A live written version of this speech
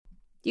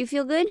Do you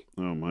feel good?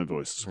 Oh, my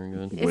voice is Very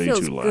good. way too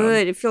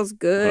loud. It feels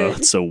good. Oh,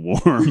 it's so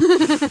warm.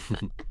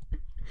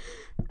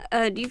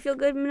 Do you feel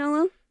good,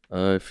 Manolo?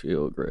 I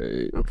feel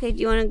great. Okay, do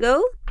you want to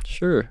go?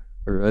 Sure.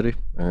 We're ready?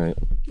 All right.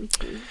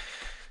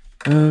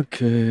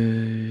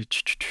 Okay.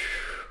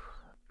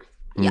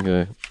 Yeah.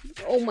 Okay.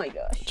 Oh my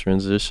gosh.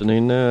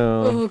 Transitioning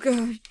now. Oh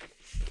god.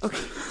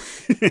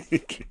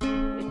 Okay.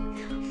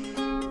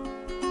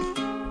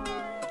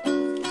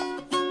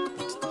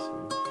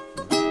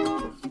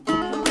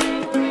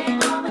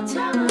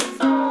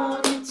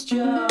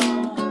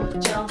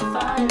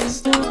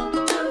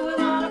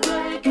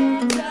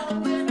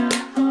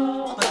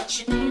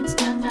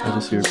 I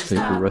just hear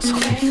paper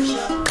rustling.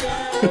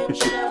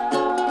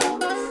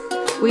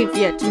 We've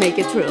yet to make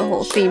it through the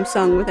whole theme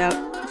song without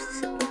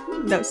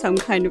some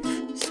kind of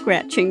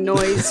scratching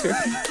noise.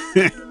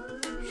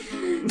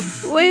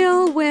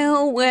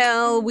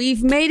 Well,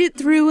 we've made it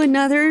through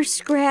another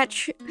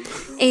scratch.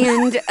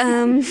 And,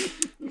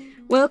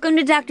 welcome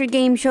to Dr.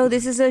 Game Show.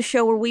 This is a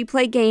show where we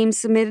play games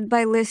submitted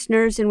by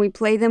listeners, and we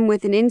play them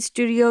with an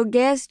in-studio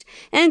guest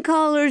and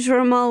callers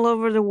from all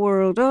over the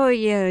world. Oh,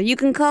 yeah. You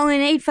can call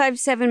in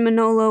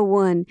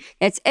 857-MANOLO-1.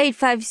 That's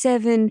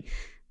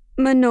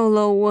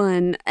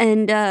 857-MANOLO-1.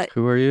 And,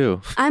 Who are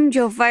you? I'm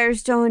Joe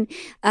Firestone.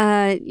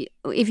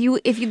 If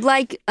you'd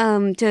like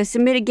to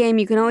submit a game,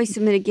 you can always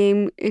submit a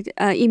game.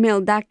 Email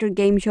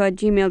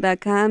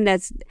drgameshow@gmail.com.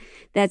 That's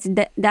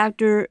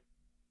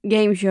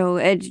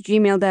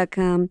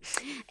drgameshow@gmail.com.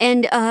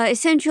 And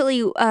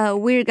essentially,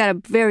 we've got a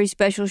very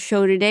special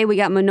show today. We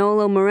got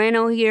Manolo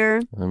Moreno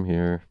here. I'm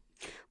here.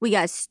 We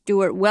got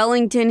Stuart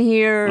Wellington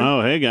here.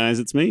 Oh, hey guys,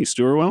 it's me,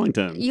 Stuart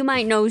Wellington. You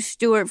might know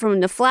Stuart from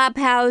the Flop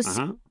House.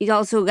 Uh-huh. He's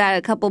also got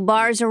a couple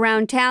bars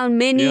around town,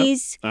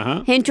 Minis, Yep.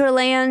 Uh-huh.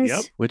 Hinterlands.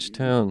 Yep. Which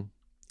town?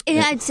 And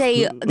I'd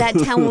say that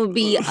town would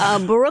be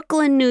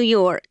Brooklyn, New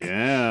York.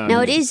 Yeah.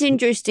 Now, it is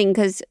interesting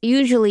because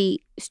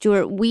usually,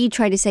 Stuart, we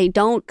try to say,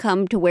 don't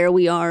come to where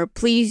we are.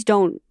 Please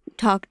don't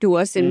talk to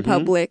us in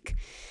public.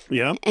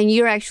 Yeah. And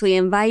you're actually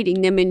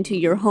inviting them into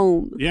your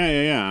home.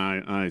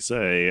 Yeah. I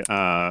say,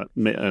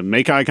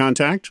 make eye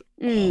contact,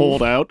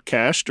 hold out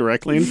cash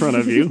directly in front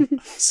of you,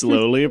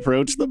 slowly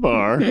approach the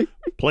bar,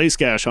 place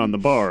cash on the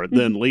bar,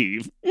 then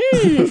leave.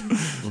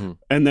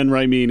 And then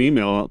write me an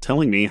email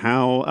telling me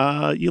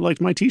how you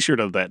liked my T-shirt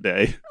of that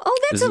day. Oh,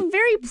 that's a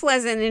very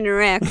pleasant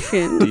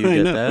interaction. Do you I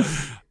get know.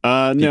 that?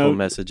 No. People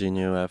messaging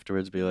you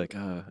afterwards be like,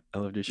 I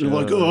loved your show. You're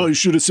like, oh, I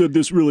should have said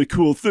this really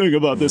cool thing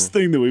about this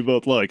thing that we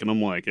both like. And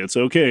I'm like, it's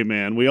okay,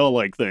 man. We all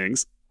like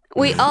things.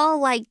 We all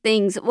like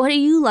things. What do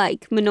you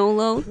like,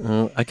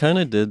 Manolo? I kind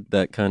of did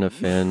that kind of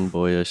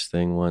fanboyish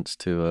thing once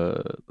to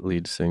a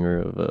lead singer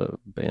of a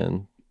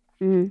band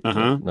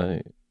Uh-huh. that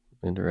I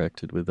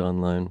interacted with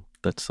online.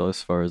 That's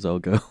as far as I'll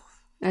go.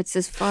 That's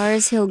as far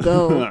as he'll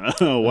go.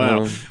 Oh,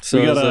 wow. So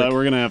we're I was like-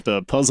 going to have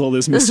to puzzle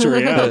this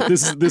mystery out.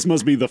 This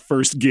must be the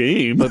first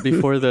game. But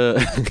before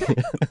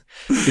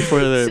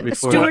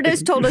Stuart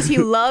has told us he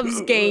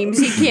loves games.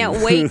 He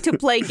can't wait to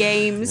play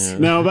games. Yeah.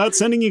 Now, about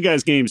sending you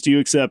guys games, do you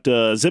accept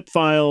zip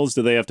files?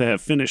 Do they have to have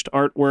finished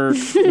artwork?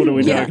 What are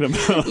we talking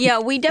about? Yeah,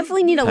 we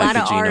definitely need a lot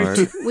of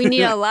Packaging art. We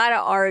need a lot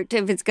of art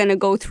if it's going to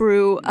go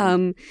through.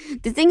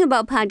 The thing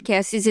about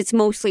podcasts is it's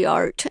mostly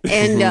art.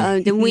 And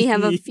then we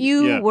have a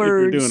few Yeah,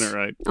 words you're doing it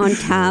right. on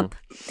top.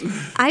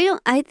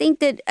 I think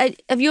that,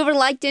 have you ever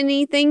liked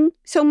anything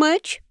so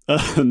much?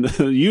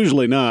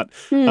 Usually not.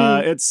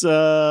 It's,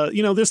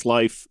 this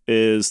life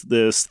is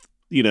this,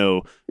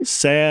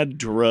 sad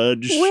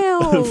drudge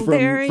Well,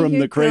 there from you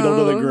the cradle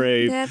to the go.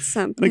 grave. That's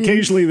something. And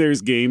occasionally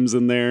there's games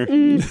in there.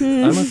 I'm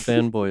a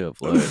fanboy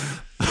of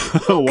life.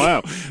 Oh,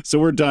 wow. So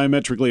we're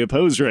diametrically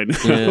opposed right now.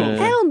 Yeah.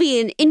 That'll be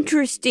an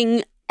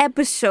interesting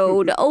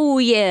episode. Oh,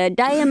 yeah,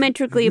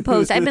 diametrically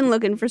opposed. I've been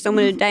looking for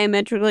someone to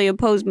diametrically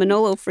oppose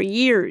Manolo for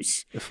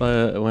years.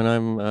 When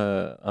I'm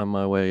on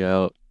my way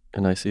out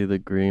and I see the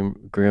Grim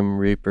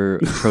Reaper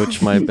approach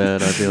my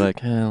bed, I'd be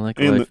like, I like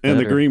life And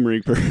the better. Green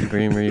Reaper. The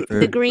Green Reaper.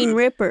 The Green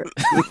Ripper.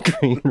 The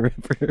Green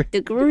Ripper.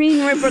 The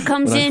Green Ripper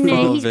comes When I in and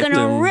fall he's going to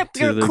victim rip to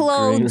your the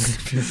clothes.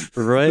 Green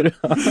Reaper right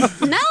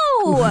off. No!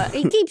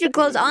 He keeps your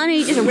clothes on and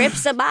he just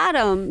rips the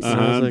bottoms.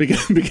 Sounds like-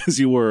 Because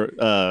you wore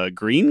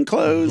green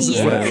clothes? Is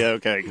Yeah. that-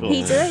 okay, cool.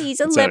 He's a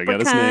That's how I got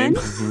his leprechaun.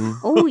 name.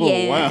 Oh,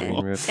 yeah. wow.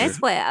 Green Ripper. That's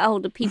why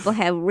older people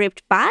have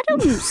ripped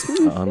bottoms.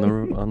 on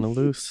the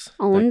loose.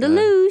 On That the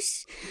guy.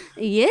 loose.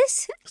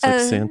 Yes. It's like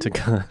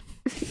SantaCon.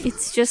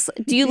 It's just,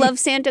 do you love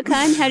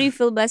SantaCon? How do you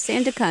feel about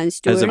SantaCon,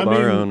 Stuart? As a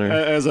bar owner.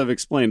 As I've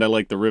explained, I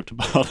like the ripped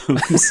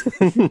bottoms.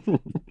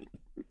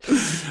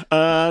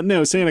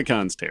 No,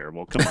 SantaCon's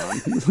terrible. Come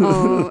on.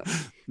 Oh.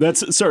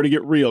 That's sorry to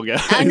get real,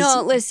 guys. I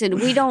know, listen,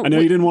 we don't. I know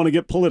you didn't want to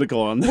get political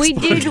on this. We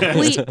did.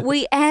 podcast.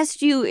 We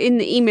asked you in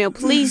the email,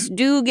 please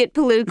do get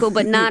political,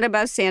 but not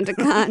about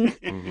SantaCon,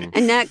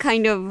 and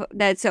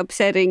that's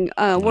upsetting.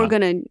 We're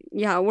gonna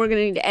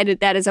need to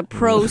edit that as a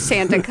pro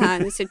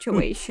SantaCon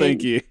situation.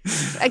 Thank you.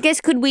 I guess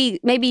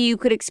maybe you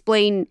could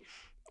explain.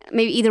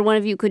 Maybe either one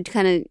of you could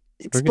kind of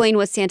explain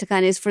what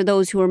SantaCon is for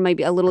those who are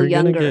maybe a little We're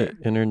younger. gonna get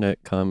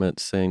internet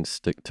comments saying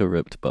 "stick to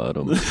ripped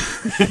bottom."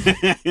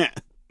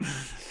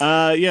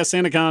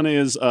 SantaCon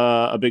is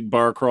a big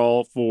bar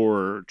crawl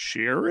for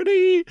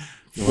charity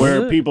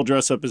where people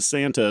dress up as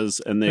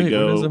Santas and they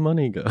go. Where does the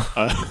money go?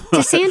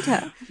 To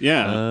Santa.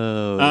 Yeah.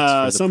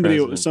 Oh, it's for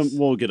the presents.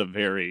 We'll get a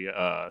very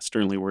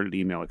sternly worded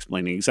email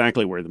explaining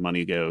exactly where the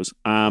money goes.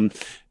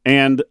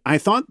 And I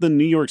thought the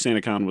New York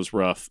SantaCon was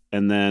rough,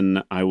 and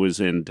then I was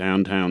in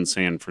downtown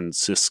San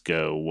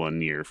Francisco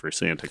one year for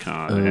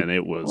SantaCon, and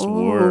it was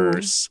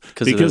worse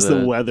because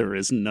the weather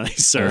is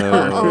nicer.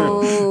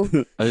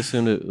 I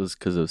assumed it was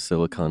because of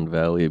Silicon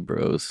Valley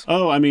bros.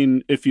 Oh, I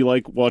mean, if you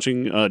like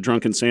watching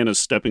drunken Santas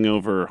stepping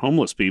over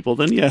homeless people,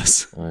 then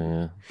yes.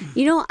 Oh,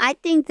 yeah. I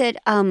think that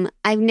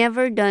I've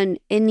never done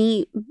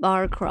any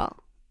bar crawl.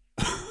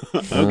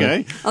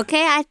 Okay.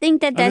 Okay, I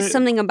think that's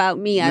something about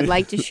me I'd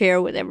like to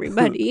share with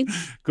everybody.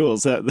 Cool.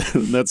 Is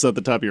that's at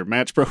the top of your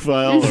match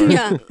profile?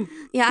 Or?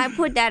 Yeah, I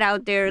put that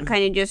out there,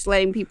 kind of just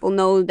letting people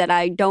know that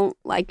I don't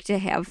like to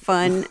have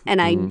fun,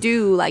 and I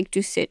do like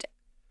to sit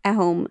at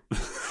home.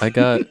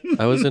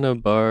 I was in a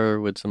bar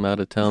with some out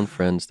of town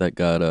friends that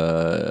got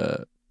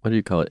what do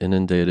you call it?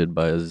 Inundated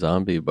by a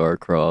zombie bar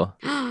crawl.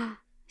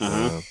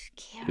 It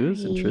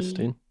was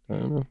interesting. I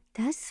don't know.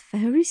 That's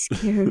very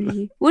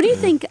scary. What do you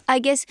think? I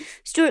guess,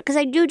 Stuart, because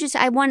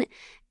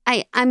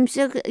I'm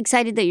so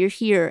excited that you're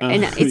here,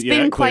 and it's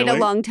been quite a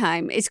long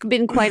time. It's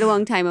been quite a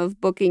long time of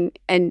booking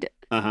and.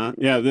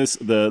 Yeah,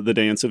 the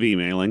dance of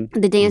emailing.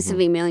 The dance of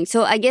emailing.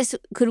 So I guess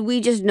could we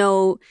just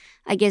know?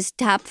 I guess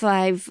top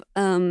five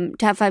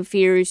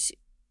fears.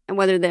 And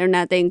whether or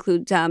not they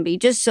include zombie,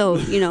 just so,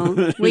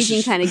 we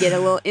can kind of get a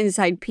little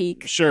inside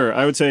peek. Sure.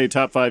 I would say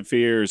top 5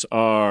 fears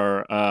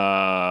are,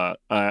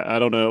 I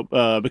don't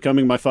know,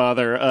 becoming my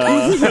father,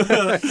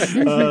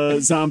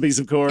 zombies,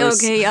 of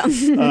course. Okay, yeah.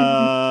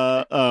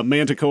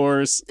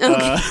 Manticores.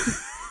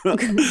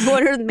 Okay.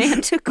 What are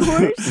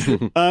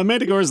manticores?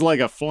 Manticore is like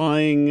a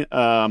flying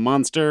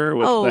monster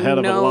with the head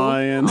of a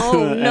lion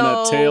and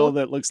a tail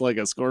that looks like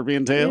a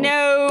scorpion tail.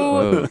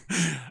 No.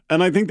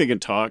 And I think they can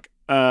talk.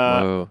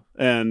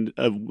 And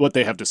what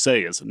they have to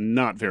say is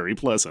not very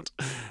pleasant.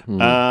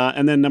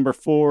 And then number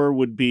 4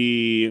 would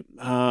be,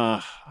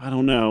 I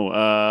don't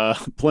know,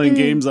 playing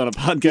games on a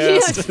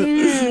podcast.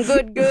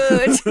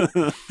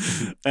 Good.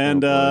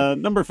 And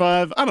number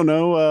 5, I don't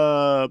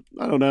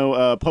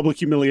know, public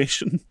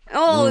humiliation.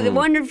 Oh,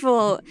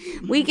 wonderful.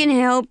 We can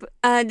help.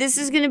 This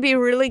is going to be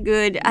really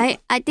good. I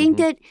think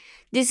that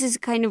this is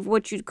kind of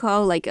what you'd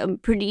call like a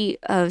pretty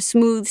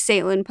smooth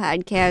sailing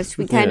podcast.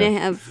 We kind of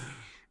have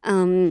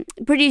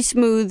pretty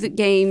smooth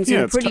games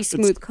and pretty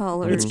smooth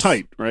callers. It's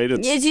tight, right?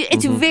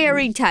 It's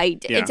very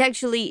tight. Yeah. It's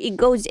actually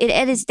it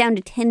edits down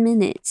to 10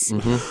 minutes.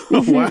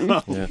 Oh,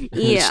 wow. Yeah.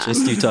 It's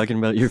just you talking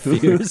about your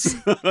fears.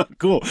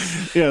 Cool.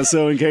 Yeah,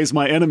 so in case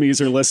my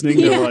enemies are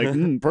listening, they're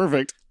like,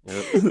 perfect.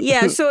 Yep.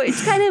 Yeah, so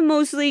it's kind of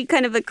mostly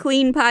kind of a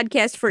clean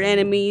podcast for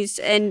enemies,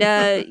 and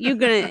you're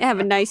gonna have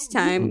a nice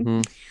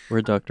time.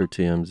 We're Dr.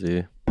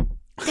 TMZ.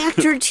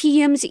 Dr.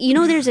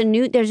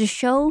 TMZ. There's a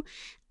show.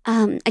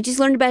 I just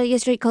learned about it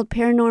yesterday called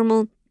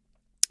Paranormal.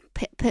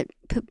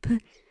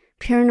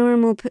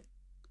 Paranormal.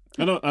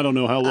 I don't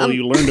know how well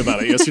you learned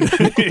about it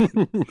yesterday.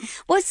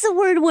 What's the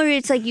word where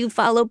it's like you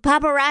follow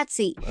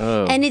paparazzi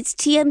and it's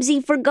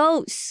TMZ for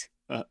ghosts?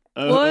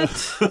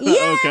 What?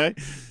 Yeah. Okay.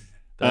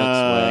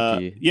 That's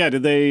wacky. Yeah,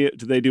 did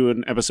they do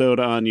an episode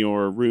on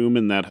your room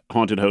in that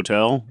haunted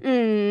hotel?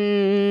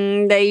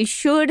 They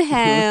should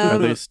have. Are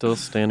they still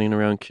standing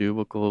around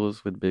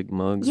cubicles with big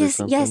mugs or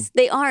something? Yes,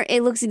 they are.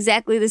 It looks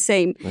exactly the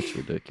same. That's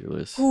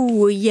ridiculous.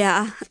 Ooh,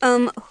 yeah.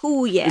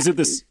 Yeah. Is it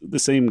the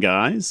same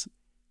guys?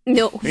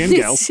 No, and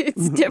gals.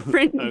 It's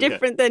different,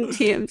 different than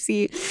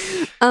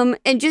TMZ.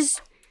 And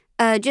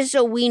just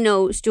so we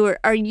know, Stuart,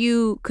 are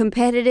you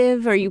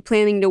competitive? Are you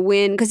planning to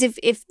win? Because if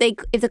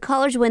the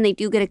callers win, they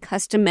do get a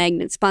custom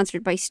magnet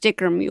sponsored by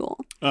Sticker Mule.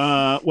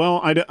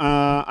 Well,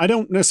 I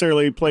don't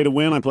necessarily play to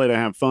win. I play to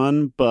have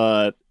fun,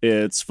 but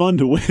it's fun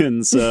to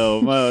win.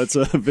 So it's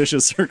a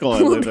vicious circle I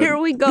live in. Here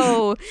we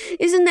go.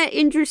 Isn't that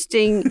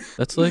interesting?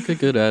 That's like a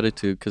good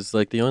attitude because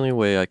like the only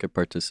way I could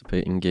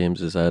participate in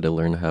games is I had to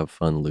learn to have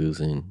fun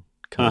losing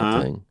kind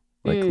of thing.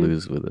 Like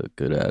lose with a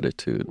good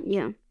attitude.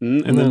 Yeah.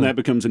 And then that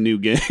becomes a new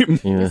game.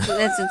 Yeah.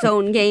 That's its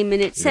own game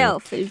in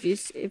itself if you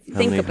think about it.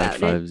 How many high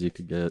fives you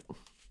could get?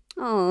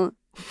 Oh,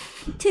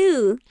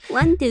 2,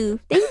 1, 2,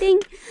 ding, ding.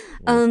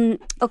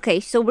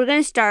 Okay, so we're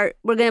going to start.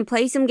 We're going to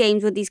play some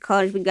games with these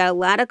callers. We've got a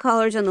lot of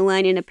callers on the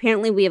line, and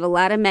apparently we have a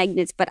lot of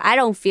magnets, but I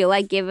don't feel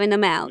like giving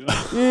them out.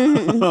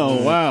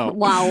 Oh, wow.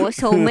 Wow,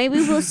 so maybe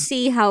we'll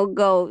see how it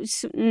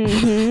goes.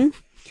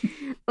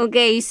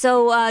 Okay,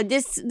 so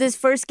this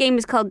first game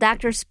is called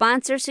Dr.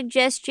 Sponsor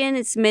Suggestion.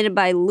 It's submitted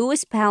by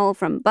Lewis Powell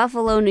from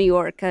Buffalo, New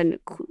York, a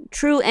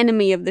true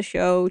enemy of the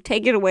show.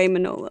 Take it away,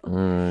 Manolo. All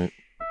right.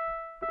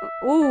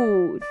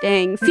 Ooh,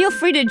 dang. Feel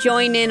free to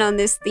join in on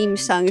this theme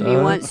song if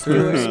you want,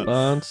 Stuart.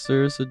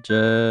 Sponsor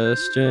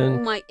Suggestion.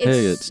 Oh my,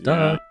 It's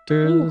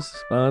Doctor's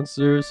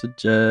Sponsor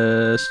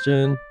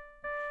Suggestion.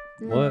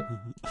 What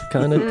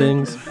kind of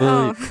things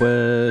will you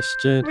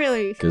question?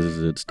 Really?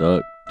 Because it's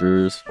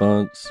Dr.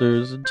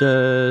 Sponsor's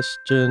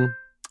suggestion.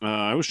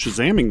 I was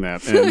Shazamming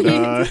that,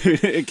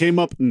 and it came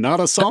up not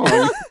a song.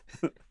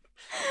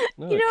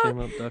 No, You it know- came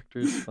up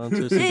Dr.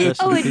 Sponsor's suggestion.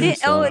 Oh, it theme did.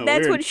 Oh, song.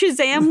 that's Weird. what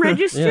Shazam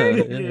registered?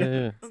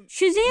 Yeah.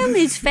 Shazam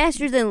is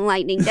faster than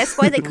lightning. That's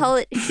why they call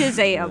it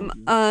Shazam.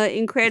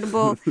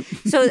 Incredible.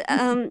 So,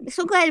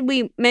 so glad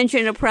we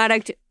mentioned a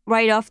product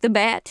right off the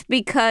bat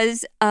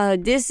because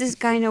this is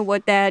kind of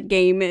what that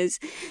game is.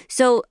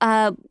 So,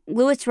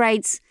 Lewis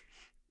writes,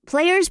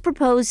 players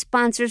propose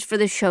sponsors for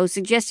the show,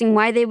 suggesting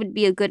why they would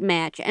be a good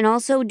match, and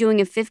also doing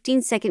a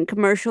 15-second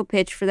commercial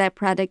pitch for that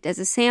product as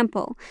a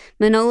sample.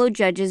 Manolo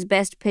judges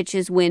best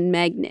pitches win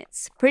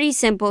magnets. Pretty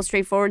simple,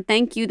 straightforward.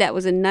 Thank you. That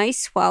was a nice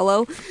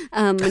swallow.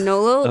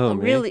 Manolo, Oh,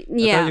 me? really, I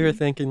yeah. thought you were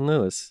thanking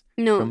Lewis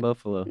No, from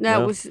Buffalo.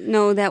 that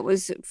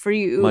was for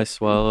you. My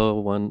swallow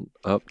one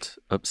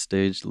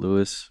upstage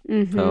Lewis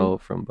Powell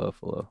from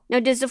Buffalo.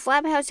 Now, does the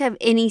Flap House have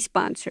any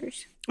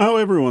sponsors? Oh,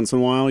 every once in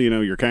a while,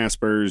 your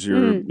Caspers,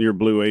 your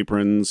Blue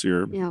Aprons,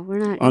 your Yeah, we're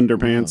not.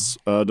 underpants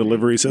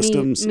delivery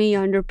systems. Me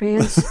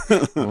underpants.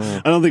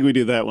 I don't think we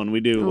do that one. We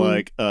do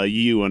like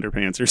you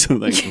underpants or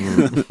something.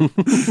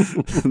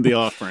 The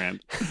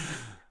off-brand.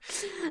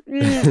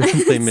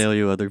 They mail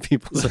you other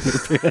people's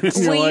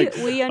underpants. You're like,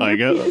 we I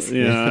underpants.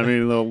 guess, I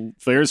mean,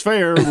 fair's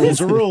fair, rules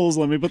are rules.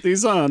 Let me put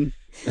these on.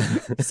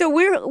 So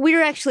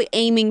we're actually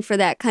aiming for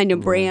that kind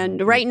of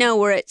brand. Right now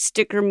we're at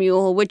Sticker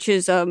Mule, which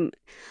is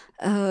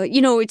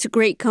it's a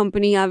great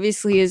company.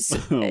 Obviously, is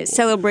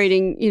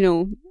celebrating.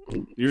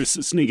 You're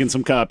sneaking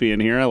some copy in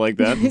here. I like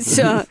that.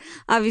 So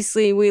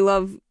obviously we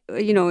love.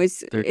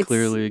 They're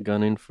clearly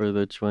gunning for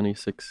the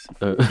 26,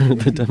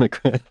 the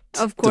Democrats.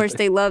 Of course,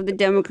 they love the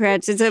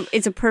Democrats.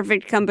 It's a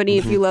perfect company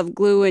if you love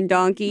glue and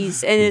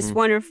donkeys, and it's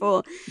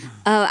wonderful.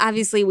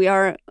 Obviously, we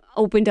are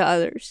open to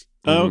others.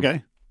 Oh,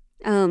 okay.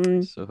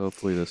 So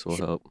hopefully this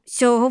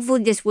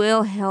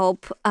will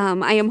help.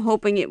 I am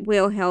hoping it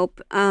will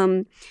help.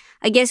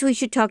 I guess we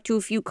should talk to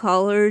a few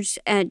callers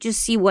and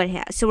just see what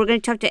has. So we're going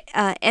to talk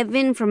to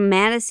Evan from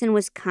Madison,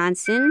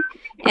 Wisconsin.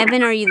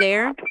 Evan, are you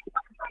there?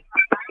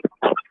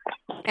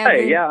 Evan?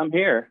 Hey, yeah, I'm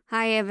here.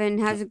 Hi, Evan.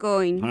 How's it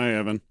going? Hi,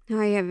 Evan.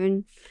 Hi,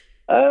 Evan.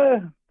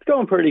 It's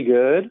going pretty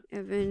good.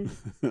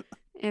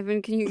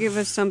 Evan, can you give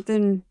us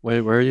something? Wait,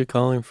 where are you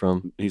calling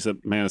from? He said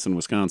Madison,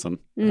 Wisconsin.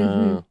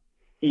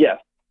 Yes,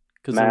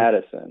 'Cause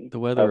Madison. The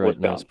weather right now is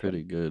Wisconsin.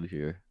 pretty good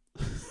here.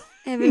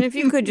 Evan, if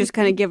you could just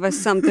kind of give us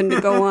something to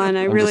go on.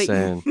 I'm really,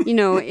 just saying.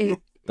 It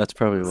That's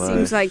probably why.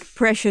 seems like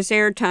precious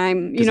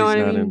airtime. You 'Cause know he's what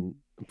I not mean?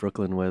 in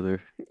Brooklyn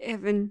weather.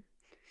 Evan,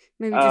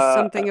 maybe just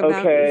something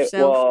about okay,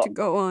 yourself well- to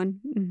go on.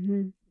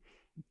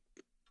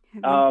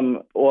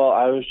 Well,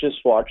 I was just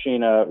watching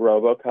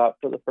RoboCop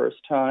for the first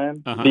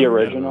time. Uh-huh. The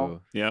original.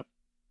 Oh. Yep.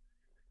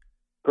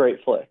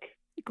 Great flick.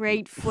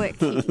 Great flick.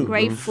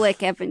 Great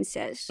flick, Evan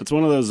says. It's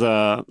one of those,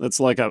 it's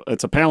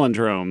a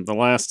palindrome. The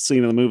last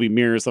scene of the movie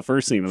mirrors the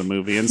first scene of the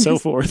movie and so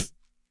forth.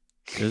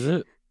 Is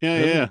it?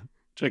 Yeah.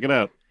 Check it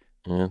out.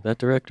 Yeah, that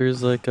director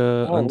is like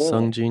a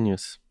unsung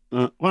genius.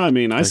 Well, I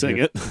mean, I sing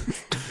hear.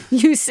 it.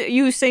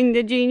 You sing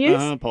the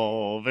genius?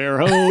 Paul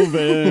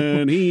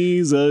Verhoeven,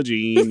 he's a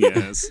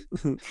genius.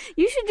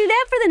 You should do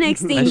that for the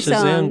next I theme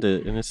song. Shazammed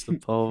it, and it's the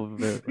Paul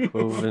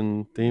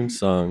Verhoeven theme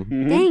song.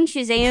 Dang,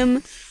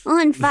 Shazam.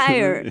 On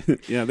fire.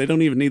 Yeah, they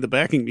don't even need the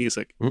backing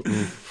music.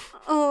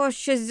 Oh,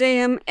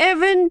 Shazam.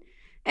 Evan,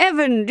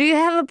 do you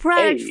have a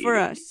product for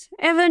us?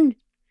 Evan?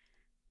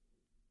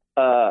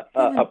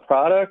 A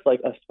product, like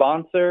a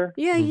sponsor.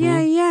 Yeah.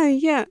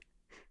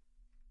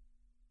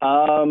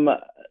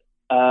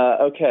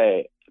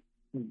 Okay.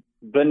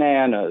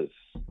 Bananas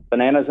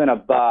in a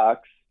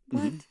box.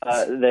 What?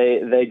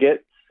 They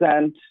get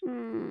sent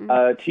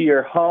to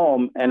your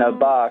home in a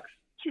box.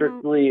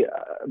 Strictly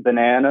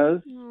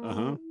bananas.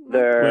 Uh-huh.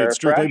 They're Wait,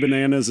 Strictly fresh.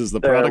 Bananas is the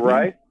They're product name?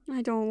 ripe.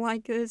 I don't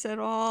like this at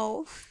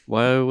all.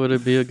 Why would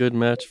it be a good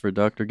match for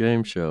Dr.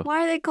 Game Show?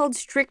 Why are they called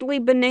Strictly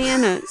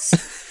Bananas?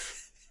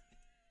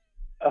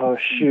 Oh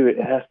shoot!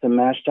 It has to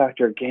match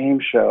Dr.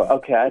 Game Show.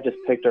 Okay, I just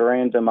picked a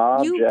random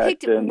object. You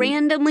picked and...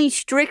 randomly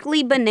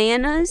Strictly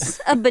Bananas?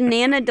 A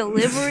banana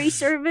delivery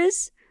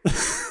service?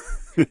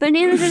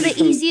 Bananas are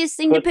the easiest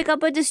thing to pick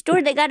up at the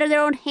store. They got their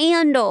own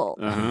handle.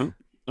 Uh-huh.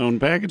 Own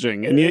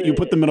packaging. And yet you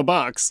put them in a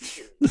box.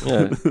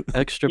 Yeah,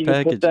 extra You can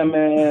packaging. put them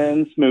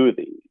in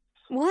smoothies.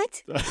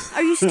 What?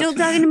 Are you still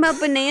talking about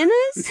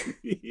bananas?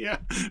 Yeah.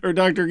 Or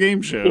Dr.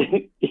 Game Show.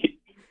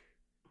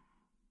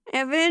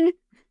 Evan?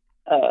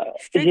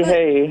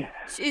 Hey,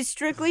 Is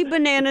Strictly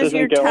Bananas Isn't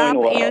your going top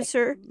well.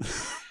 answer?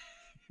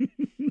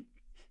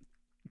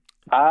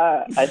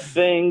 I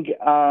think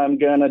I'm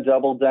gonna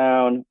double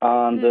down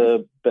on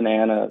the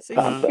banana It's a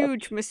concept.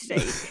 huge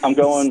mistake. I'm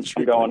going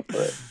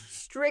for it.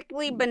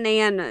 Strictly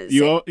Bananas.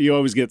 You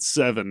always get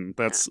 7.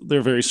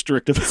 They're very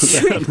strict about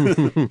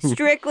that.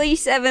 Strictly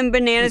 7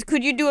 bananas.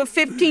 Could you do a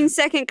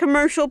 15-second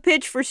commercial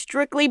pitch for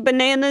Strictly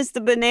Bananas,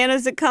 the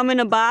bananas that come in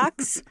a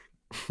box?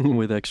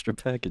 With extra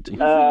packaging.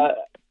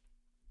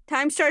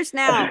 Time starts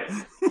now.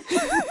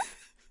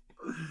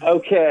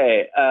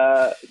 Okay,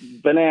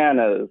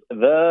 bananas,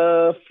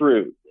 the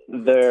fruit.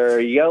 They're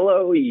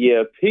yellow.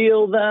 You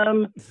peel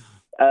them,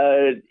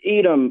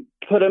 eat them,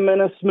 put them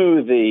in a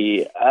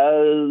smoothie.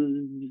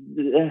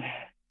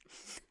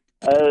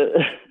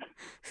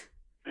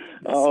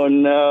 Oh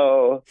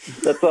no,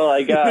 that's all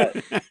I got.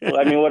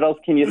 I mean, what else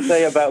can you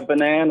say about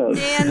bananas?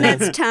 Dan,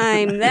 that's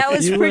time. That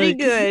was pretty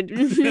good.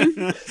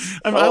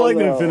 I like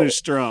to finish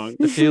strong.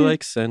 If you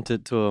sent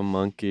it to a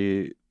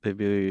monkey, they'd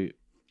be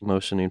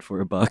motioning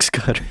for a box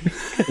cutter,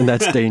 and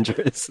that's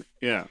dangerous.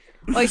 Yeah.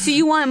 Oh, so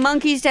you want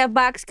monkeys to have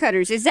box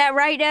cutters? Is that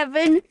right,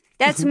 Evan?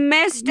 That's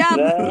messed up,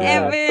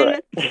 Evan.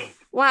 Right.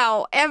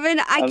 Wow, Evan,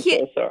 I'm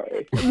so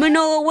sorry.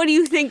 Manolo, what do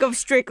you think of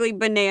Strictly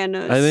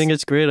Bananas? I think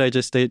it's great. I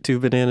just ate 2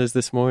 bananas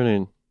this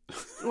morning.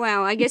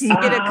 Wow, I guess you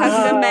get a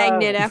custom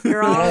magnet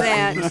after all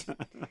that.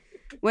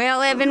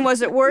 Well, Evan,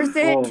 was it worth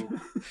it?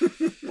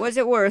 Was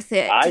it worth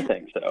it? I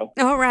think so.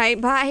 All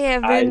right, bye,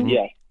 Evan.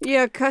 Yeah.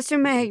 Yeah,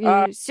 custom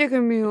magnet, sticker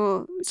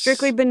mule,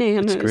 Strictly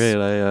Bananas. It's great.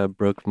 I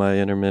broke my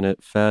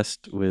intermittent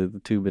fast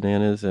with 2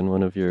 bananas and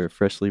one of your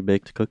freshly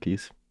baked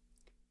cookies.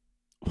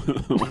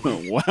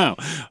 Wow.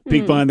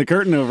 Peek behind the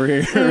curtain over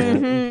here.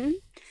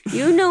 Mm-hmm.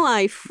 You know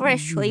I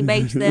freshly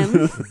baked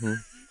them.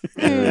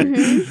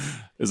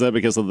 Is that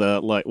because of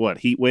the,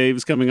 heat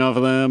waves coming off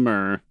of them,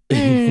 or?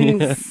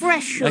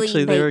 Freshly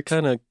Actually, baked. they were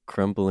kind of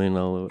crumbling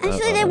all over.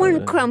 Actually, they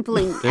weren't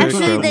crumpling.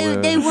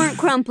 They weren't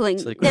crumpling.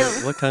 It's like,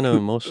 what kind of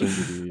emulsion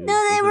did you use?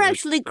 No, they were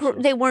actually,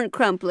 they weren't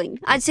crumpling.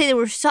 I'd say they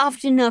were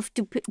soft enough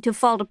to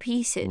fall to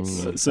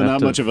pieces. So not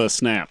much of a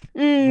snap.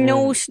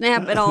 No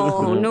snap at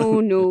all.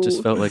 No. It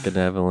just felt like an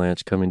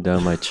avalanche coming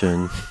down my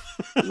chin.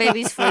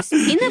 Baby's first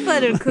peanut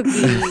butter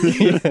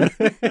cookie.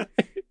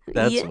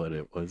 That's what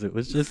it was. It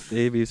was just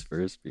baby's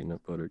first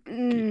peanut butter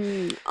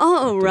cookie.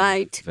 All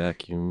right.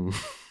 Vacuum.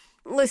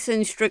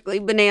 Listen, Strictly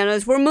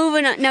Bananas, we're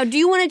moving on. Now, do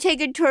you want to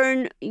take a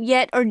turn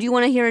yet, or do you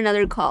want to hear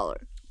another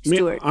caller,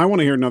 Stuart? I want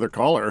to hear another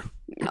caller.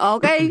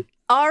 Okay.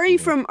 Ari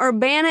from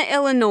Urbana,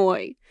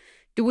 Illinois.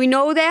 Do we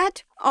know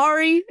that?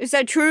 Ari, is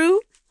that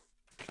true?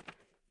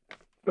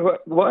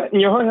 What?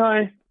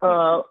 Hi.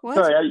 What?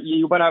 Sorry,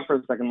 you went out for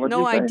a second.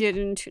 No, I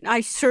didn't.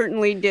 I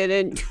certainly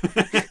didn't.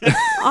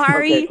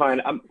 Ari? Okay,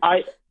 fine.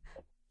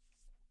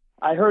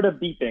 I heard a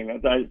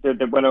beeping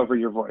that went over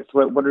your voice.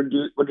 What did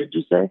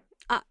you say?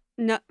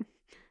 No.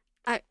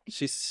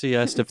 She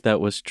asked if that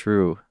was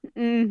true.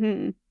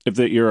 Mm-hmm. If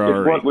that you're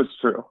Ari. What was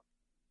true?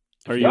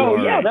 Are you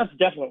Ari? Yeah, that's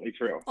definitely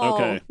true.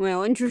 Okay. Oh,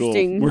 well,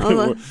 interesting.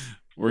 Cool.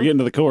 We're getting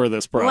to the core of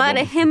this problem. A lot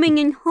of hemming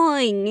and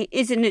hawing,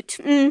 isn't it?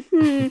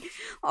 Mm-hmm.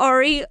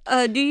 Ari,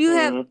 do you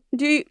have...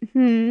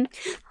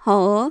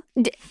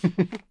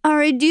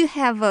 Ari, do you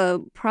have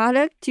a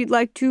product you'd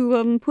like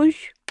to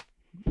push?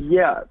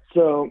 Yeah,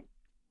 so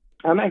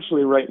I'm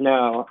actually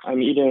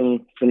I'm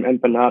eating some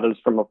empanadas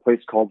from a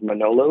place called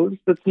Manolo's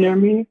that's near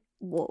me.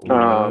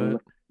 Whoa.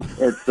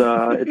 It's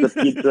a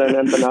pizza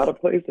and empanada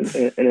place,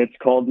 and it's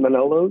called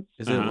Manolo's.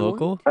 Is it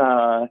local?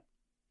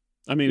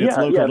 I mean, it's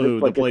local to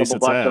the place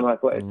it's at.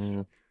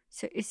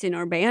 So it's in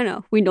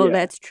Urbana. We know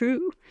that's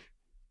true.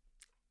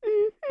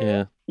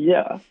 Yeah.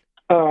 Yeah.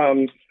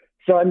 So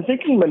I'm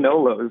thinking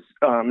Manolo's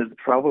is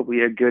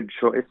probably a good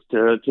choice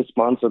to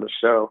sponsor the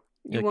show.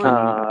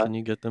 Can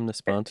you get them to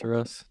sponsor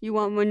us? You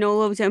want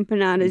Manolo's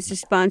Empanadas to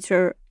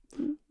sponsor?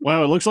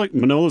 Wow, it looks like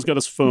Manolo's got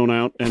his phone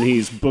out and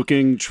he's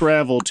booking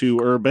travel to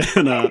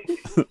Urbana.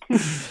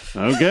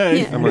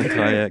 Okay. Yeah. I'm on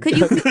kayak.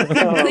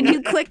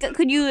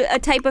 Could you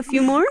type a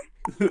few more?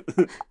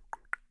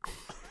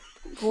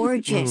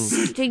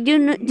 Gorgeous. Did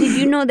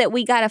you know that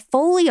we got a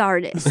Foley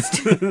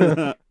artist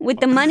with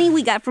the money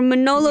we got from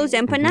Manolo's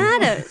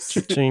Empanadas?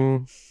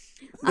 Cha-ching.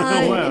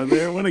 Oh, wow,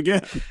 there one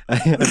again.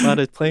 I bought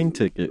a plane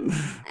ticket.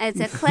 It's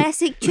a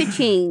classic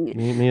cha-ching.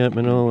 Meet me at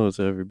Manolo's,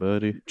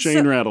 everybody.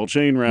 Chain rattle.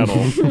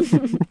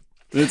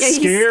 It's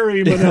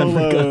scary,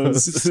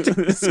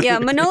 Manolo's. Yeah,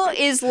 Manolo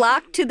is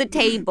locked to the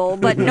table,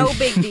 but no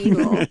big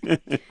deal.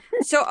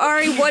 So,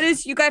 Ari,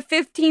 you got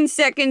 15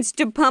 seconds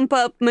to pump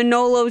up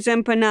Manolo's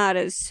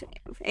Empanadas.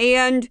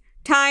 And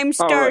time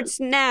starts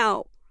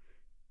now.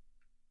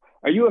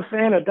 Are you a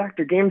fan of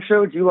Dr. Game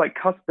Show? Do you like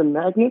custom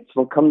magnets?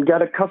 Well, come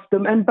get a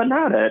custom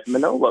empanada at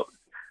Manolo's.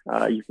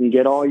 You can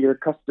get all your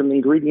custom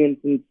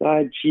ingredients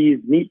inside: cheese,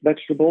 meat,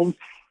 vegetables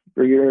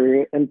for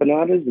your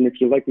empanadas. And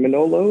if you like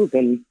Manolo,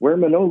 then we're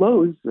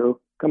Manolo's, so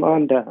come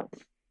on down.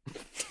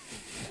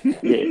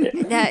 Yeah.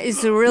 That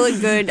is really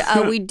good.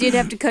 We did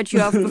have to cut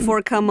you off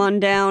before come on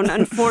down.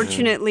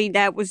 Unfortunately,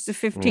 that was the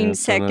 15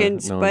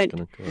 seconds. But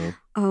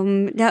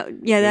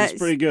that's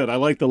pretty good. I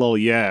like the little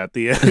at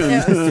the end.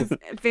 That was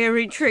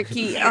very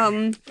tricky.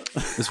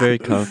 It's very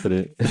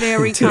confident.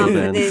 Very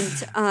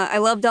confident. I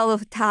loved all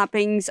the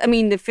toppings. I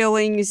mean, the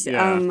fillings.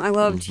 Yeah. I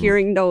loved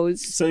hearing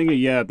those. Saying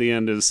a at the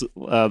end is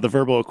the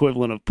verbal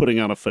equivalent of putting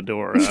on a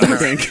fedora. I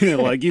think,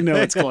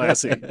 it's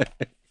classy.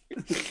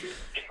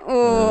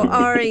 Oh,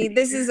 Ari,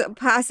 this is a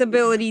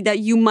possibility that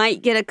you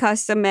might get a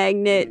custom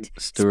magnet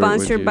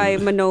sponsored by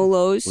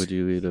Manolo's. Would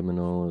you eat a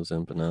Manolo's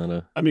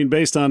empanada? I mean,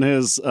 based on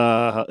his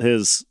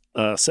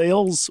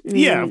sales?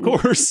 Yeah, of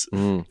course.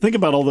 Think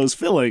about all those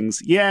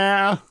fillings.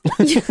 Yeah.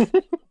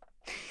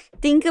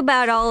 Think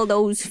about all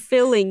those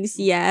fillings,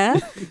 yeah?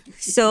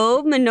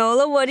 So,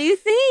 Manolo, what do you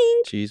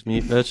think? Cheese,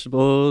 meat,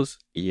 vegetables.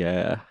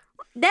 Yeah.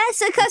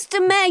 That's a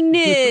custom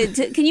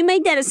magnet. Can you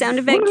make that a sound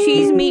effect?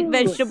 Cheese, meat,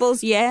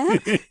 vegetables, yeah?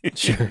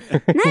 Sure.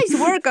 Nice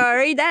work,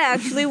 Ari. That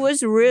actually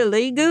was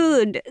really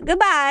good.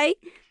 Goodbye.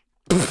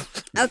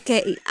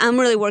 Okay, I'm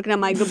really working on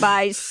my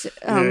goodbyes.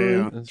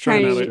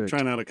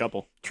 Trying out a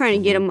couple.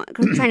 Trying to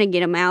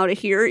get him out of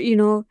here. You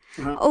know.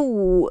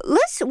 Oh,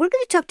 we're going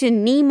to talk to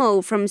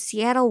Nemo from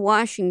Seattle,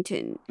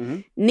 Washington.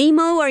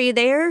 Nemo, are you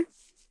there?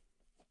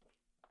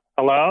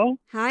 Hello?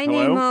 Hi,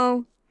 Hello?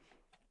 Nemo.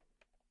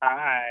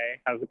 Hi.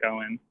 How's it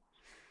going?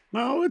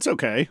 No, it's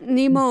okay.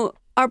 Nemo,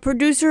 our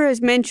producer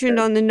has mentioned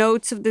on the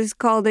notes of this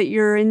call that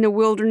you're in the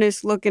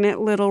wilderness looking at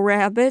little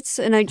rabbits,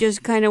 and I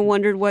just kind of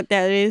wondered what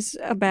that is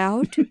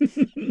about.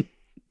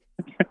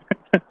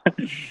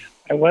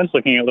 I was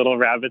looking at little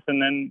rabbits, and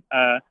then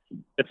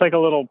it's like a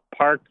little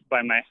park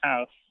by my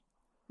house.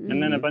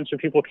 And then a bunch of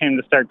people came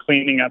to start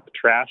cleaning up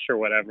trash or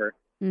whatever,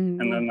 and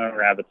then the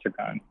rabbits are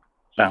gone.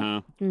 So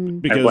I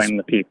blame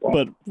the people.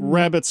 But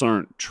rabbits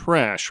aren't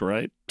trash,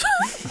 right?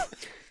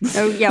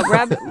 Oh, yeah,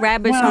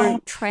 rabbits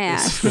aren't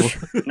trash.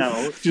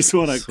 No. Just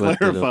want to Swept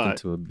it up clarify.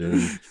 into a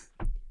bin.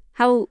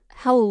 How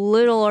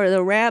little are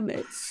the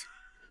rabbits?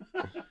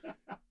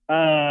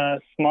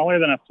 Smaller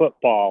than a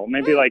football.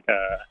 Maybe like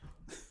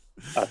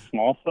a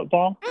small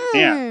football.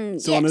 Yeah.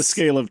 So on a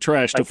scale of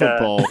trash to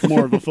football,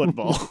 more of a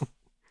football.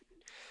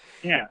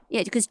 Yeah.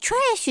 Yeah, because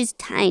trash is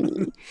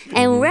tiny,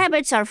 and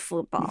rabbits are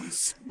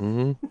footballs.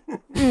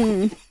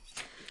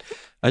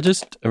 I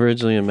just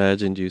originally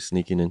imagined you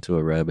sneaking into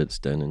a rabbit's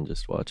den and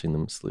just watching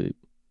them sleep.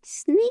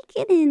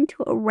 Sneaking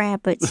into a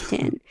rabbit's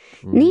den.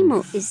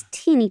 Nemo is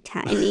teeny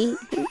tiny.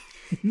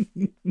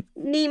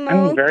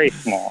 Nemo. I'm very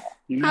small.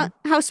 You know?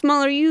 How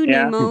small are you,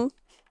 Yeah. Nemo?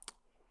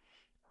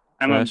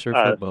 I'm Trash or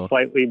football?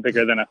 Slightly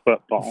bigger than a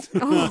football.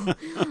 Oh,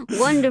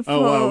 wonderful.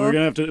 Oh, wow. We're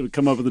going to have to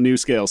come up with a new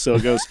scale. So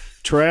it goes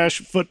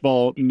trash,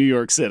 football, New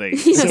York City.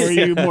 So are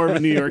you more of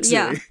a New York City?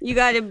 Yeah, you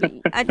got to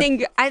be. I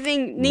think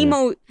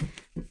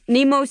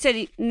Nemo said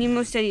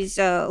he's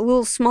a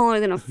little smaller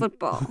than a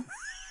football.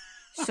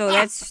 So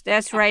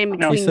that's right in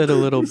between. No, you said a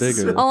little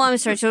bigger. Oh, I'm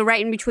sorry. So right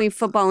in between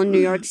football and New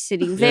York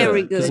City.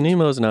 Very Because good.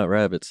 Nemo's not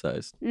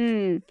rabbit-sized.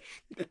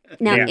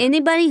 Now, Yeah.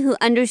 anybody who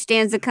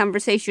understands the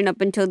conversation up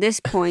until this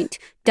point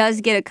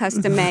does get a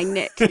custom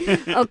magnet.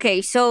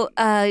 Okay, so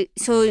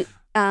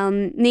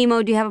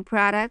Nemo, do you have a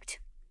product?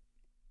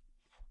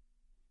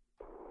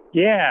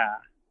 Yeah.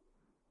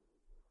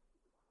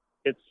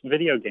 It's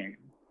video games.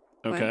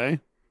 Okay.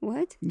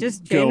 What?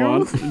 Just Go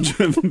general?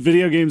 on.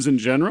 Video games in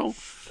general?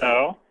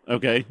 So,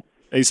 Okay.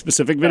 A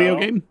specific video No.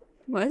 game?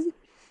 What?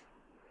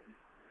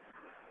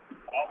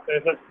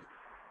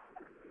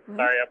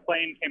 sorry, a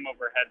plane came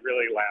overhead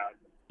really loud.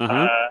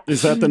 Uh-huh.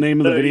 Is that the name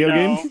of the video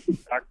game?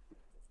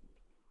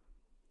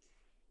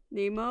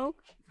 Nemo?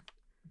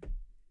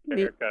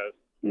 There it goes.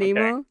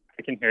 Nemo? Okay.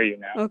 I can hear you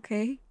now.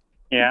 Okay.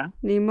 Yeah?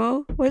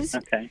 Nemo?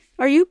 Okay.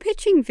 Are you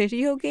pitching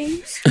video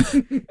games?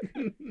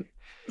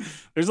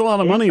 There's a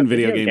lot of money in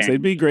video video games. game.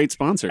 They'd be great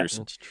sponsors.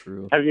 That's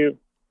true. Have you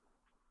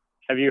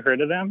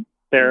heard of them?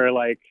 They're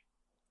like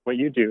what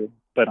you do,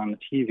 but on the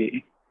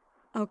TV.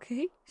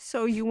 Okay.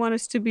 So you want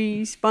us to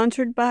be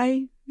sponsored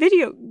by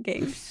video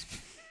games?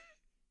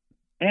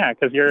 Yeah,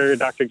 because you're a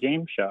Dr.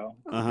 Game Show,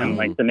 and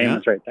like the name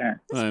is right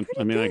there.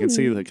 I mean, I can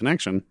see the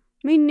connection.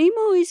 I mean,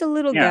 Nemo is a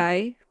little Yeah.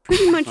 guy,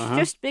 pretty much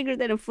just bigger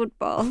than a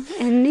football.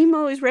 And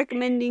Nemo is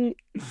recommending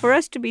for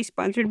us to be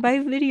sponsored by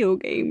video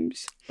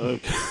games.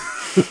 Okay.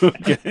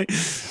 Okay.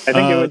 I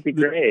think it would be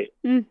great.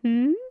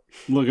 Mm-hmm.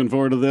 Looking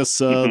forward to this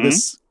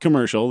this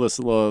commercial, this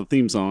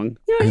theme song.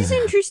 You know, it's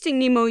interesting,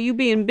 Nemo, you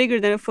being bigger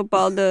than a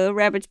football, the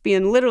rabbits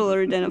being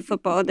littler than a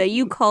football, that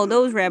you call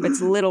those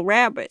rabbits little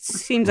rabbits.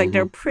 Seems like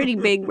they're pretty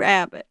big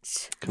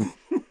rabbits.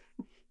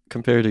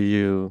 Compared to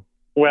you,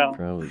 Well,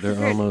 probably they're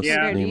Compared- almost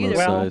compared to you, they're-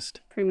 Nemo-sized.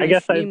 Pretty I much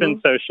guess I've Nemo.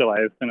 been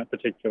socialized in a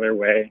particular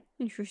way.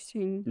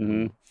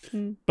 Interesting.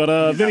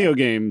 But video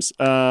games.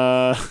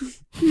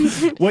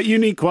 What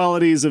unique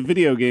qualities of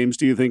video games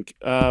do you think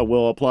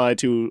will apply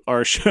to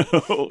our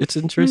show? It's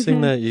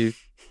interesting that you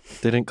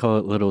didn't call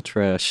it little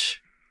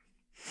trash.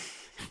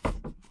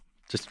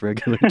 Just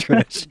regular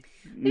trash.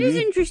 It is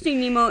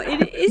interesting, Nemo.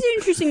 It is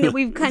interesting that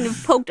we've kind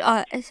of poked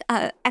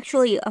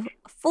actually a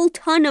full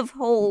ton of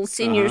holes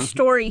in your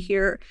story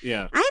here.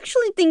 Yeah. I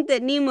actually think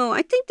that, Nemo,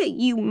 I think that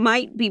you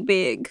might be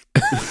big.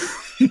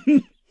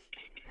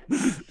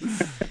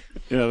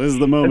 Yeah, this is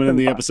the moment in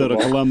the episode of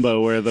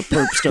Columbo where the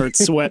perp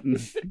starts sweating.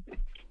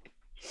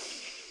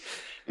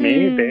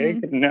 Me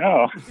big?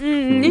 No.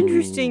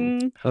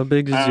 Interesting. How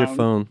big is your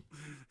phone?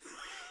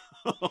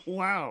 Oh,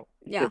 wow.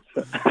 Yeah.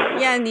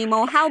 Yeah,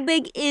 Nemo. How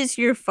big is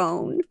your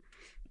phone?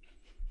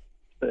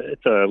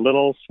 It's a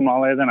little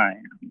smaller than I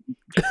am.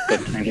 Just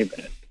a tiny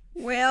bit.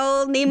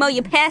 Well, Nemo,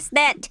 you passed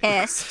that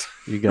test.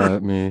 You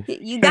got me.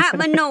 You got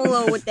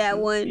Manolo with that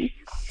one.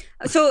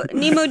 So,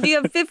 Nemo, do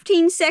you have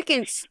 15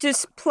 seconds to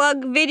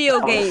plug video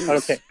games?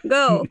 Okay.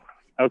 Go.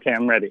 Okay,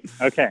 I'm ready.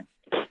 Okay.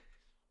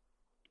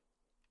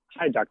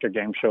 Hi, Dr.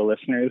 Game Show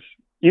listeners.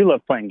 You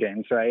love playing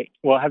games, right?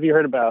 Well, have you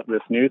heard about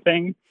this new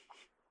thing?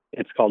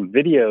 It's called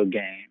video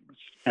games.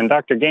 And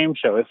Dr. Game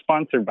Show is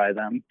sponsored by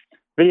them.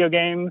 Video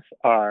games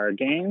are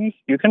games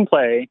you can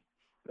play,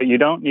 but you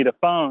don't need a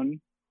phone.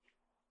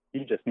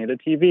 You just need a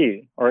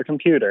TV or a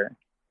computer,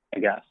 I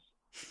guess.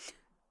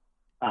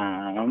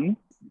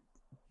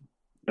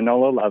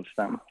 Manolo loves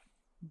them.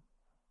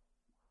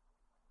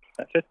 Is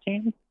that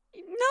 15?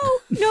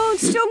 No,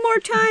 it's still more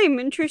time,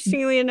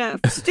 interestingly enough.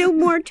 Still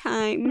more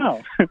time.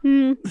 No.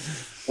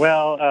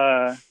 Well,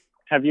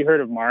 have you heard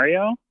of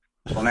Mario?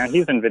 Well, now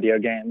he's in video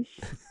games.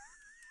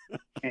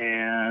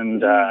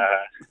 And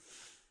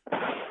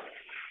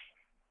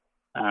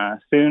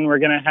soon we're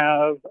going to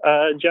have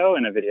Joe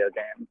in a video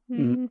game.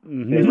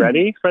 Mm-hmm. Are you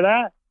ready for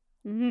that?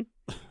 Mm-hmm.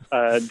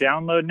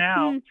 Download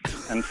now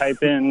and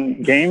type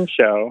in Game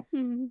Show.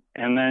 Mm-hmm.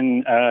 And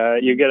then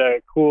you get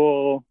a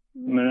cool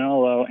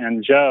Manolo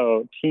and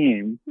Joe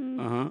team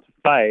to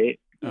fight.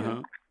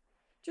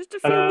 Just a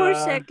few more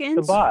seconds.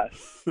 The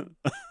boss.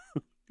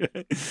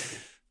 Okay.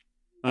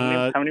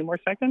 How many more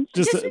seconds?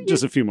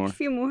 Just a few more. A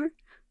few more.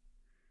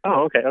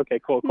 Oh, okay.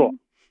 Cool.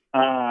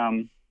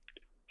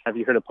 Have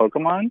you heard of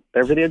Pokemon?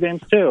 They're video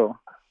games too.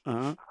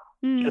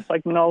 Just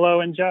like Manolo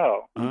and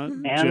Joe.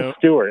 And Joe.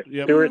 Stuart.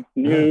 Yep. Stuart's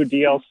new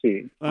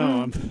DLC.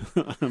 Oh,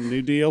 I'm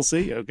new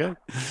DLC. Okay.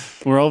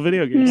 We're all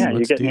video games. Yeah,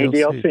 you get new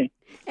DLC.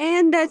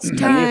 And that's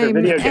time.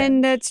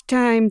 And that's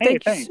time. Hey,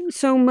 Thank you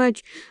so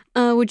much.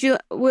 What would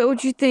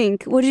you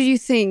think? What did you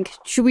think?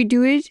 Should we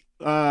do it?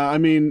 I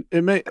mean,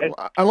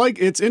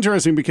 it's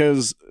interesting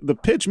because the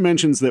pitch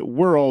mentions that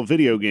we're all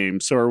video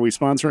games. So are we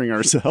sponsoring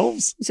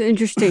ourselves? It's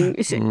interesting.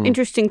 It's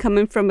interesting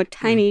coming from a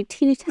teeny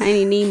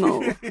tiny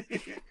Nemo.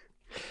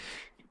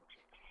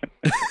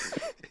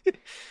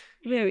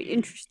 Very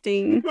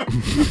interesting.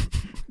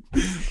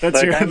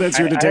 That's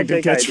your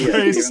detective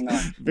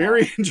catchphrase.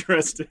 Very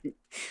interesting.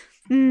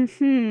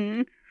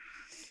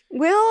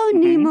 Well,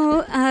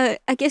 Nemo,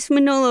 I guess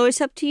Manolo, it's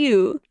up to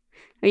you.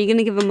 Are you going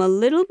to give him a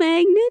little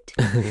magnet?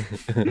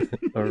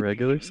 A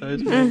regular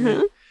size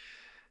magnet?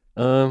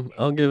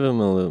 I'll give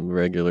him a little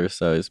regular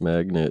size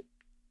magnet.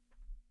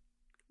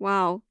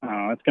 Wow.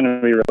 Oh, it's going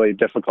to be really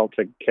difficult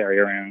to carry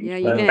around. Yeah,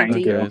 you're going to have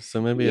to Okay, so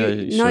maybe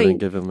I shouldn't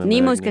give him a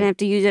Nemo's magnet. going to have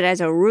to use it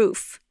as a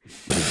roof.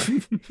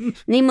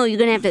 Nemo, you're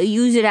going to have to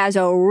use it as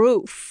a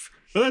roof.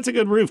 Well, that's a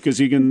good roof because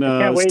you can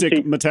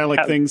stick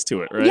metallic things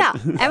to it, right? Yeah,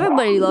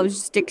 everybody loves to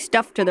stick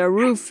stuff to their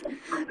roof.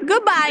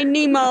 Goodbye,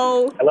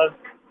 Nemo.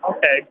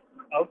 Okay,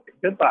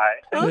 goodbye.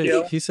 Thank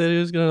you. He said he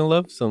was going to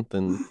love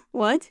something.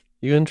 What?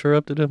 You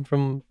interrupted him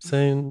from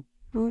saying...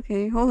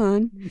 Okay, hold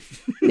on.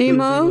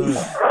 Nemo,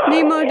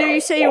 did you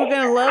say you were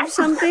going to love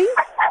something?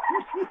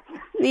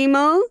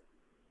 Nemo?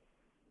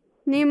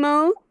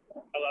 Hello?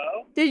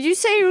 Did you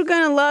say you were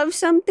going to love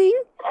something?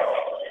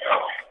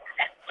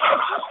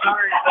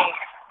 Sorry.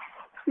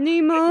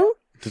 Nemo?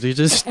 Did he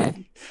just...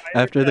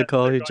 After the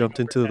call, he jumped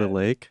into the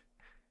lake?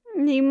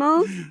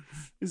 Nemo?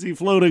 Is he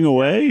floating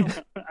away?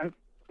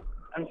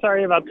 I'm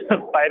sorry about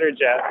the fighter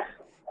jet.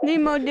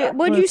 Nemo,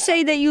 what did you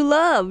say that you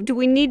loved?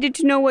 We needed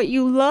to know what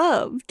you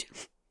loved.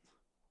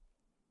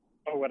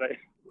 Oh, what I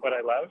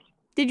loved?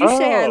 Did you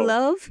say I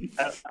love?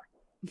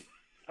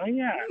 Oh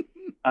yeah.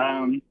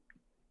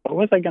 What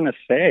was I gonna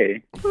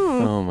say?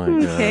 Oh my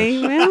gosh.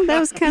 Okay, well, that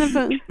was kind of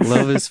a...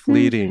 Love is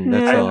fleeting,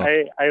 that's all.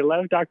 I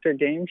love Dr.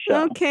 Game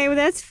Show. Okay, well,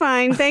 that's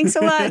fine. Thanks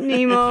a lot,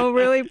 Nemo.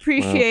 Really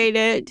appreciate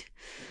it.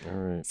 All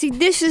right. See,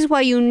 this is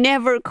why you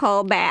never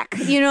call back.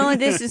 You know,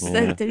 this is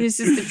the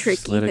tricky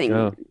Just let thing. it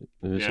go.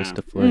 It was just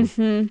a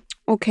fling.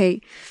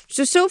 Okay,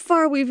 so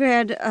far we've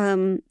had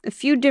a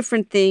few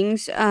different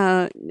things,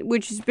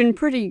 which has been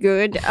pretty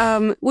good.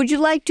 Would you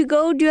like to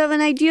go? Do you have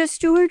an idea,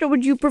 Stuart, or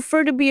would you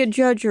prefer to be a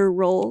judge or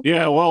role?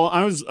 Yeah, well,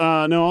 I was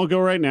no, I'll go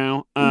right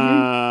now.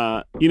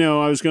 I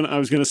was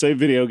gonna say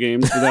video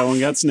games, but that one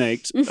got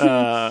snaked.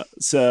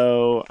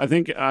 So I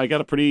think I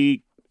got a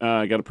pretty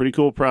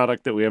cool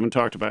product that we haven't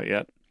talked about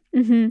yet.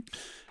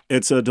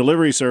 It's a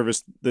delivery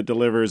service that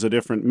delivers a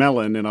different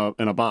melon in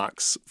a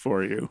box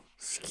for you.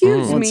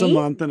 Excuse me? Once a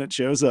month, and it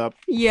shows up.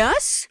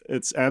 Yes?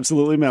 It's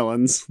absolutely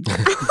melons.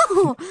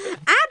 Oh,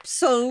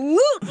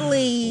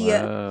 absolutely.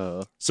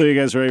 Wow. So you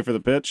guys ready for the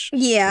pitch?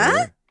 Yeah?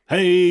 Sure.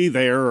 Hey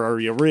there,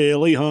 are you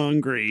really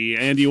hungry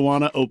and you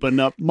want to open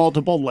up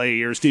multiple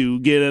layers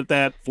to get at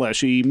that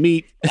fleshy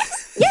meat?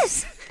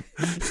 Yes.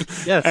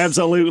 Yes.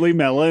 Absolutely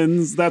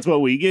melons. That's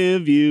what we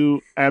give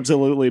you.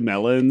 Absolutely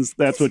melons.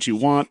 That's what you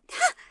want.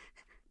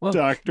 Well,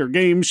 Dr.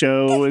 Game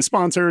Show is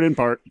sponsored in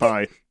part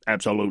by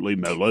Absolutely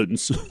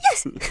Melons.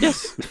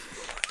 yes.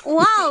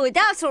 Wow,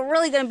 that's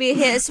really going to be a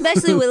hit,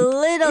 especially with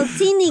little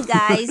teeny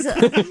guys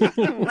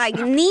like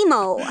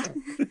Nemo.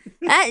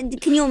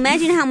 Can you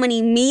imagine how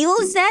many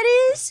meals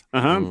that is?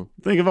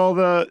 Think of all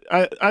the...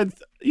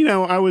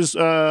 I was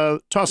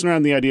tossing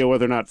around the idea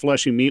whether or not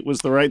fleshy meat was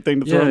the right thing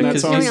to throw in that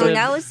 'cause song. you No, said-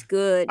 that was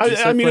good.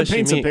 I mean, it fleshy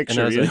paints a meat, picture.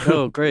 And I was you like, know?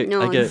 oh, great.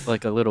 No. I get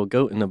like a little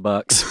goat in the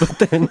box.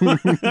 But then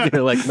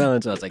you're like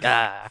melons. I was like,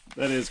 ah.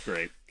 That is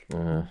great.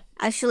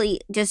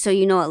 Actually, just so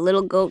you know, a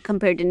little goat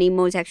compared to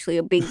Nemo is actually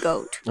a big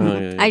goat.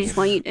 Yeah. I just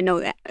want you to know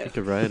that. You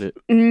could ride it.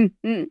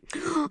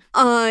 Mm-hmm.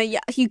 Yeah,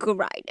 you could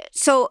ride it.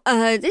 So,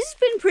 this has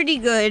been pretty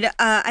good.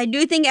 I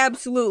do think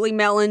absolutely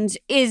melons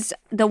is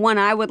the one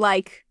I would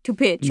like to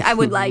pitch. I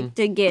would like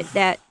to get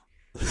that.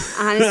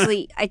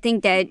 Honestly, I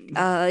think that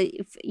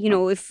if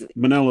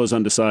Manelo's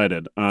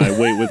undecided. I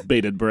wait with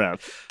bated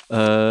breath.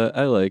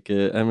 I like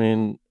it. I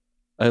mean,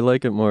 I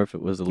like it more if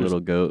it was a little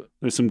goat.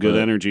 There's some good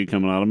But- energy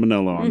coming out of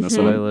Manelo on this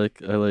But one.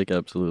 I like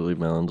absolutely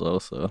melons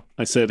also.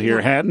 I sit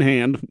here, hat in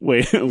hand,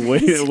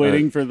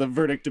 waiting for the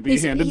verdict to be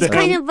handed he's down.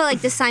 kind of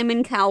like the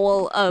Simon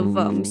Cowell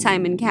of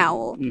Simon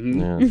Cowell.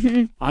 Mhm.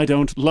 Yeah. I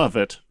don't love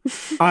it.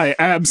 I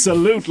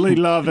absolutely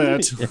love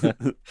it.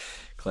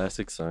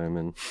 Classic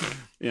Simon.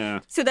 Yeah.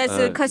 So that's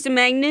a custom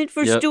magnet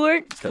for yep.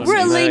 Stuart. Custom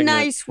Really magnet.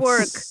 nice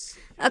work.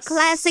 A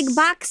classic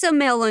box of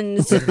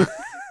melons.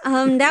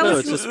 That No, was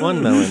it's just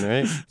one melon,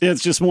 right?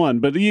 It's just one,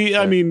 but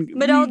I mean,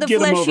 but you all the get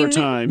them fleshy over meat.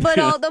 time. But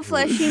all the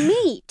fleshy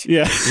meat.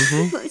 Yeah.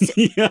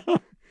 Yeah.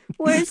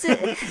 Where's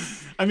it?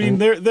 I mean,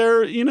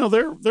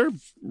 they're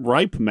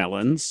ripe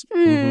melons.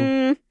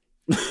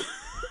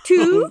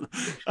 Two?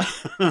 I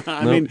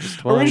Nope, mean,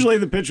 just one. originally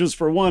the pitch was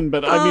for one,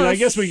 but I mean, I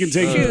guess we can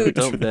take shoot. it.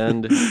 Don't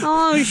bend.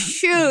 Oh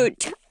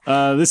shoot!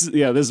 This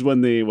is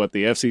when the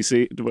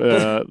FCC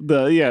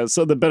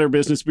so the Better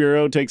Business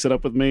Bureau takes it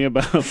up with me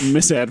about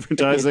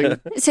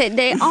misadvertising. So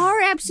they are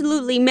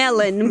absolutely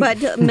melon,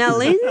 but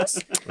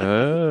melons.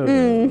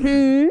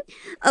 Oh.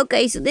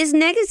 Okay, so this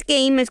next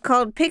game is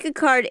called Pick a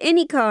Card,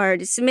 Any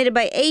Card, submitted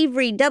by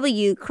Avery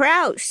W.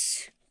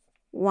 Krause.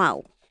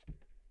 Wow.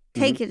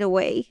 Take it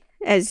away,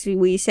 as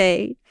we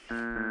say. Okay.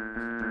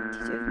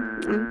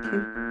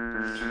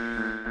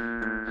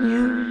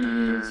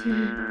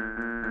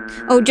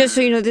 Oh, just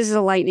so you know, this is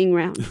a lightning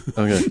round.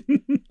 Okay.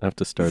 I have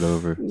to start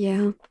over.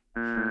 Yeah.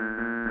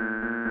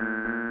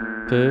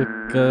 Pick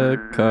a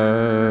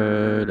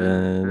card,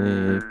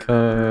 any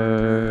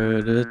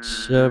card,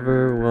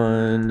 whichever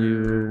one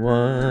you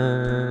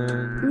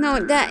want. No,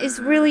 that is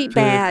really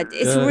bad.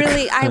 It's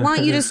really. I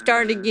want you to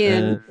start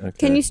again. Okay.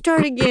 Can you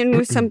start again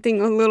with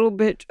something a little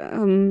bit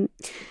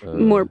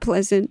more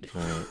pleasant?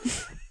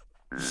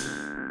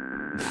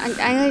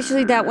 I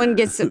actually, that one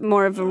gets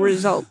more of a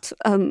result.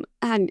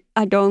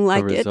 I don't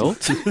like A it.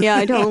 result? Yeah,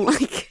 I don't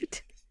like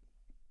it.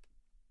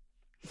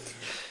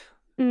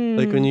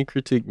 Like when you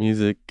critique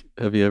music,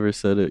 have you ever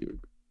said it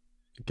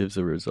gives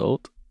a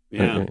result?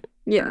 Yeah. Okay.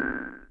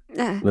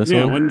 Yeah. This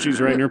Yeah, one? when she's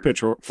writing her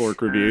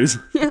pitchfork reviews.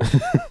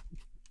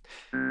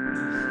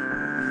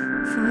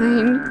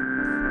 Fine.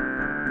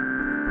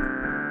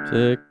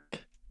 Pick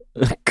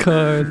a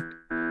card,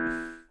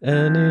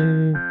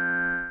 any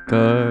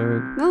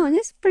card. Oh,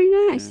 that's pretty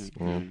nice.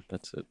 Yeah,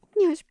 that's it.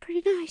 Yeah, it's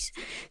pretty nice.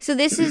 So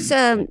this is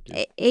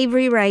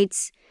Avery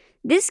writes,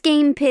 this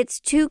game pits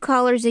two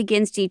callers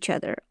against each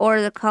other,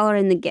 or the caller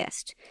and the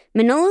guest.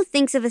 Manolo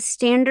thinks of a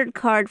standard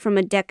card from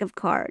a deck of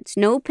cards.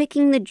 No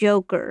picking the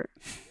Joker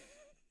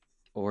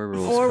Or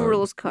rules or card.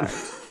 rules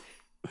cards.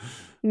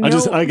 No,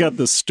 I got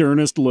the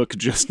sternest look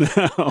just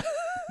now.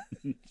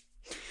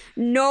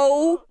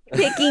 no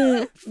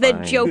picking the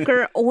Fine.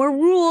 Joker or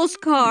rules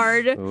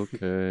card.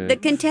 Okay. The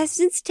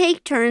contestants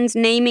take turns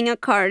naming a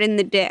card in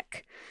the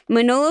deck.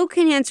 Manolo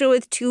can answer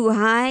with too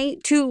high,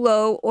 too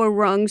low, or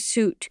wrong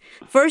suit.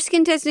 First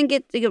contestant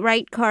gets the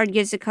right card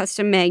gets a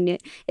custom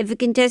magnet. If a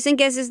contestant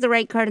guesses the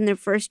right card in their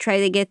first try,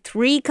 they get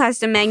 3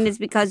 custom magnets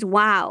because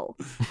wow.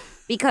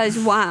 Because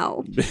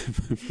wow.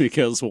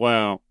 Because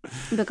wow.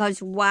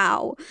 Because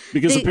wow.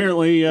 Because The-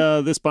 apparently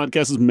this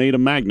podcast is made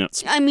of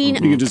magnets. I mean,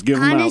 You can just give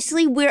them out.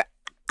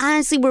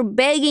 honestly, we're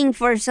begging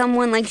for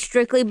someone like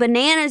Strictly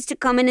Bananas to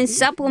come in and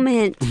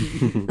supplement.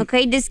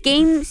 Okay, this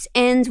game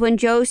ends when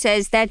Joe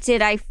says, "That's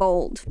it, I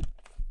fold."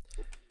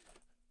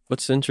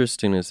 What's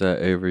interesting is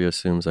that Avery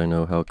assumes I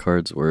know how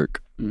cards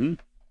work. Mhm.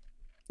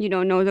 You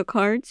don't know the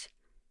cards?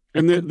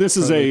 And this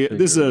is probably a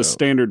figure it out.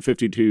 standard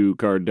 52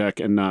 card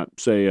deck, and not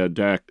say a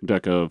deck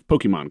of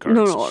Pokemon cards.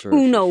 No, Sure,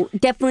 Uno.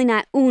 Definitely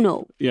not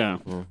Uno. Yeah,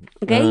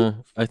 Okay?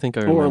 I think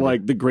I remember. or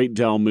like the Great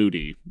Del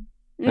Moody,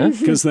 Huh?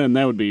 because then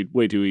that would be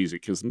way too easy.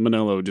 Because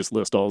Manolo would just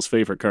list all his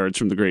favorite cards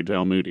from the Great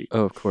Del Moody.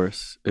 Oh, of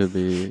course. It would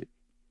be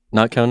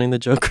not counting the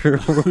Joker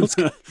rules.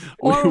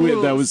 Or That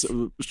rules.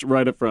 was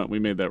right up front. We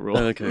made that rule.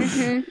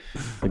 Okay.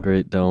 The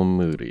Great Del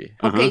Moody.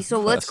 Okay, so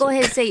let's go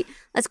ahead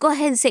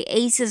and say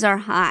aces are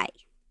high.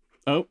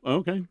 Oh,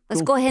 okay.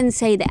 Let's cool. go ahead and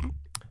say that.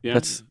 Yeah.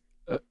 That's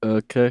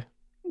okay.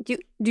 Do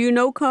you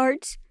know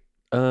cards?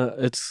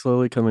 It's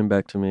slowly coming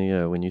back to me.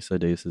 Yeah, when you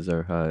said aces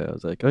are high, I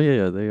was like, oh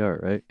yeah, they are,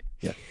 right?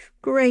 Yeah.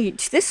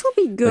 Great. This will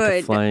be Like a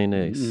good. flying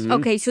ace. Mhm.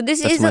 Okay, so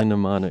this That's is my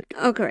mnemonic.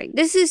 okay.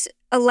 This is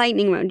a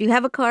lightning round. Do you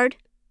have a card?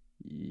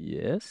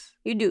 Yes.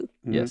 You do.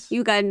 Yes.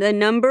 You got the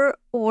number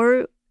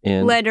or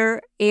And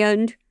letter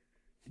and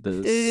the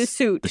the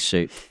suit. the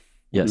shape.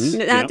 Yes.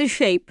 Not the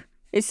shape.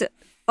 It's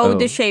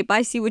the shape.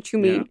 I see what you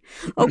mean.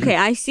 Yeah. Okay,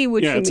 I see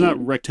what you mean. Yeah, it's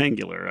not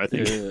rectangular, I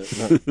think. Yeah.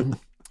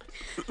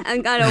 I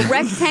got a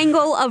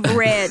rectangle of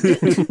red.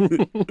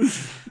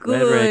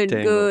 Good.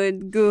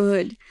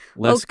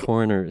 Less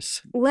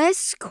corners.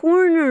 Less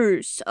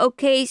corners.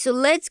 Okay, so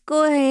let's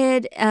go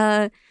ahead.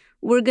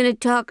 We're going to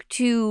talk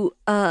to,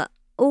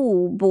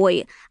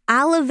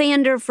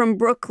 Ollivander from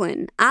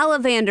Brooklyn.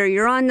 Ollivander,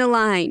 you're on the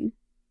line.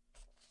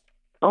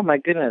 Oh, my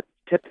goodness.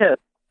 Tip, tip.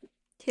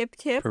 Tip,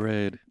 tip.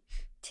 Parade.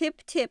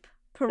 Tip, tip.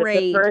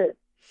 Parade. Tip, tip, parade.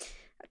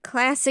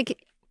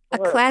 A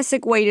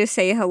classic way to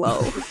say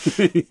hello.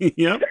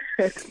 Yep.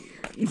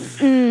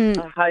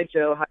 Hi,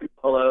 Joe. Hi,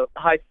 Polo.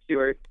 Hi,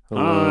 Stuart.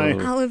 Hi.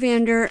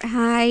 Ollivander,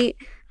 hi.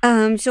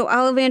 So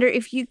Ollivander,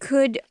 if you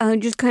could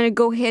just kind of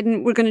go ahead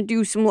and we're going to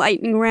do some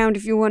lightning round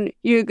if you want.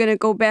 You're going to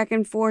go back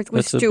and forth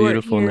with That's Stuart.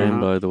 That's a beautiful here.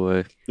 name, by the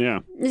way. Yeah.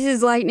 This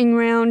is lightning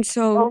round,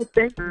 so. Oh,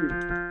 thank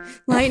you.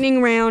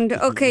 Lightning round.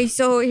 Okay,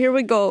 so here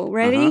we go.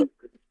 Ready?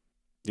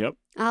 Yep.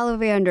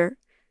 Ollivander,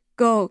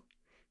 go.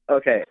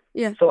 Okay.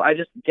 Yeah. So I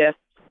just guessed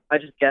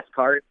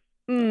cards.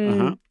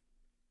 I'm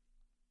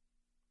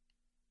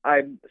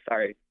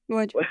sorry.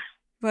 What?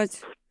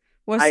 What's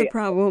the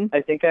problem?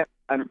 I think I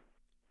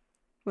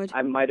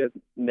might have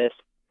missed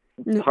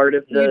part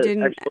of the. You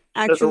didn't.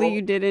 Actually,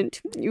 you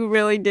didn't. You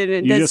really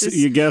didn't.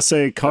 You guess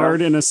a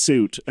card in a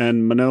suit,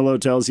 and Manolo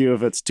tells you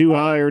if it's too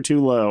high or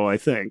too low. I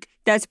think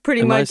that's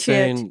pretty Am much I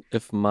saying it.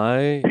 If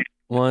my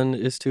one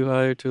is too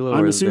high or too low?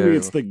 I'm or assuming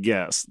it's the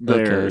guess.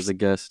 Okay, the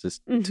guess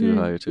is too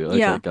high or too low.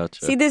 Okay,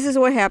 gotcha. See, this is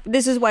what happened.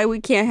 This is why we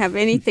can't have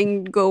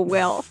anything go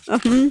well.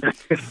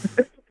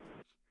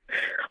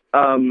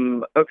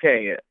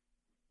 Okay.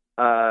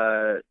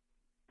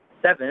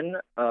 7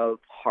 of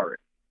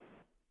hearts.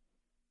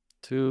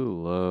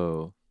 Too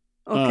low.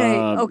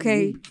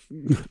 Okay.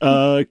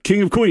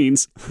 King of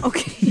Queens.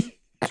 Okay.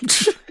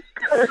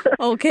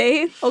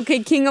 Okay.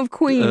 King of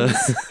Queens.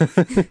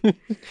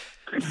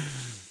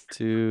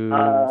 Too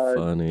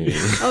funny.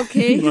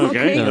 Okay.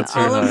 That's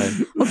very high.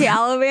 Okay,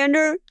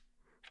 Ollivander.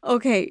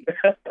 Okay.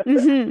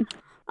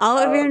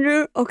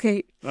 Ollivander.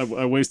 Okay.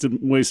 I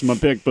wasted my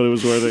pick, but it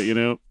was worth it,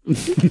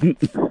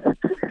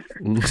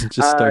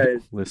 Just start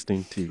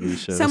listing TV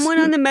shows. Someone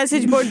on the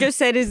message board just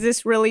said, "Is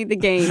this really the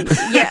game?"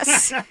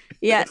 Yes,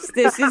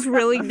 this is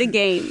really the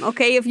game.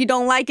 Okay, if you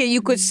don't like it, you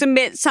could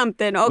submit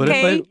something.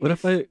 Okay. What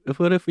if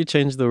we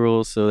change the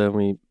rules so that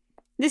we?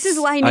 This is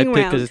lightning round.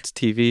 I pick it's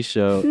TV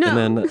show, and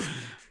then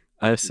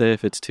I say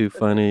if it's too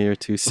funny or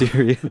too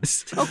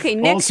serious. Okay,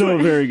 next also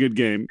a very good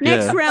game.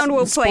 Next round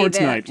we'll play Sports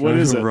that. Night. What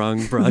is it?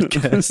 Wrong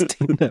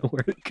broadcasting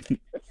network.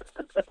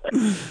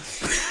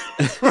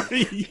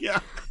 Yeah.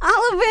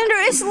 Ollivander,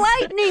 it's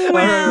lightning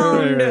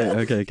round.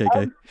 Right. Okay.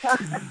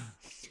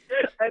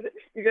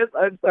 You guys,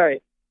 I'm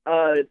sorry.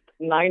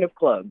 9 of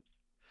clubs.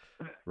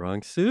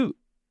 Wrong suit.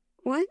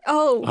 What?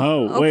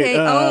 Wait.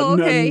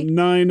 Okay.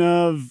 9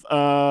 of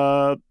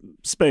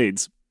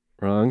spades.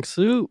 Wrong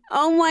suit.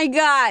 Oh my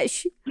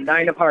gosh.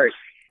 9 of hearts.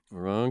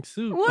 Wrong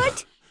suit.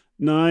 What?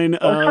 9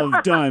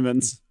 of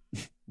diamonds.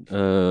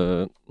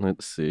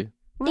 Let's see.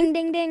 Ding,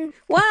 ding, ding.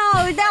 Wow,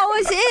 that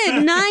was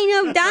it.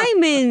 9 of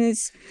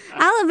diamonds.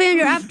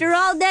 Ollivander, after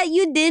all that,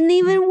 you didn't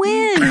even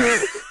win.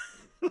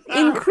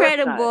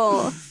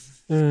 Incredible.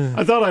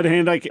 I thought I'd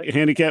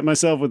handicap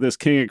myself with this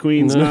King of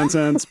Queens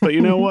nonsense, but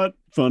you know what?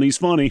 Funny's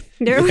funny.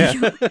 There we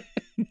go.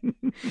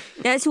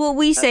 That's what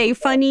we say.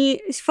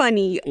 Funny is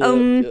funny.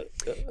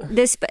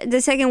 The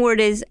second word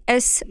is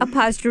S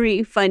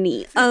apostrophe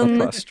funny.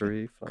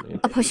 Apostrophe funny.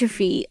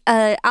 Apostrophe.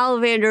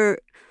 Ollivander,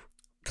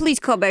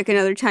 please call back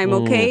another time,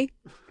 okay?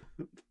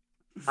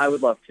 I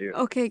would love to.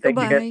 Okay,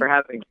 goodbye. Thank you guys for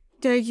having me.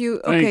 Thank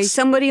you. Okay, Thanks.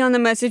 somebody on the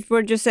message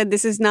board just said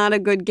this is not a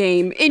good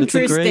game.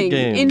 Interesting. It's a great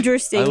game.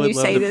 Interesting. I would you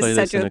love say to this play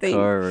such this in a thing.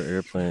 car or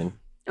airplane.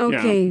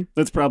 Okay. Yeah,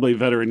 that's probably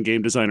veteran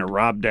game designer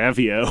Rob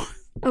Davio.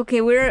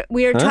 Okay,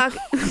 we are talking.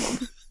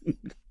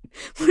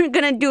 We're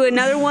gonna do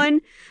another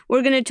one.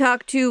 We're gonna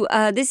talk to.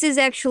 This is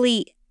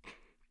actually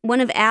one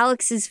of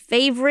Alex's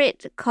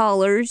favorite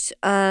callers.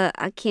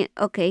 I can't.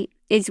 Okay,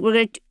 is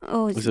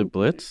it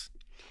Blitz?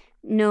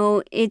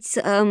 No, it's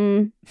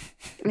I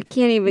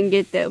can't even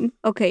get them.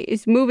 Okay,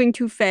 it's moving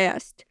too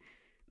fast.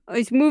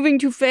 It's moving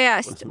too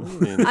fast.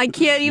 I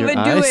can't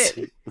even do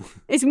it.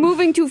 It's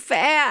moving too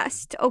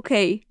fast.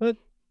 Okay. What?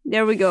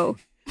 There we go.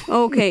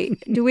 Okay.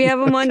 Do we have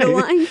him on the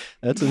line?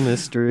 That's a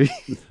mystery.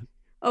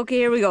 Okay,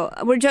 here we go.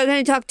 We're going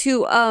to talk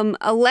to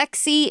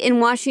Alexi in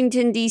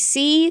Washington,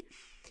 D.C.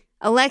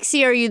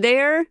 Alexi, are you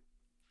there?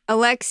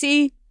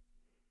 Alexi,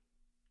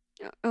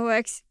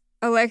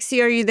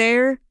 are you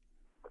there?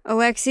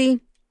 Alexi?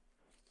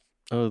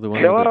 Oh, the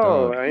one with the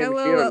dog. I am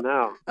Hello, here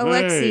now.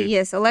 Alexi, Hey.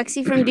 yes.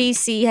 Alexi from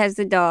D.C. has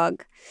the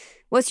dog.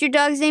 What's your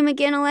dog's name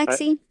again,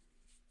 Alexi?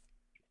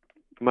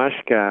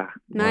 Mashka.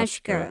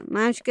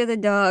 Mashka the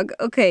dog.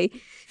 Okay,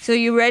 so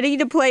you ready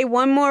to play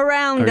one more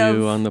round Are of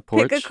you on the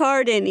porch? pick a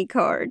card, any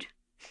card?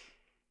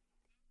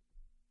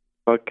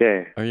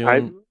 Okay. Are you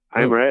on?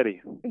 I'm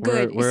ready.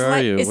 Good. Where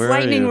are you? It's Where are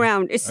lightning you?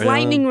 round. It's Are you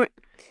lightning. on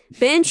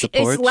Bench. the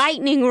It's porch?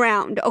 lightning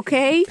round.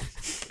 Okay.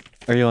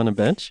 Are you on a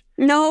bench?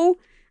 No.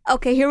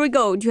 Okay, here we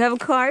go. Do you have a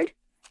card?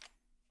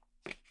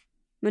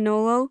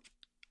 Manolo?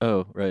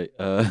 Oh, right.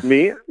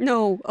 Me?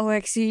 No,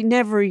 Alexi,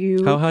 never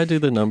you. How high do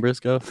the numbers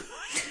go?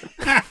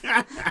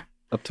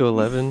 Up to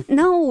 11?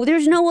 No,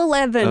 there's no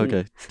 11.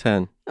 Okay,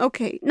 10.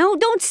 Okay. No,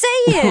 don't say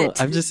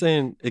it. I'm just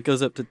saying it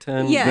goes up to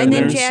 10. Yeah, and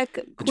then there's Jack,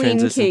 it Queen,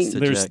 transitions King. to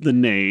There's Jack. the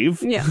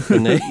knave, Yeah. The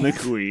knave? the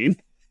queen.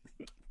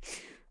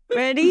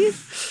 Ready?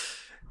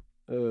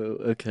 Oh,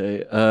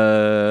 okay.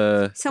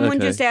 Someone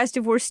okay. just asked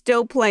if we're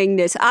still playing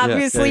this.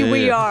 Obviously, yeah,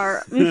 we yeah.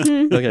 are.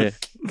 Mhm. Okay,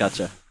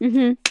 gotcha.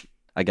 Mhm.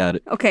 I got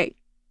it. Okay.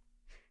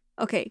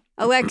 Okay.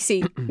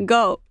 Alexi,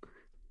 go.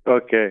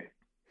 Okay.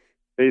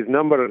 Is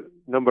number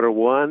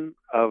one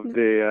of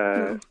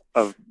the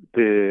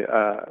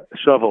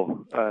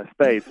shovel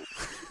spade.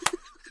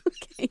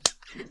 Okay.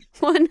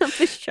 One of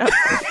the shovels.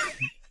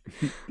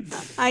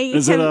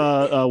 Is it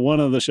one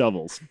of the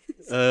shovels?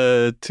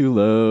 Too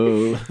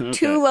low. Okay.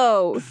 Too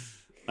low.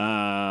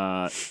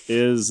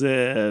 Is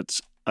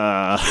it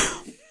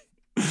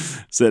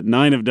is it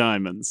 9 of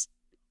diamonds?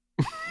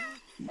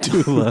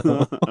 Too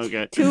low.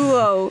 Okay. Too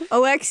low.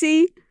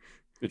 Alexi?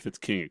 If it's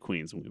king of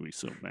queens, I'm gonna be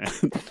so mad.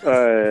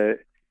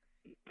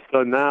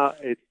 So now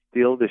it's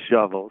still the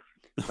shovels.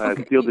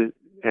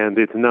 And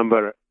it's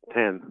number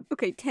 10.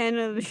 Okay, 10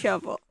 of the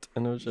shovel.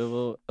 10 of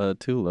shovel.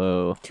 Too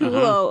low. Too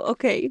low.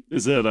 Okay.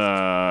 Is it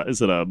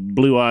a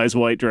blue eyes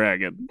white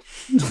dragon?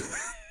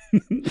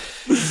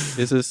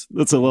 Is this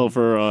That's a little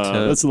for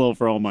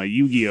all my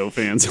Yu-Gi-Oh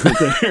fans out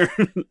there.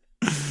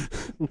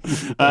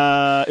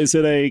 Is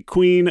it a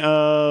queen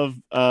of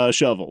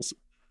shovels?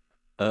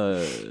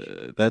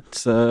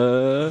 That's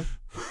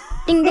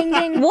Ding, ding,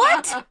 ding.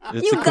 What?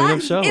 it's a queen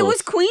of shovels. It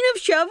was Queen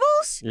of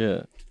Shovels?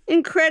 Yeah.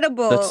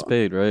 Incredible. That's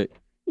spade, right?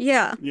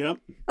 Yeah. Yep.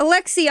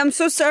 Alexi, I'm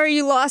so sorry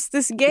you lost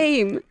this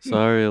game.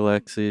 Sorry,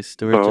 Alexi.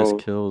 Stuart just Oh.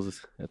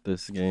 kills at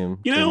this game.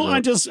 You know,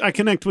 Turns out. I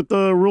connect with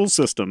the rule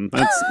system.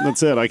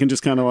 That's it. I can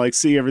just kind of like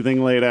see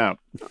everything laid out.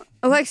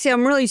 Alexi,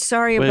 I'm really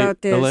sorry Wait,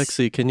 about this.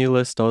 Alexi, can you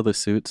list all the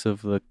suits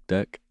of the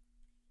deck?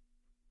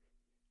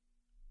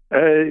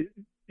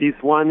 Each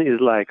one is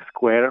like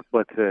square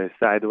but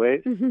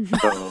sideways. Mhm.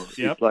 So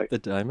Yep. it's like The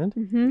diamond?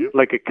 Mhm.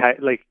 like a kite.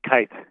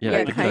 Yeah,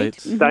 Yeah, the kite.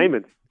 kites. Mhm.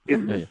 Diamond.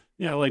 It's, Yeah, yeah.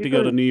 Yeah, I like to It go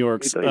to doesn't- New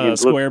York's it doesn't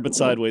square look- but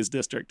sideways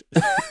district.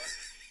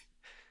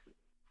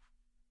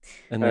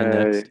 And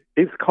then next.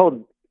 it's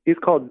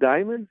called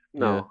diamond.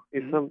 No,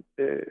 it's some.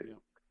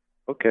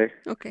 Okay,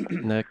 Okay.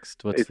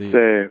 Next, what's it's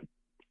the...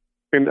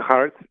 and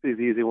hearts is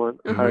the easy one.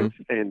 Mhm. Hearts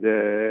and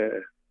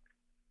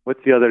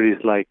what's the other?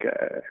 Is like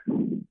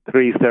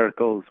 3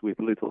 circles with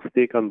little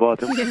stick on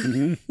bottom.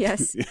 Mhm.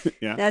 Yes,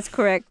 Yeah. that's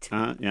correct.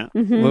 Yeah.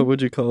 Mhm. What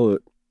would you call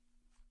it?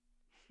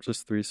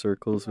 Just 3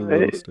 circles with a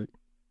little stick?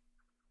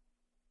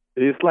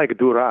 It's like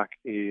durak.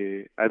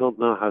 I don't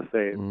know how to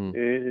say it.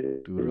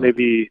 Durak.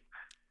 Maybe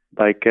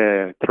like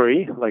a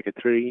tree,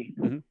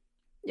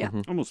 Yeah.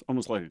 Mhm.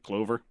 Almost like a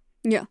clover.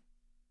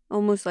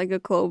 Almost like a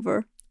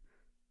clover.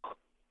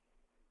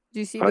 Do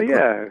you see Oh the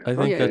yeah. I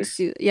think yeah, that's...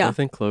 yeah. I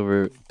think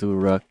clover,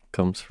 durak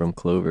comes from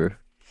clover.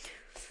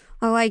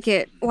 I like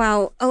it.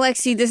 Wow.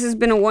 Alexi, this has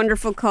been a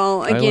wonderful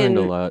call. I Again, learned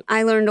a lot.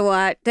 I learned a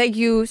lot. Thank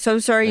you. So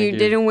sorry Thank you you.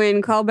 didn't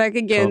win. Call back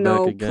again,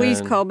 Call back though. Please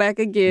again. call back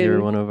again.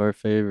 You're one of our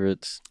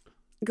favorites.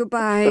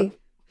 Goodbye.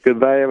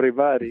 Goodbye,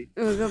 everybody.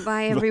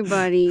 Goodbye,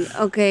 everybody.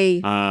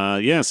 Okay.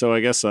 Yeah, so I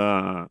guess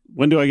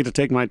when do I get to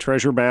take my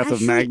treasure bath of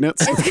Actually,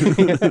 magnets?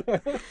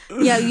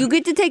 Yeah, you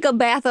get to take a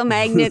bath of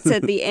magnets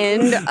at the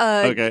end.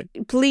 Okay.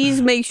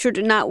 Please make sure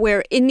to not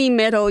wear any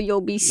metal.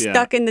 You'll be Yeah.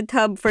 stuck in the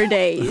tub for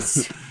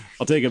days.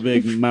 I'll take a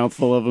big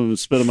mouthful of them and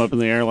spit them up in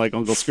the air like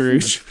Uncle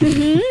Scrooge.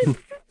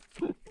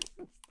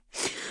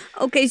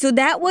 Okay, so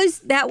that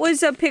was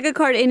a pick a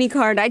card, any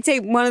card. I'd say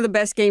one of the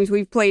best games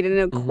we've played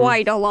in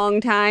quite a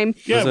long time.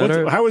 Yeah, Was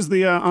that how was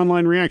the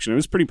online reaction? It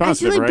was pretty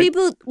positive, Actually, right?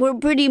 people were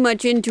pretty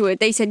much into it.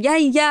 They said,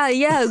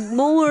 yeah,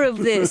 more of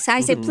this.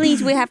 I said,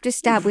 please, we have to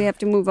stop. We have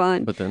to move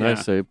on. But then Yeah. I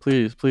say,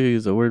 please,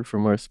 a word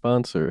from our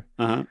sponsor.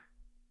 Uh-huh.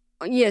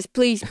 Yes,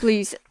 please.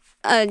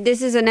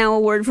 This is now a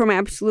word from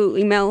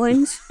Absolutely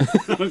Melons.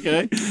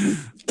 Okay.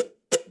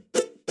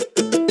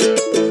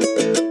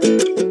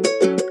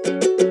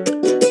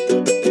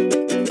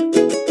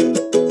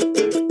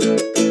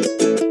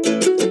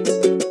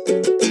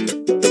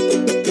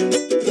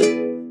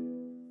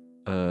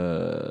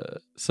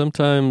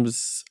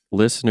 Sometimes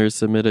listeners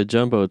submit a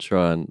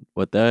jumbotron.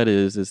 What that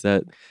is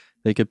that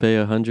they could pay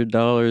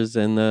 $100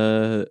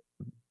 and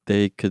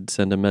they could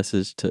send a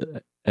message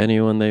to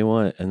anyone they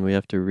want, and we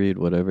have to read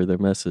whatever their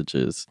message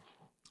is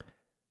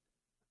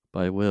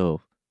by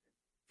will.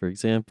 For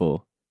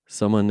example,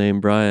 someone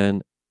named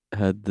Brian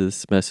had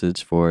this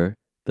message for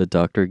the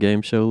Dr.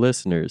 Game Show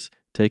listeners.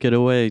 Take it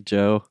away,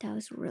 Joe. That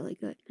was really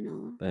good.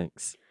 No.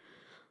 Thanks.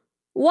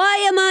 Why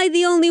am I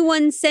the only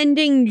one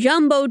sending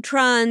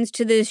jumbotrons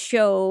to this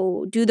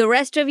show? Do the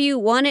rest of you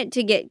want it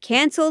to get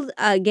canceled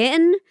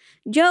again?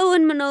 Joe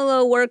and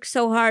Manolo work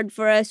so hard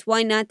for us.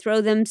 Why not throw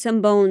them some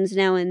bones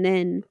now and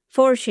then?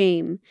 For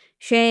shame.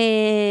 Shame.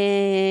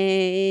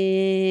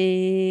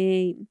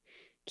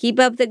 Keep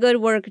up the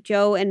good work,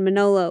 Joe and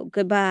Manolo.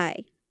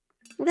 Goodbye.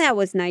 Well, that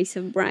was nice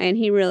of Brian.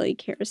 He really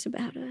cares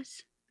about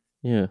us.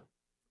 Yeah.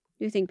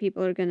 Do you think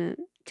people are going to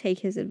take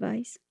his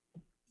advice?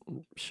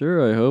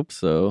 Sure, I hope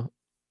so.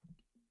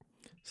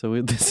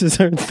 So this is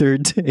our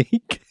third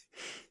take.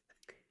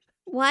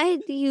 Why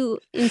do you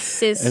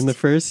insist? And the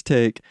first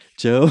take,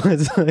 Joe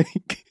was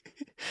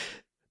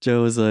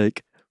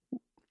like,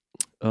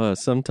 oh,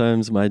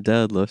 sometimes my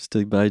dad loves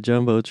to buy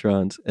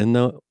Jumbotrons. And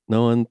no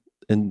one,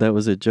 and that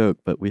was a joke,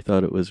 but we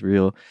thought it was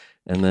real.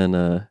 And then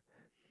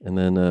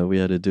we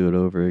had to do it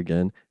over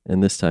again.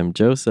 And this time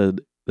Joe said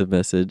the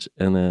message,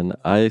 and then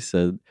I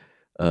said,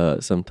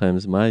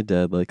 sometimes my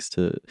dad likes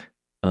to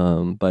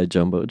buy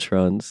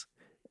Jumbotrons.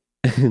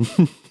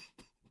 And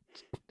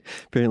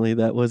apparently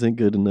that wasn't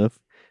good enough.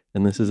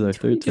 And this is our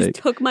third take.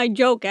 Just took my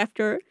joke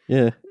after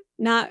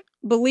not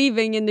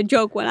believing in the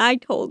joke when I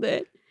told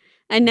it.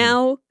 And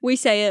now we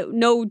say it,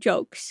 no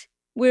jokes.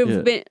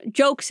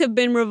 Jokes have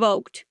been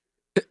revoked.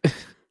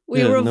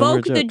 We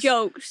revoked the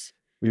jokes.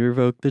 We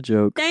revoked the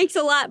joke. Thanks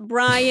a lot,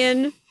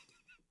 Brian.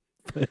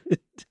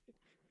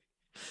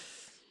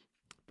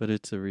 But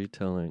it's a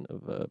retelling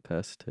of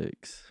past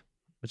takes,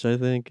 which I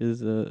think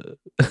is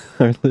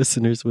our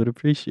listeners would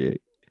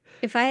appreciate.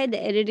 If I had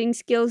the editing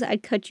skills,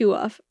 I'd cut you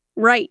off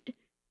right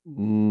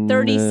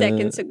 30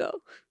 seconds ago.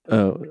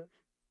 Oh,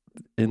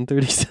 in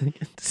 30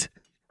 seconds?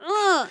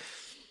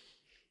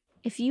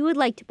 If you would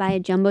like to buy a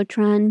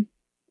Jumbotron,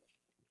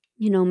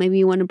 maybe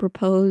you want to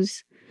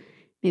propose,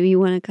 maybe you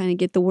want to kind of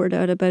get the word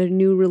out about a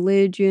new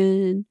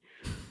religion,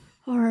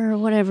 or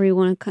whatever, you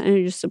want to kind of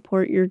just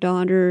support your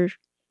daughter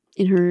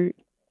in her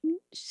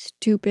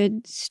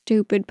stupid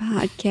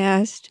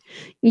podcast,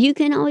 you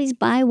can always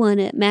buy one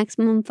at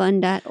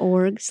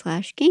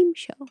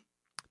MaximumFun.org/gameshow.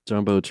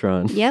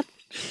 Jumbotron. Yep.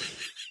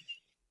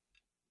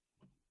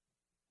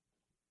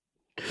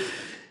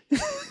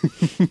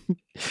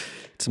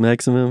 It's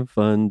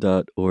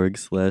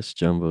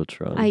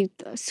MaximumFun.org/Jumbotron. I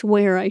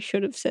swear I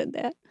should have said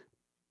that.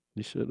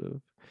 You should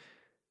have.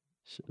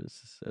 Should have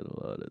said a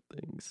lot of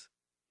things.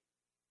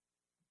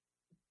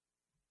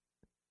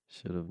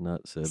 Should have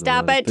not said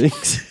Stop a lot it. of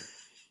things.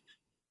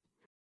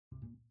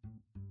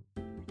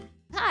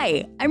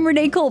 Hi, I'm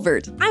Renee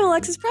Colbert. I'm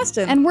Alexis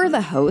Preston. And we're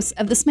the hosts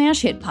of the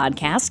smash hit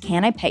podcast,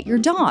 Can I Pet Your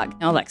Dog?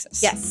 Now,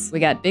 Alexis. Yes. We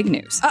got big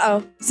news.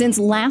 Uh-oh. Since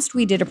last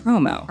we did a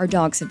promo, our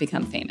dogs have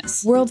become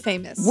famous. World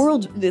famous.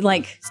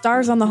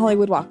 Stars on the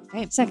Hollywood Walk of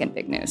Fame. Second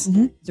big news.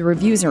 Mm-hmm. The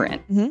reviews are in.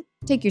 Mm-hmm.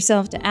 Take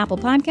yourself to Apple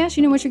Podcasts.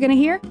 You know what you're going to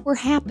hear? We're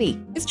happy.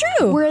 It's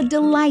true. We're a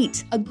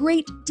delight, a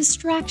great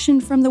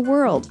distraction from the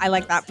world. I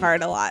like that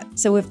part a lot.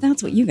 So if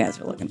that's what you guys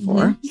are looking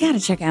for, you got to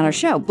check out our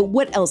show. But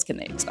what else can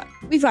they expect?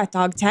 We've got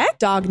dog tech,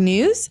 dog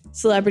news,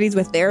 celebrities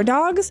with their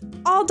dogs,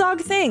 all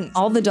dog things.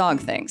 All the dog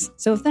things.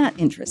 So if that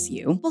interests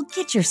you, well,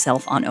 get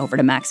yourself on over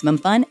to Maximum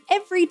Fun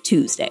every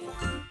Tuesday.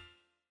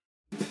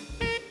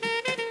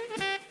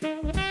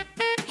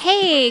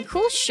 Hey,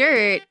 cool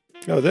shirt.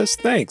 Oh,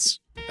 thanks.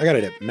 I got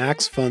it at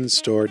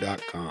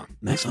maxfunstore.com.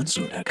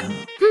 Maxfunstore.com.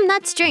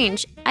 That's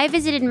strange. I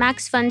visited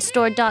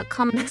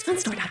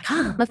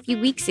maxfunstore.com a few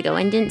weeks ago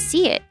and didn't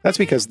see it. That's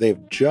because they've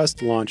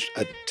just launched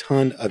a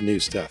ton of new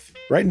stuff,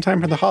 right in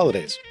time for the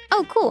holidays.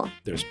 Oh, cool.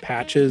 There's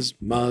patches,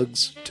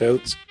 mugs,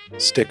 totes,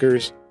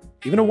 stickers,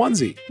 even a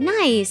onesie.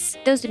 Nice.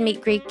 Those would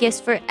make great gifts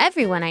for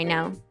everyone I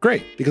know.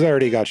 Great, because I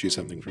already got you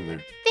something from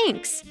there.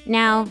 Thanks.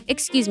 Now,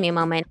 excuse me a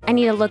moment. I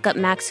need to look up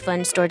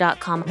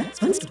maxfunstore.com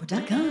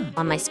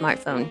on my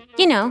smartphone.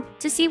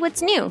 To see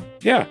what's new.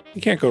 Yeah,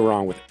 you can't go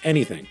wrong with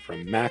anything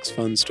from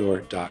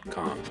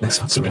maxfunstore.com.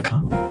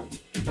 Maxfunstore.com.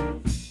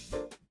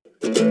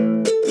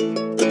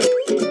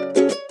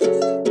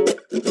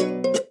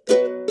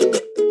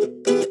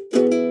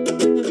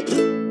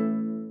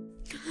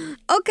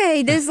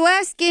 Okay, this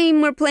last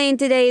game we're playing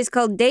today is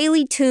called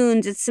Daily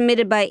Tunes. It's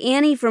submitted by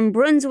Annie from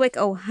Brunswick,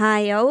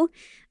 Ohio.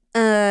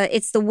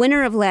 It's the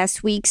winner of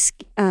last week's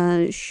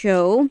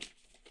show.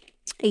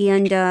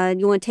 And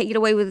you want to take it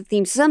away with the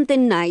theme.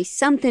 Something nice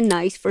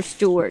for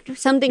Stuart. For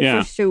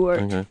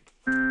Stuart. Okay.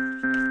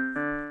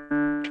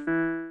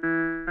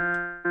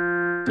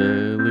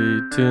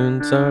 Daily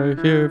tunes are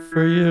here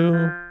for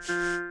you.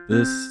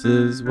 This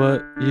is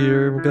what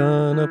you're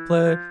gonna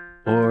play,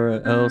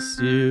 or else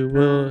you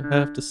will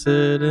have to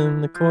sit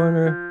in the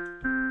corner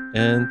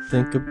and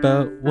think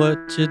about what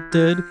you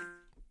did.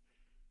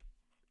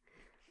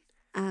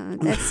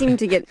 That seemed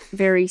to get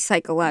very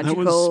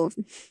psychological.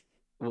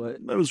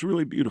 That was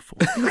really beautiful.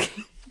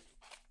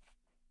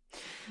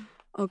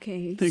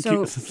 Okay. Thank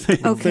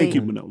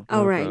you, Manolo.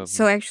 All right. problem.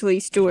 So actually,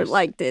 Stuart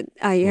liked it.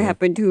 I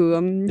happened to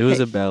It was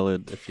a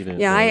ballad, if you didn't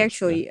know. I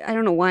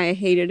don't know why I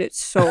hated it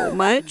so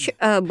much,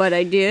 but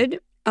I did.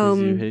 'Cause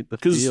you hate the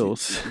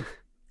feels.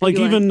 Like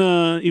even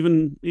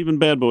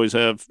bad boys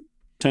have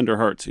tender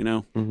hearts,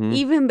 Mm-hmm.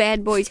 Even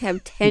bad boys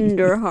have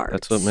tender hearts.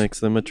 That's what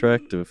makes them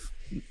attractive.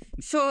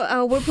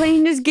 So we're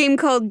playing this game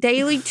called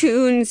Daily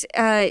Tunes.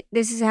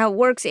 This is how it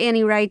works.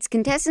 Annie writes,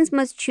 contestants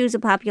must choose a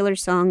popular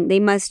song. They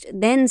must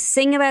then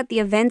sing about the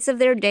events of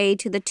their day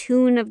to the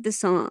tune of the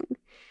song.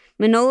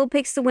 Manolo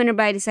picks the winner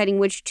by deciding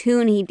which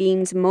tune he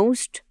deems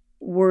most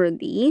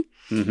worthy.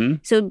 Mm-hmm.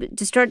 So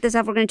to start this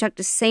off, we're going to talk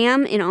to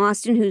Sam in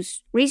Austin,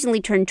 who's recently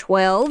turned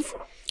 12.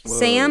 Whoa.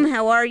 Sam,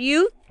 how are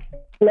you?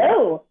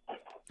 Hello.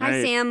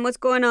 Hi, Sam. What's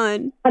going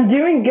on? I'm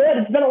doing good.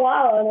 It's been a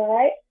while, am I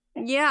right?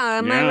 Yeah,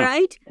 am I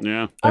right?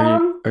 Yeah.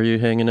 Are you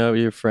hanging out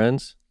with your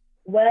friends?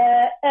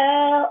 Well,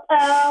 I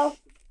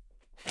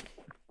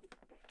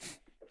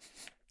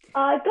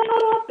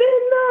got up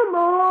in the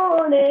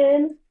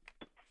morning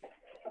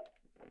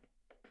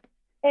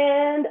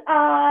and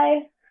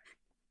I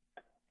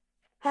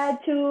had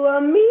to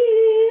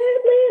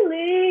immediately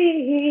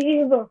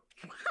leave.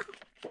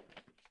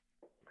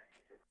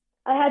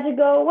 I had to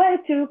go away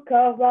to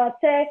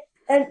karate,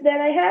 and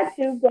then I had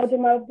to go to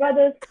my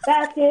brother's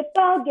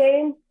basketball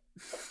game.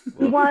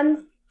 We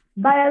won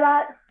by a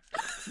lot.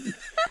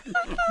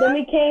 Then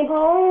we came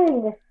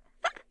home,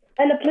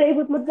 and I played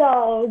with my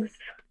dogs.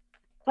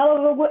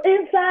 However, we're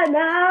inside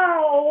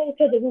now,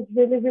 because it was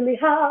really, really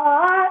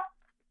hot.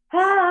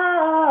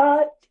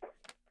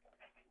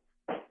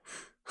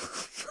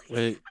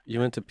 Wait, you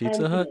went to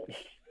Pizza Hut?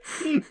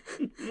 No,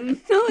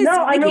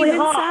 I'm really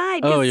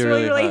inside. Oh, you're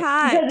really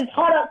hot. Because it's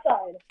hot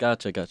outside.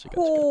 Gotcha.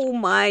 Oh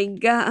my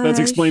gosh. That's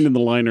explained in the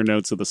liner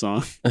notes of the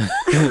song.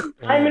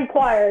 I'm in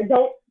choir.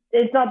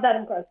 It's not that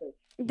impressive.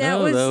 That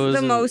was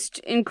the most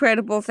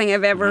incredible thing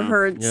I've ever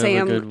heard, You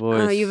Sam. have a good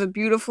voice. You have a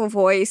beautiful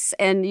voice,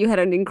 and you had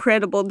an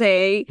incredible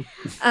day.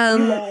 I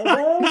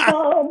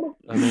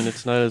mean,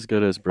 it's not as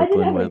good as didn't Brooklyn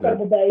have an weather.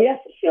 incredible day. Yes,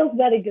 it feels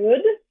very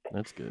good.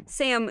 That's good.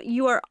 Sam,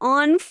 you are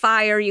on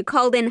fire. You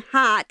called in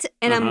hot,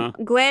 and I'm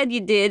glad you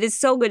did. It's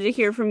so good to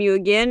hear from you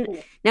again.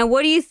 Now,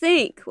 what do you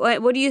think?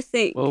 What do you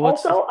think? Well,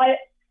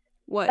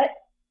 What?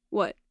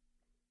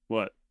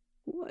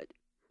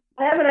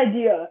 I have an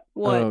idea.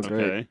 What? Oh,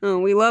 great. Oh,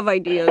 we love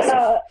ideas.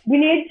 We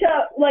need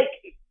to,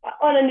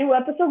 on a new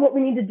episode, what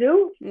we need to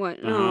do What?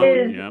 is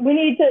we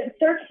need to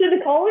search through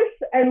the callers,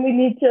 and we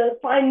need to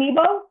find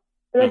Nemo.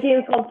 And the game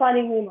is called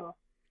Finding Nemo.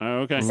 Oh,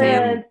 okay.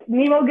 And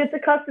Nemo gets a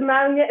custom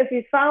magnet if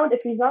he's found. If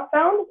he's not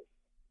found,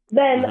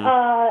 then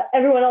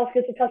everyone else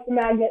gets a custom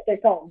magnet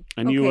that comes.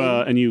 And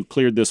you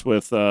cleared this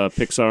with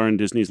Pixar and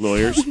Disney's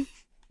lawyers?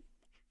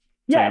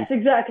 Yes,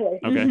 exactly.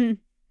 Okay.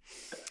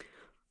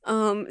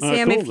 Sam,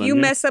 cool, if you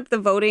then, mess up the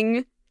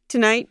voting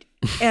tonight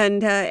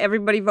and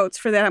everybody votes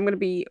for that, I'm going to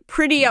be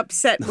pretty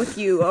upset with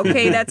you,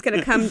 okay? That's going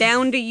to come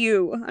down to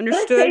you.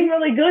 Understood? I'm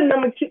really good, and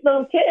I'm a cute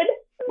little kid.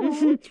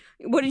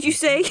 What did you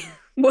say?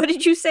 What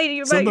did you say to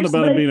your Something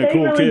about him being a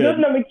cool really kid. Good,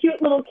 and I'm a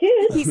cute little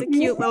kid. He's a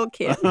cute little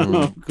kid.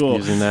 Oh, cool.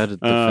 Using that as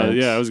defense.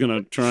 Yeah, I was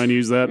going to try and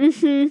use that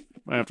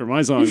after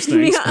my song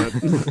stinks.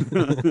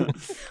 But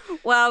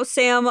Wow,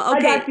 Sam. Okay.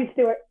 I got you,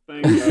 Stuart.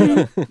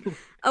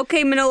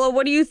 Okay, Manolo,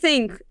 what do you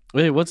think?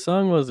 Wait, what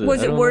song was it?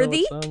 Was I it don't know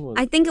worthy? what song was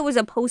I think it was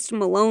a Post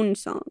Malone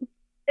song.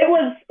 It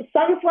was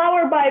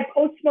Sunflower by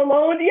Post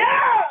Malone.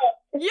 Yeah!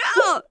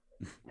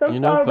 Sunflower You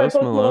know by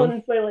Post Malone?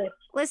 is playlist.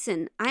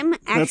 Listen, I'm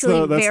that's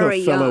actually the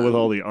very fellow young. with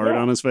all the art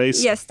on his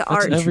face? Yes, the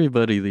That's art.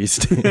 everybody these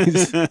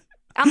days.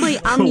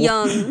 I'm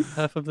young.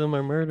 Half of them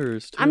are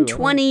murderers, too. I'm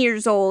 20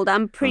 years old.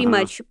 I'm pretty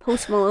much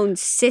Post Malone's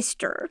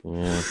sister.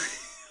 Yeah.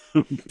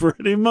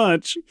 Pretty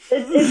much.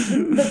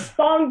 The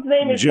song's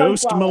name is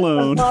Jost Sunflower.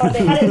 Malone. Sunflower.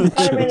 They had it in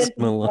Spider-Man Jost into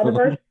Malone.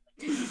 Spider-Verse.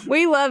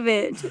 We love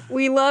it.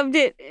 We loved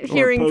it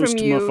hearing or from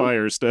you. Post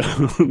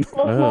Firestone.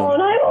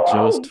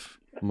 Jost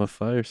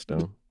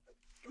Firestone.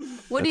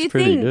 What That's do you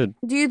pretty think? good.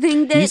 Do you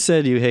think that You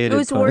said you hated it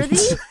was puns. worthy?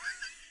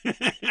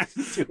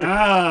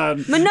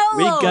 Manolo!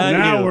 We got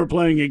now you. we're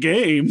playing a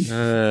game.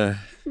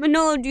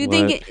 Manolo, do you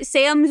think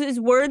Sam's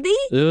is worthy?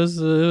 It was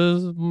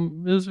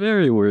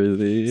very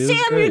worthy. It was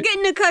Sam, great. you're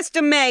getting a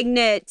custom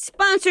magnet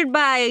sponsored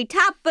by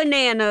Top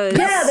Bananas.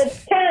 Yeah,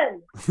 that's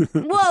 10.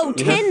 Whoa,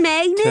 10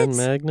 magnets? 10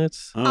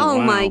 magnets? Oh,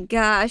 wow. my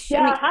gosh.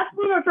 Yeah, half of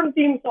them are from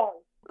theme songs.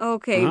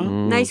 Okay, Huh?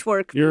 nice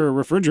work. Your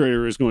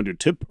refrigerator is going to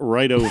tip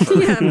right over.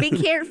 Yeah, be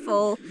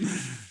careful.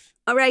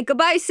 All right,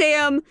 goodbye,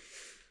 Sam.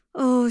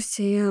 Oh,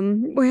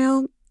 Sam.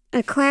 Well,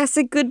 a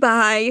classic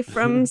goodbye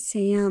from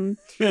Sam.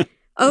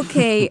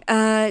 Okay,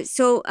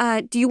 so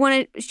do you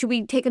want to, should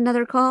we take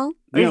another call?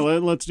 Yeah,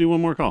 let's do one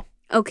more call.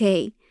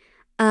 Okay,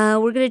 we're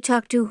going to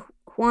talk to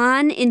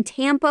Juan in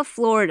Tampa,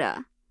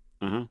 Florida.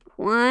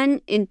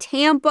 Juan in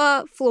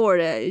Tampa,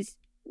 Florida.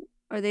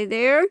 Are they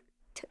there?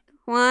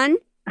 Juan?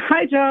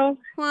 Hi, Joe.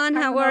 Juan,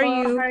 how Hi, are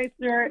Noah. you? Hi,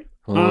 Stuart.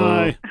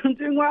 Hi. I'm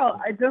doing well.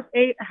 I just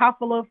ate half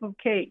a loaf of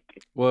cake.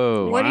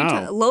 Whoa. What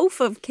are you loaf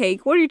of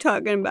cake? What are you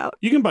talking about?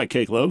 You can buy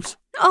cake loaves.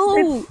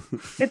 Oh,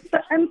 It's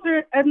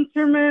the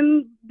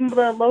Enterman,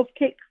 the loaf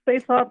cake they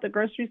saw at the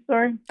grocery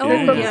store. Oh,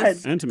 They're so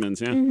yes. good.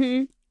 Entenmann's, yeah.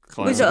 mm-hmm.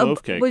 Classic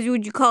loaf cake.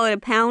 Would you call it a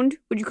pound?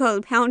 Would you call it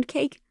a pound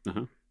cake?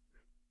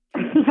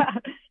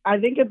 I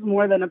think it's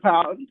more than a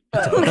pound.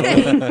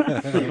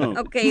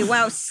 Okay,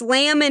 wow,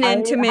 slamming I ate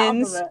half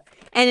Entenmann's. of it.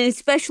 And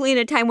especially in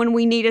a time when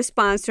we need a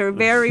sponsor.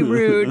 Very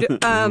rude.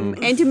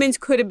 Entenmann's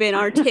could have been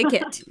our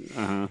ticket.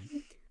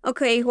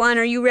 Okay, Juan,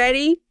 are you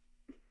ready?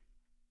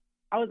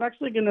 I was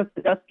actually going to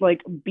suggest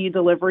like bee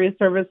delivery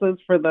services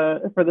for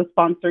the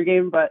sponsor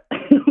game, but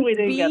we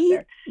didn't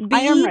get there.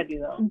 I am ready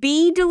though.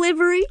 Bee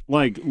delivery?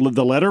 Like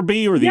the letter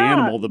B or the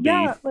animal, the bee?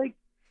 Yeah, like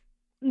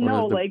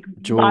no, like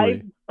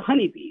jewelry. by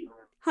honeybees.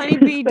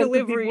 Honeybee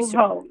delivery. And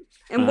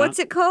Uh-huh. what's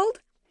it called?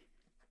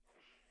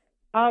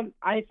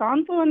 I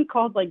found one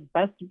called like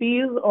Best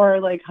Bees or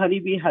like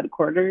Honeybee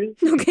Headquarters.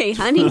 Okay,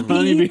 Honeybee.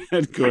 Honeybee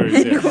headquarters.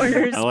 Yeah.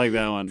 Headquarters. I like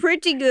that one.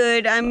 Pretty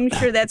good. I'm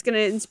sure that's going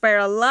to inspire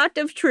a lot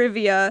of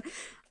trivia.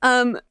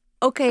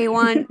 Okay,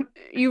 Juan,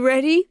 you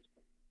ready?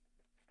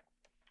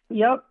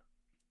 Yep.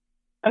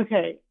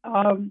 Okay.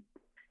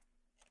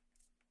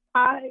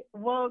 I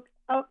woke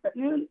up at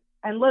noon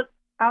and looked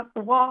out the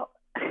wall,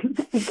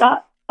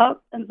 got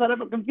up and set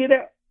up a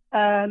computer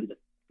and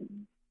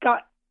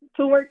got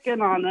to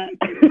working on it.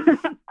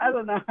 I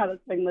don't know how to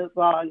sing this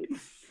song.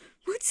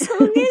 What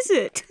song is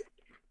it?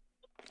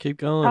 Keep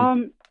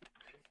going.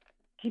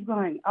 Keep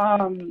going.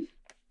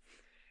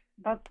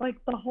 That's like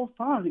the whole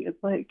song.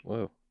 It's like.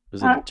 Whoa.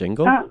 Is it a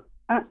jingle?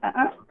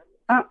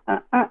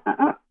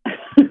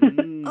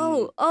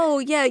 Oh,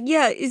 yeah.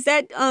 Is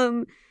that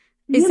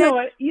you know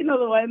what? You know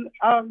the one.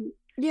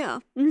 Yeah.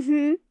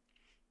 Mm-hmm.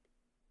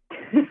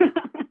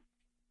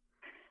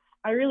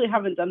 I really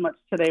haven't done much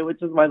today,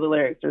 which is why the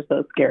lyrics are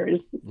so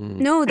scary.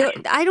 No,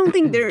 I don't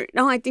think they're.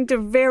 No, I think they're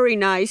very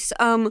nice.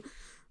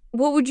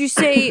 What would you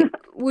say?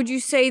 Would you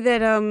say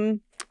that?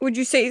 Would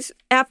you say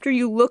after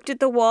you looked at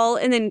the wall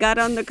and then got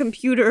on the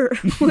computer,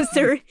 was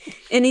there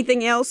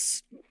anything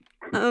else?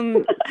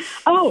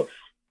 Oh,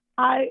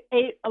 I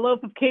ate a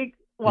loaf of cake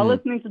while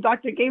listening to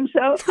Dr. Game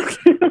Show.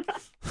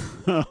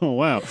 Oh,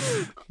 wow.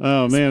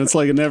 Oh, man, it's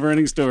like a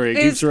never-ending story.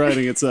 It keeps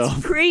writing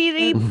itself.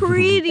 Pretty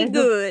It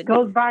good.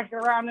 Goes back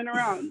around and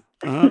around.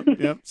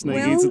 Yep,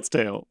 snake eats its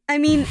tail. I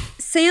mean,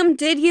 Sam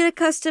did get a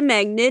custom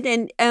magnet,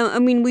 and I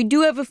mean, we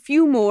do have a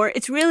few more.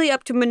 It's really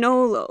up to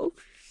Manolo.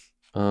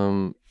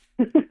 Manolo,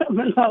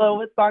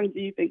 what song do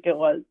you think it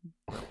was?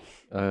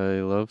 I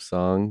love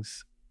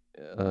songs.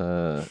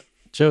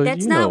 Joe,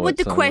 That's you know not what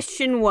the song.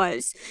 question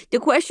was. The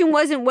question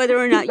wasn't whether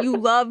or not you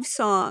love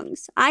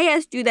songs. I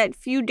asked you that a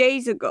few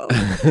days ago.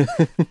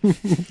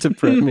 To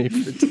prep me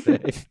for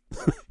today.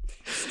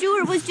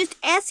 Stuart was just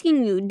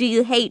asking you, do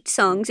you hate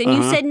songs? And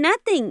you said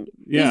nothing.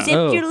 Yeah. You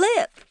zipped your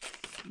lip.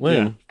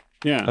 When?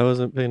 Yeah. I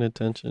wasn't paying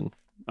attention.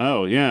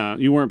 Oh, yeah.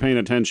 You weren't paying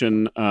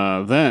attention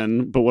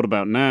then, but what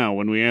about now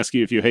when we ask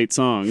you if you hate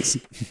songs?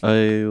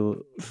 I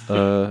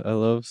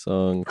love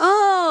songs.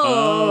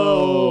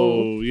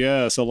 Oh,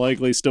 yes, a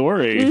likely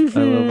story. Mm-hmm.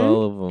 I love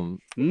all of them.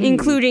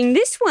 Including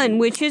this one,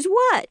 which is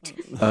what?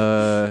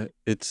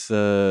 It's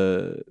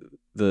the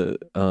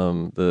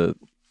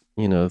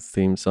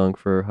theme song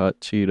for Hot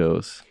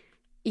Cheetos.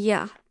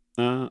 Yeah.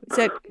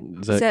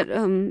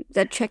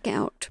 That check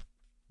out.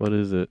 What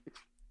is it?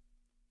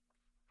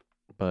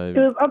 It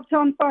was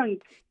Uptown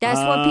Funk. That's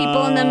what people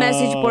on the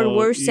message board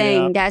were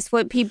saying. Yeah. That's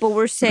what people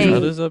were saying. How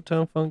does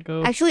Uptown Funk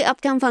go? Actually,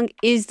 Uptown Funk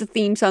is the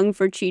theme song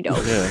for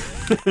Cheetos.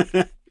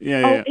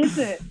 Yeah. Oh, is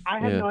it? I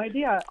had no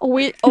idea.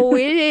 It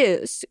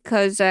is.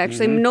 Because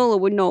actually, Manola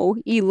would know.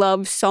 He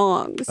loves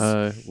songs.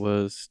 I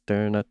was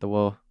staring at the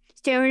wall.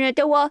 Staring at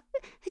the wall.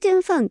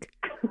 Uptown Funk.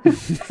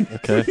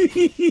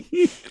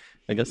 Okay.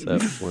 I guess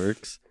that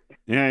works.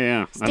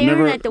 Yeah.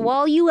 Staring at the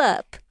wall, you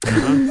up.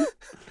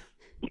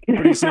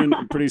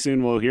 Pretty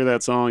soon we'll hear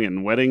that song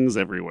in weddings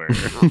everywhere.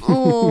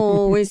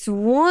 Oh, it's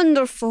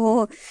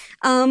wonderful.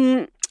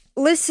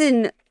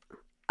 Listen,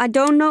 I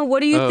don't know. What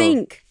do you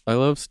think? I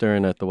love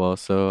staring at the wall,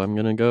 so I'm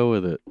gonna go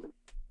with it.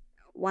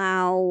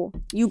 Wow,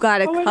 you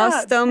got a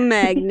custom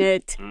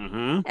magnet.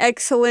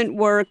 Excellent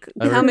work.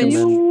 I Coming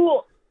recommend.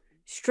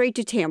 straight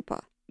to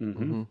Tampa.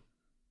 Mm-hmm.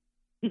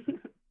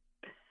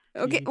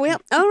 Okay,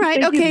 well, all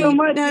right. Thank you Okay, so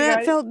much, now you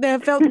that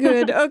guys. felt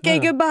good. Okay,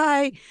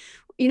 goodbye.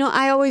 You know,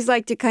 I always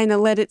like to kind of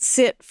let it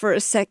sit for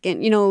a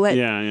second. You know, let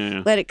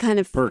it kind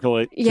of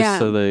percolate. Yeah. Just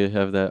so they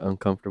have that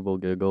uncomfortable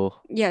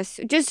giggle. Yes,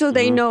 just so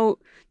they know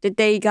that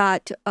they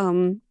got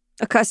a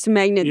custom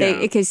magnet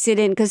it can sit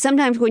in. Because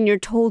sometimes when you're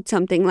told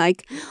something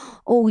like,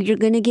 "Oh, you're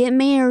gonna get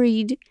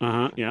married,"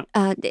 Yeah.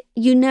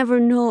 You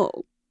never know.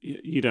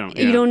 You don't.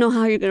 You don't know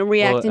how you're gonna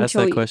react Well, ask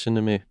until that question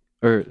to me,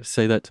 or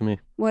say that to me.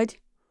 What?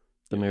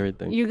 The married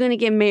thing. You're gonna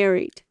get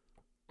married.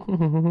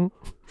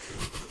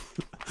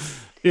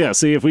 Yeah,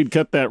 see, if we'd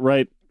cut that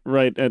right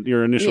at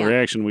your initial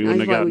reaction, we wouldn't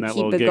have gotten that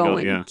little giggle.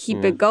 Going. Yeah.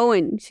 Keep it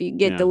going so you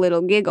get the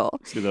little giggle.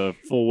 See the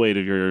full weight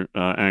of your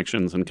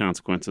actions and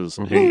consequences.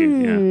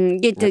 Hey,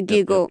 Get the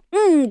giggle.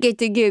 Get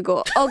the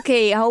giggle.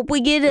 Okay, I hope we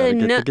get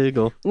the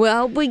giggle. Well, I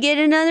hope we get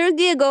another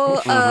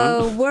giggle.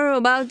 We're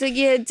about to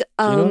get.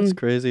 You know what's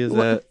crazy is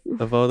that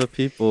of all the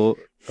people,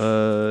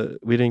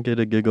 we didn't get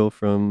a giggle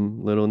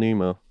from Little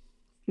Nemo.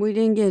 We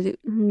didn't get it.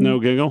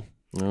 No giggle?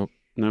 Nope.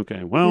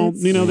 Okay. Well,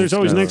 there's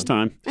always next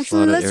time.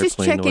 Actually, let's just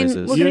check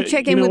in. We're going to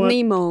check in with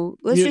Nemo.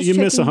 You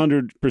miss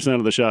 100%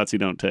 of the shots you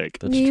don't take.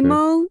 That's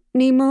Nemo?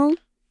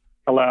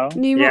 Hello?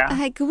 Nemo? Yeah.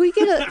 Hey, could we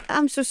get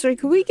I'm so sorry.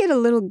 Could we get a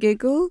little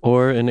giggle?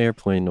 Or an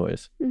airplane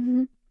noise.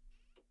 Mm-hmm.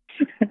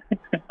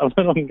 a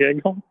little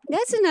giggle.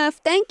 That's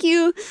enough. Thank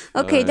you.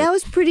 Okay, that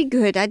was pretty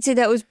good. I'd say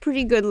that was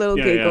pretty good little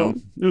giggle.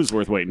 Yeah. It was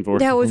worth waiting for.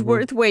 That was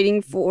worth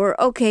waiting for.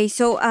 Okay,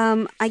 so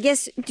I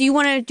guess, do you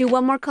want to do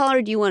one more call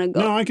or do you want to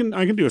go? No, I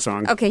can do a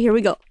song. Okay, here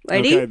we go.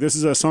 Ready? Okay, this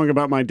is a song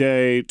about my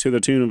day to the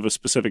tune of a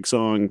specific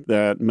song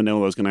that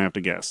Manila's going to have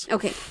to guess.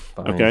 Okay.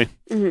 Fine. Okay?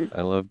 Mm-hmm.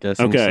 I love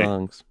guessing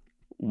songs.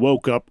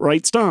 Woke up,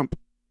 right stomp.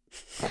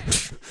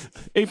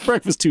 Ate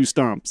breakfast, 2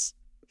 stomps.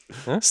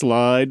 Huh?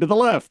 Slide to the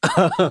left.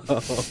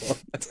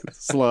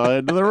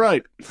 Slide to the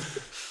right.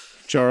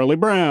 Charlie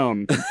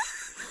Brown.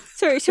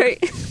 Sorry.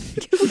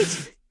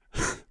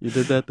 You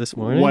did that this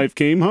morning? Wife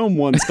came home,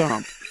 1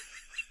 stomp.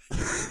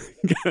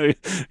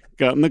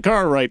 Got in the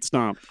car, right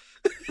stomp.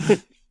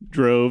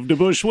 Drove to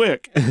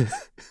Bushwick.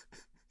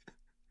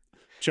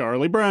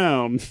 Charlie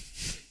Brown.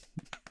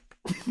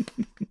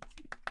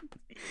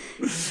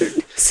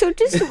 So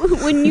just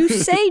when you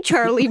say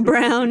Charlie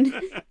Brown.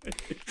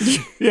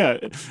 Yeah,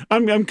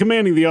 I'm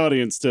commanding the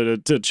audience to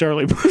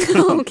Charlie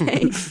Brown.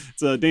 Okay.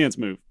 It's a dance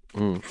move.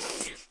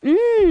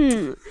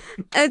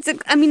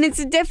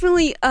 It's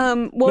definitely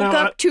woke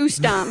up 2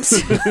 stomps.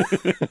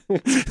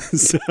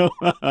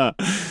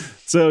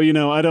 So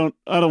I don't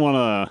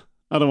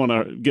want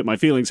to get my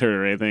feelings hurt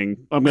or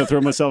anything. I'm going to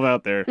throw myself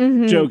out there.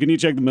 Mm-hmm. Joe, can you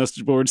check the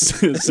message boards?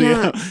 See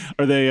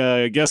are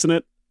they guessing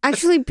it?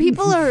 Actually,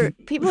 people are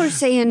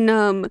saying,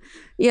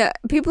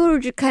 people are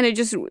just kind of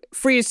just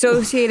free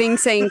associating,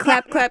 saying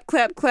clap, clap,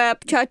 clap,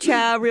 clap, cha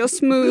cha, real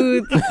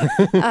smooth,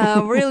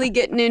 really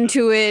getting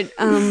into it.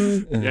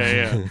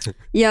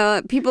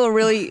 Yeah, people are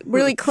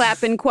really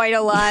clapping quite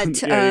a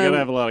lot. Yeah, you gotta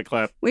have a lot of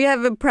clap. We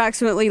have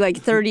approximately like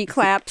 30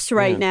 claps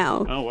right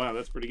now. Oh wow,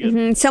 that's pretty good.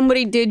 Mm-hmm.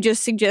 Somebody did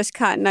just suggest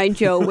Cotton Eye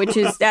Joe,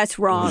 that's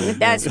wrong.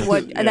 That's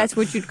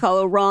what you'd call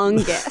a wrong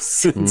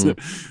guess.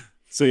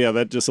 So yeah,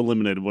 that just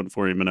eliminated one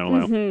for you,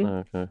 Manolo.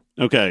 Mm-hmm.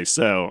 Okay,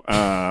 so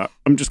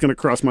I'm just gonna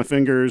cross my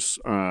fingers.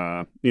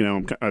 I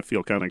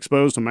feel kind of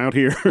exposed. I'm out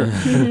here.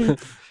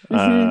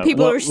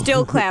 People are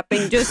still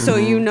clapping, just so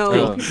you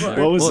know. That's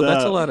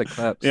a lot of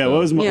claps. Yeah, what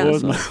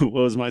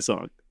was my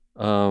song?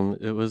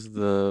 It was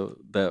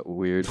that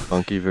weird,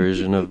 funky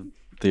version of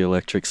the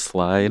electric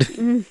slide.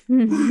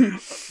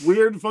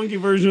 Weird, funky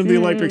version of the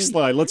electric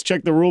slide. Let's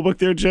check the rule book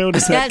there, Joe.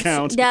 Does that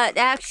count? That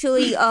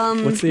actually.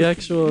 What's the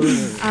actual?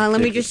 Let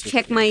me just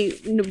check my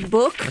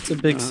book. It's a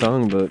big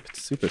songbook.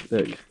 It's super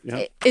thick.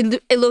 Yeah.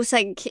 It looks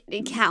like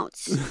it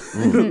counts.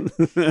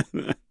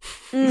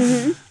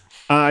 Mm-hmm.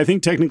 I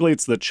think technically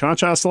it's the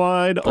cha-cha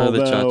slide.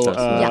 The cha-cha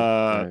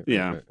slide.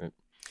 Yeah. Right.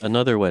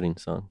 Another wedding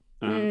song.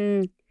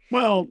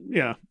 Well,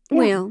 yeah.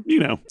 Well,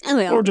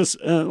 or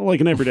just like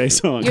an everyday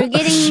song. You're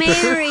getting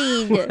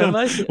married. You're getting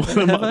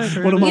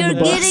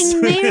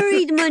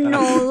married,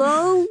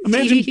 Manolo.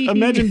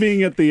 Imagine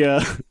being at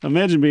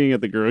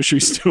the grocery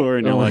store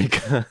and you're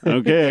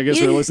okay, I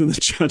guess we're listening to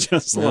the cha-cha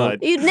slide.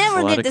 You'd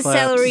never get the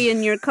celery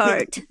in your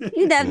cart.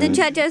 You'd have the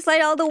cha-cha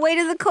slide all the way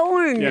to the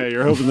corn. Yeah,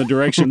 you're hoping the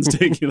directions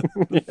take you to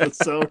the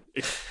celery.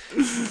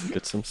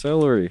 Get some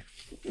celery.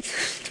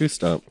 2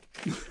 stomp.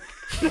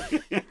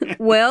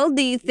 Well,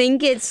 do you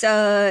think it's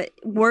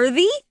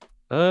worthy?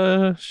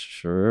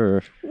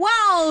 Sure.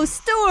 Wow,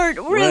 Stuart,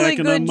 really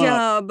good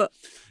job.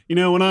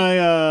 When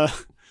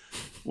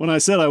I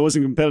said I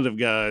wasn't competitive,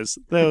 guys,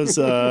 that was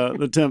that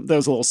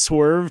was a little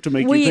swerve to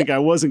make you think I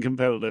wasn't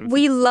competitive.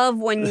 We love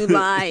when you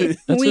lie.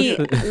 We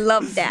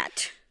love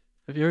that.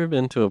 Have you ever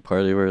been to a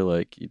party where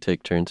you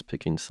take turns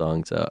picking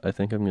songs out? I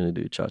think I'm gonna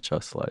do Cha-Cha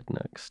Slide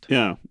next.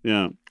 Yeah.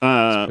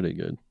 It's pretty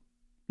good.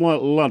 Well,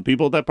 a lot of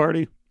people at that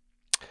party.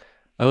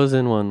 I was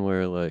in one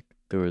where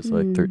there was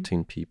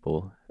 13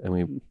 people, and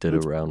we did a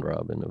round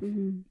robin of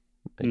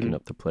making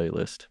up the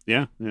playlist.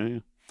 Yeah.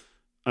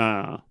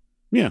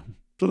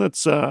 So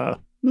that's a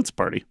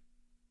party,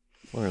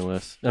 more or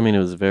less. I mean, it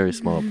was a very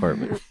small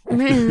apartment.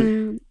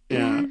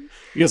 Yeah,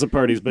 I guess a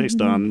party's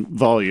based on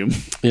volume.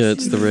 Yeah,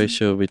 it's the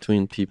ratio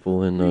between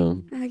people in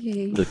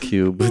the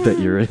cube that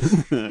you're in.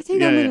 I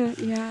think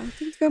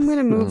I'm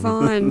gonna move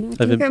on.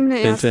 Have you been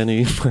to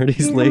any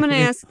parties lately? I'm gonna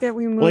ask that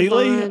we move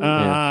lately? on.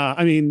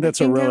 I mean, that's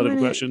a relative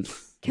question.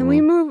 Can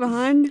we move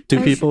on?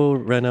 Do people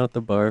rent out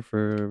the bar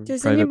for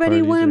Does private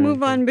anybody want to parties or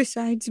move on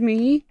besides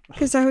me?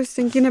 Because I was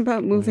thinking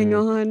about moving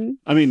on.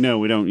 I mean, no,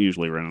 we don't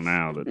usually rent them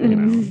out.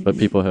 But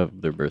people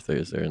have their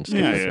birthdays there and stuff.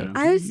 Yeah.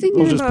 I was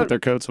thinking We'll just put their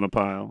coats in a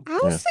pile. I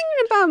was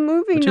thinking about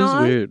moving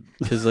on. Which is weird,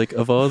 because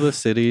of all the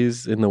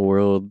cities in the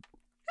world,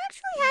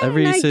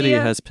 every city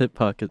has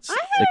pickpockets,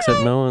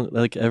 except no one.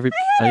 I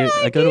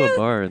go to a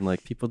bar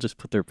and people just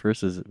put their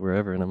purses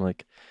wherever, and I'm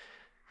like,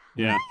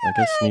 yeah, I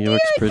guess New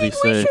York's pretty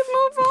safe. We should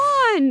move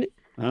on.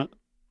 Huh?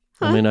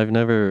 I mean, I've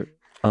never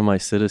on my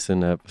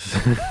Citizen app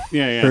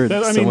yeah. heard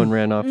someone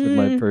ran off with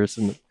my purse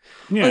and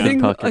I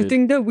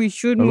think that we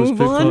should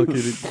move on.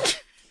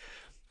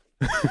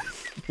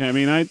 Yeah, I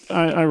mean,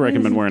 I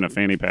recommend wearing a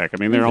fanny pack. I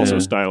mean, they're also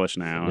stylish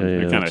now.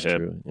 And they're kind of hip.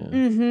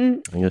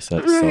 True, I guess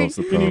that solves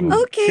the problem.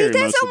 Okay,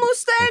 that's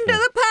almost the end of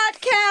the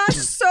podcast.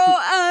 So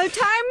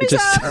time is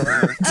up.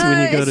 When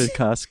you go to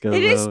Costco.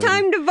 It is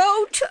time to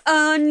vote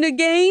on the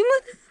game.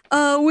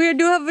 we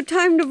do have a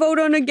time to vote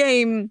on a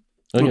game.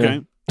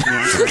 Okay.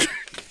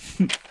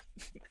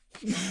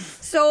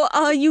 So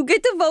you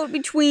get to vote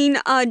between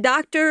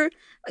Doctor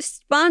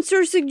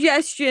Sponsor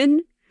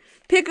Suggestion,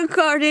 Pick a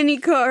Card, Any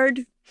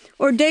Card,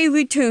 or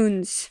Daily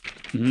Tunes.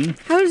 Mm-hmm.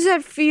 How does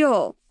that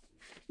feel?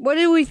 What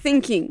are we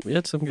thinking? We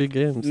had some good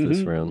games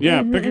this round.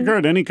 Yeah, Pick a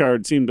Card, Any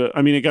Card seemed to...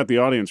 I mean, it got the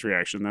audience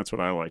reaction. That's what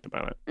I liked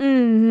about it.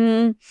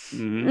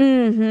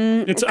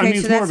 It's, Okay,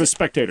 it's more of a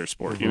spectator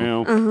sport, you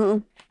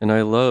know? And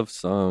I love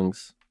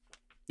songs.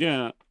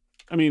 Yeah.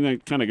 I mean,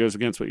 that kind of goes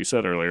against what you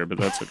said earlier, but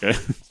that's okay.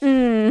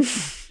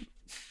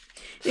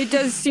 It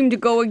does seem to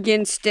go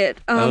against it.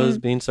 I was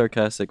being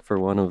sarcastic for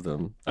one of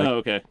them.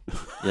 Okay.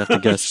 You have to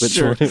guess which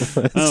Sure. one it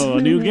was. Oh,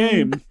 a new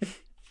game.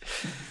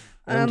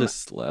 I'm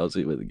just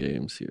lousy with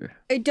games here.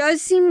 It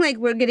does seem like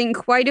we're getting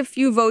quite a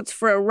few votes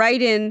for a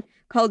write-in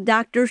called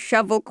Dr.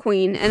 Shovel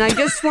Queen, and I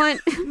just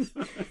want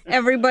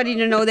everybody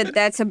to know that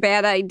that's a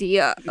bad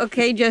idea,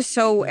 okay? Just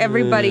so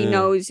everybody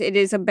knows it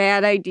is a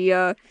bad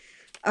idea.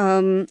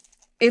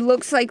 It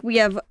looks like we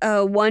have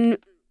one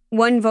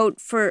vote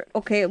for...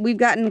 Okay, we've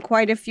gotten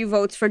quite a few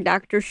votes for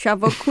Dr.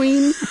 Shovel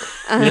Queen.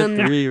 We had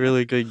 3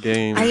 really good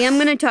games. I am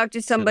going to talk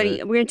to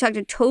somebody. We're going to talk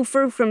to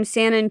Topher from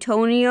San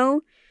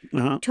Antonio.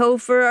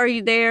 Topher, are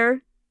you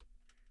there?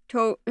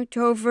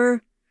 Topher?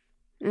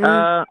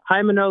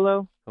 Hi,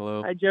 Manolo.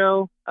 Hello. Hi,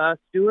 Joe.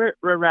 Stuart,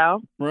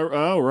 Rarao.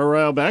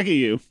 Rarao, back at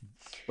you.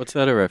 What's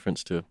that a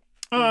reference to?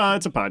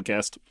 It's a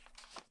podcast.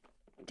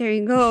 There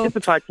you go. It's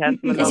a podcast.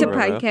 It's a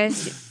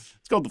podcast.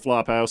 It's called The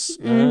Flophouse.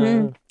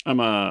 Mhm. I'm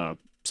a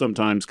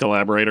sometimes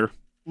collaborator.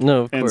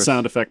 No, of and course.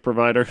 sound effect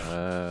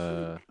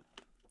provider.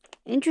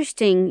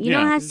 Interesting. You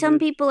know Yeah. how some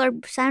people are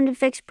sound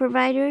effects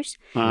providers?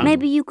 Huh?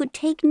 Maybe you could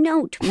take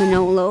note,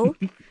 Manolo.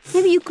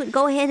 Maybe you could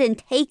go ahead and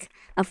take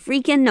a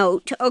freaking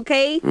note,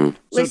 okay?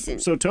 Listen.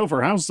 So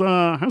Topher, how's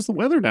the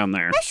weather down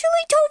there?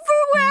 Actually,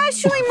 Topher, we're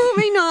actually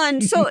moving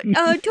on. So,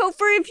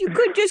 Topher, if you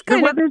could just The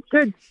kind of... weather's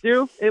good,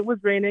 Stu. It was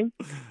raining.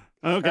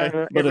 Okay,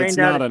 It but it's rained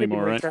out not at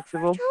anymore, Tiffany right?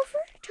 Festival.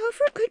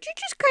 Topher, could you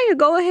just kind of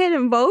go ahead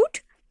and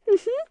vote?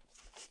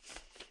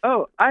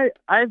 Oh, I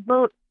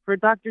vote for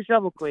Dr.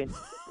 Shovel Queen.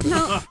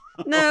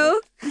 No.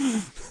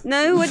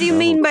 What do you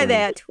mean by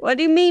that? What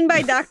do you mean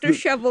by Dr.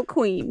 Shovel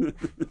Queen?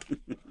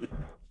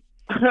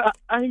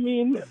 I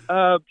mean,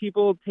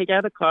 people take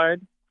out a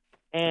card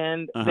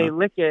and Uh-huh. they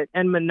lick it,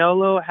 and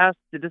Manolo has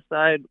to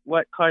decide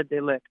what card they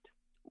licked.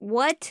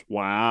 What?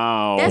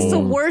 Wow. That's the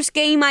worst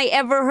game I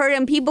ever heard,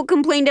 and people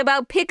complained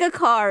about Pick a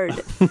Card.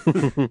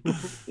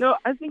 No,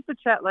 I think the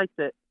chat likes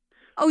it.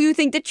 Oh, you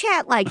think the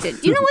chat likes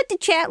it? Do you know what the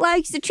chat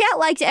likes? The chat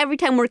likes it every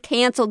time we're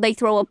canceled, they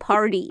throw a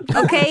party,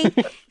 okay?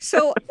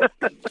 So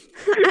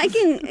I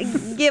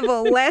can give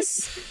a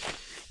less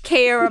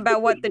care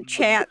about what the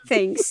chat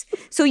thinks.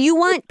 So you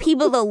want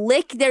people to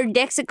lick their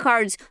decks of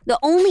cards, the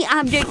only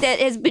object that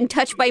has been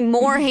touched by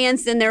more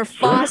hands than their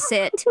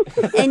faucet,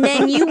 and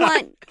then you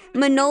want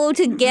Manolo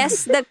to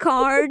guess the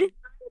card?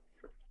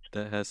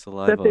 That has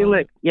saliva That they on it.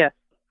 lick, yes.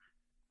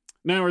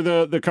 Now, are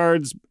the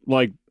cards,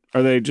 like,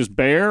 are they just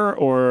bare,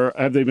 or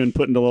have they been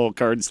put into little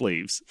card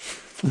sleeves?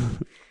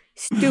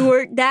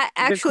 Stuart, that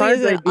actually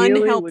is an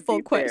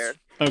unhelpful question.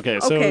 Okay,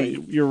 so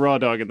you're raw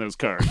dogging those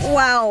cards.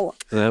 Wow.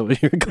 Is that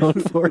what you're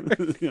going for?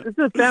 This is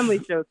a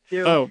family show,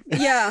 Stu. Oh.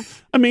 Yeah.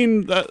 I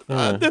mean,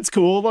 that's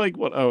cool. Like,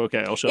 what? Oh,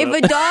 okay, I'll shut If up.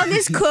 a dog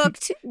is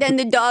cooked, then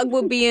the dog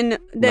will be in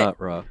the... Not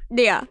raw.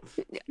 Yeah.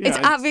 It's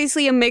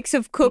obviously a mix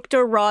of cooked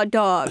or raw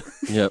dog.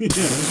 Yep.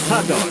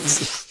 Hot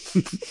dogs.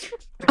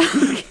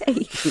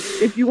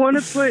 If you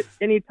want to put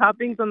any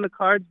toppings on the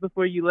cards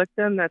before you lick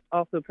them, that's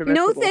also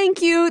permissible. No,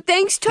 thank you.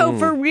 Thanks,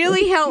 Topher.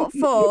 Really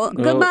helpful.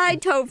 Goodbye,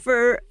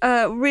 Topher.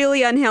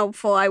 Really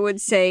unhelpful, I would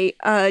say.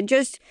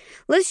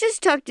 Let's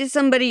just talk to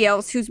somebody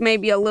else who's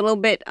maybe a little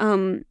bit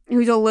nicer.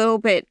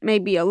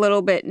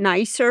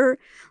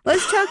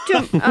 Let's talk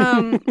to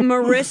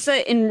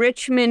Marissa in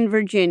Richmond,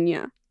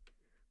 Virginia.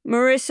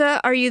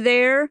 Marissa, are you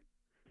there?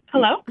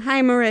 Hello.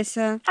 Hi,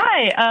 Marissa.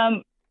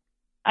 Hi.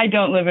 I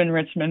don't live in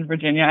Richmond,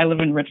 Virginia. I live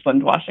in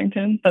Richland,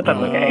 Washington. But that's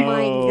okay. Oh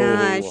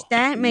my gosh,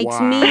 that makes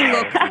me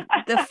look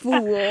the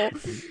fool.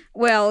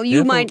 Well,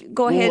 you might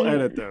go ahead. We'll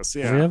edit this.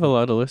 We Yeah. have a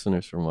lot of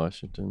listeners from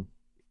Washington.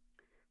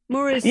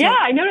 Marissa. Yeah,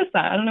 I noticed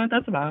that. I don't know what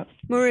that's about.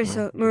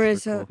 Marissa.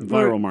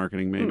 Viral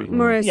marketing, maybe.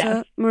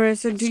 Marissa,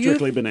 do you...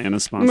 Strictly banana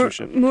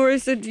sponsorship.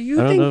 Marissa, do you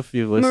I think... don't know if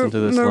you've listened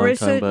to this a long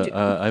Marissa, time, but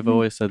I've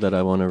always said that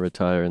I want to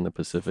retire in the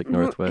Pacific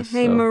Northwest.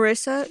 Hey, so.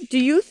 Marissa, do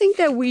you think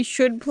that we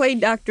should play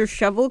Dr.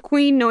 Shovel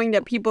Queen knowing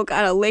that people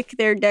gotta lick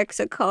their decks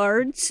of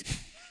cards?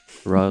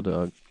 Raw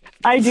dog.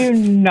 I do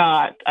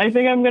not. I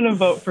think I'm going to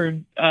vote for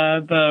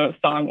the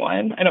song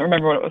one. I don't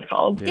remember what it was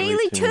called.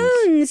 Daily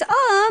Tunes.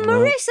 Oh,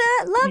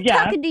 Marissa, love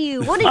talking to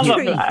you. What a I'll vote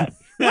for treat. that.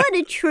 What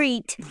a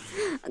treat.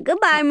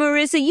 Goodbye,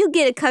 Marissa. You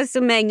get a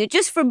custom magnet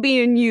just for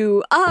being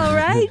you. All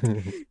right?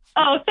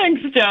 Oh,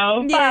 thanks,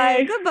 Joe. Yeah,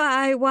 Bye.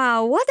 goodbye.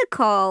 Wow, what a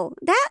call.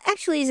 That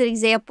actually is an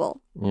example.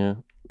 Yeah.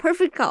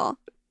 Perfect call.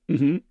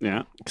 Mm-hmm.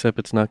 Yeah. Except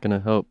it's not going to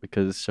help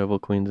because Shovel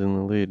Queen's in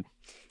the lead.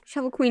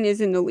 Shovel Queen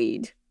is in the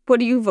lead. What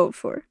do you vote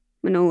for,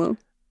 Manolo?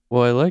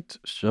 Well, I liked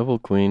Shovel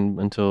Queen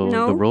until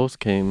the rolls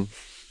came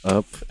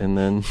up, and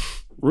then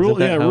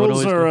rules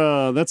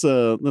are that's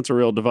a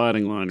real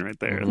dividing line right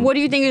there. What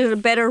do you think are the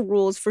better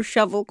rules for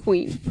Shovel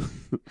Queen?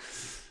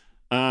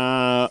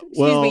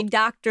 Excuse me,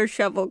 Dr.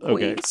 Shovel Queen.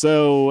 Okay,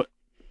 so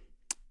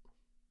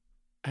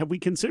have we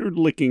considered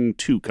licking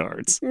 2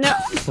 cards? No.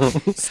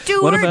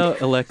 Stuart. What about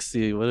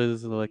Alexi? What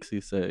does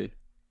Alexi say?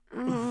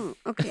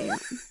 Okay.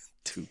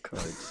 2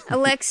 cards.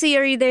 Alexi,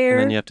 are you there?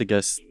 And then you have to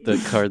guess the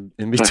card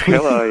in between.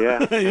 Hello,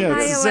 yeah. Yeah,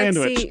 Hi, it's a Alexi.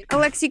 sandwich.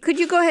 Alexi, could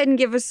you go ahead and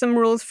give us some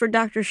rules for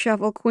Dr.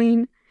 Shovel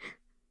Queen?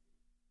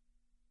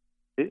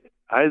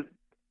 I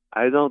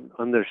don't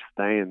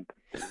understand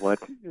what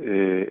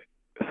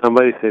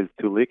somebody says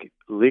to lick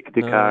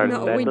the card.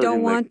 No, That we don't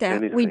doesn't want make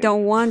that. any We sense.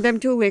 don't want them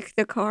to lick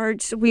the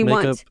cards. We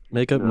want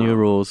make up new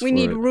rules. We for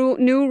need it.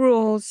 new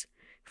rules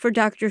for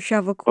Dr.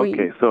 Shovel Queen.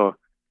 Okay, so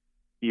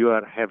you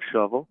have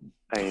shovel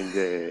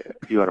and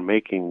you are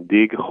making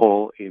dig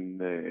hole in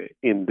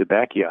the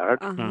backyard.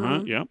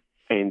 Yep.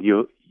 And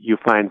you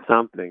find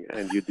something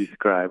and you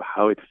describe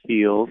how it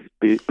feels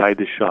by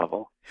the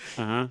shovel.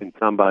 And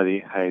somebody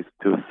has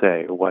to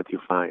say what you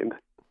find.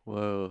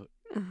 Whoa.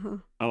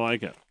 I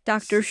like it.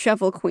 Dr.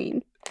 Shovel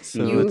Queen.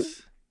 So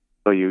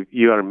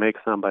you are make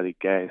somebody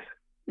guess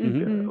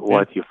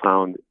what you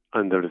found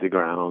under the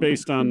ground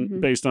based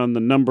on the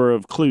number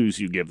of clues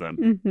you give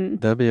them.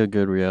 That'd be a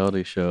good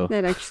reality show.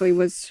 That actually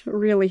was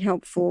really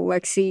helpful,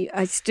 Alexi.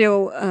 I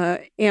still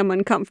am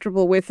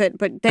uncomfortable with it,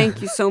 but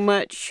thank you so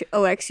much,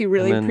 Alexi.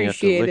 Really And then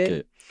appreciate you have to it. lick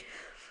it.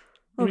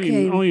 I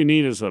mean, all you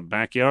need is a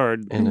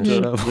backyard and a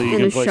shovel.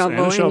 And a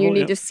shovel, and you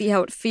need to see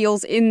how it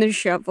feels in the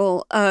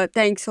shovel.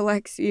 Thanks,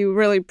 Alexi.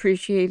 Really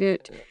appreciate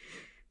it.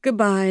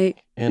 Goodbye.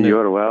 And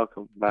you're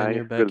welcome. Bye. And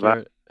your Goodbye.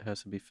 backyard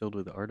has to be filled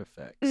with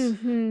artifacts.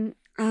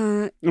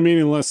 I mean,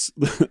 unless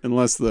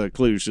the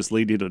clues just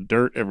lead you to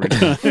dirt every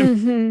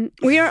time.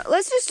 We're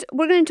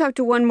going to talk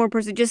to one more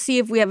person, just see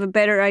if we have a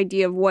better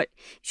idea of what it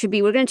should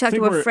be. We're going to talk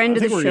to a friend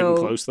of the show. We're getting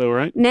close, though,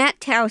 right?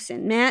 Nat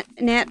Towson.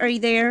 Nat, are you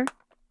there?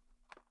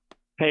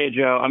 Hey,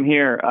 Joe, I'm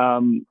here.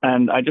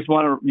 And I just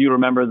want you to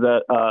remember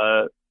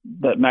that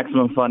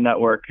Maximum Fun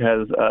Network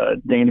has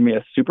named me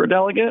a super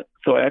delegate,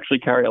 so I actually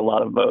carry a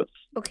lot of votes.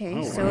 Okay,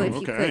 if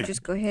you could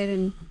just go ahead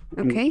and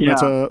okay.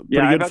 That's a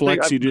pretty good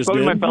flex you just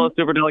did. My fellow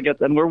super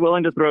delegates, and we're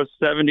willing to throw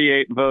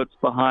 78 votes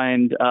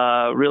behind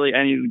really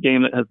any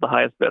game that has the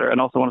highest bidder.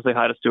 And also want to say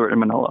hi to Stuart and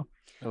Manolo.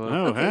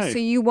 Okay, so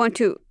you want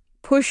to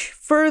push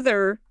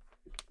further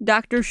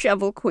Dr.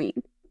 Shovel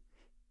Queen.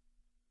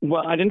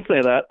 Well, I didn't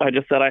say that. I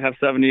just said I have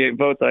 78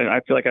 votes. I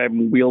feel like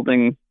I'm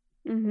wielding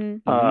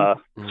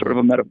sort of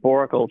a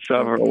metaphorical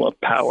shovel of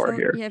power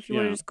here. Yeah, if you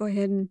want to just go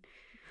ahead and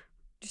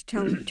just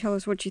tell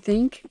us what you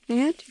think,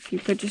 Nat. If you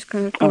could just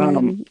kind of go ahead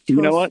and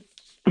you know what,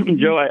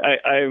 Joe,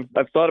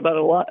 I've thought about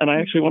it a lot, and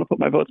I actually want to put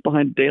my votes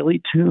behind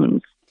Daily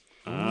Tunes.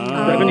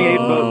 78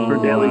 votes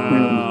for Daily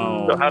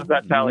Tunes. So how does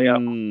that tally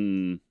up?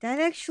 That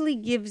actually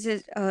gives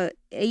it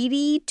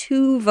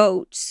 82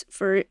 votes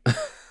for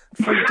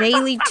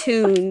Daily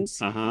Tunes,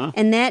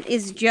 and that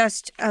is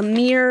just a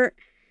mere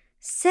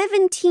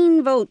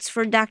 17 votes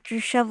for Dr.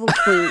 Shovel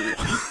Queen.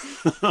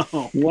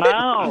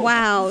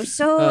 Wow.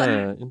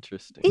 So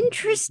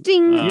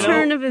interesting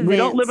turn of events. We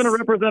don't live in a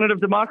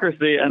representative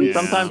democracy, and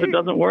sometimes it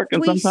doesn't work,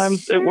 and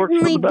sometimes it works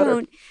for the better.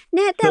 Don't.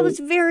 Nat, that was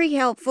very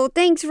helpful.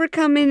 Thanks for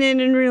coming in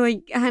and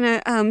really kind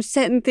of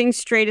setting things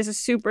straight as a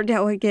super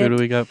delegate. Who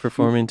do we got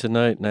performing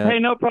tonight, Nat? Hey,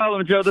 no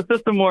problem, Joe. The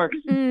system works.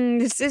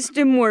 The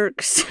system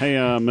works. Hey,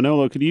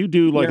 Manolo, could you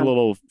do a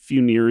little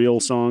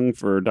funereal song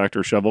for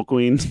Dr. Shovel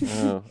Queen?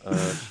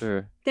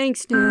 Sure.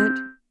 Thanks, Nat.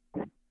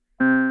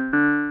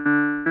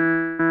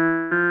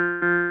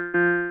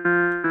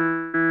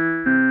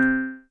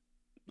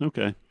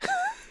 Okay.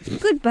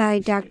 Goodbye,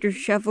 Dr.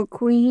 Shovel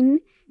Queen.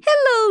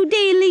 Hello,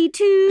 Daily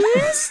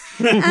Tunes.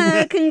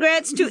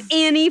 Congrats to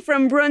Annie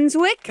from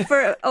Brunswick,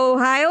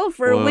 Ohio,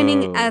 for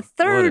winning a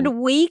third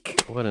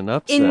week. What an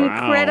upset.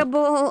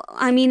 Incredible. Wow.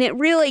 I mean, it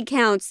really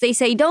counts. They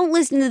say, don't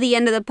listen to the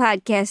end of the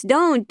podcast.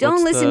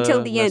 Don't listen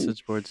till the end. What's the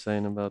message board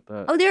saying about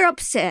that? Oh, they're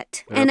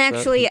upset.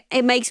 Actually,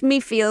 it makes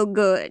me feel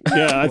good.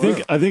 Yeah, I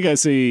think I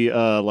see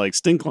like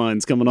stink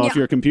lines coming off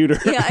your computer.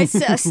 Yeah,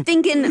 it's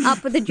stinking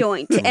up the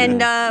joint,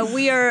 and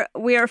we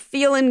are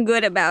feeling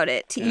good about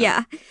it.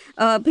 Yeah.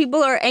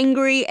 People are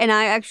angry, and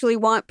I actually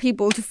want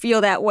people to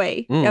feel that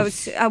way.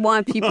 I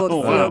want people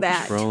to feel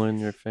that. Trolling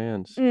your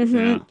fans.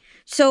 Yeah.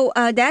 So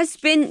that's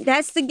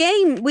the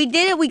game. We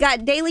did it. We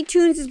got Daily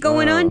Tunes is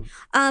going on.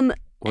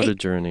 What a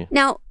journey.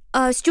 Now,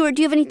 Stuart,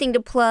 do you have anything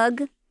to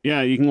plug?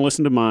 Yeah, you can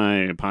listen to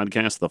my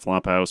podcast, the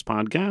Flophouse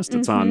Podcast.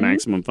 It's on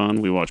Maximum Fun.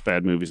 We watch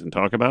bad movies and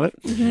talk about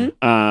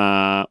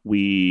it.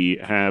 We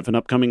have an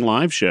upcoming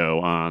live show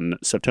on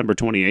September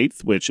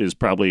 28th, which is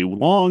probably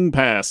long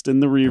past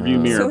in the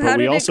rearview mirror. So but how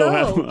we did also it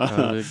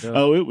have.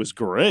 It was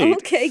great.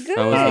 Okay, good.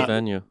 How was the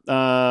venue?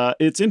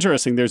 It's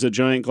interesting. There's a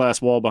giant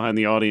glass wall behind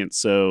the audience,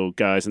 so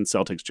guys in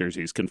Celtics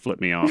jerseys can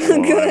flip me off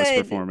while I was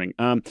performing.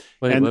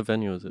 Wait, what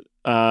venue is it?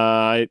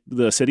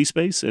 The City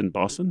Space in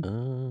Boston.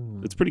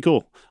 Oh. It's pretty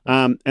cool.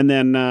 And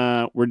then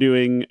we're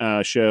doing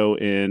a show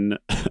in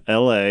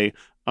L.A.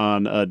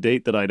 on a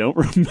date that I don't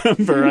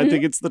remember. I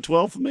think it's the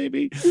 12th,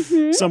 maybe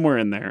somewhere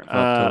in there.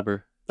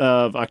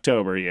 Of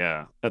October,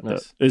 yeah.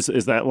 Nice.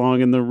 Is that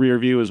long in the rear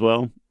view as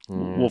well?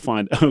 We'll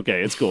find.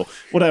 Okay, it's cool.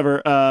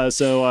 Whatever.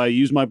 So I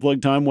use my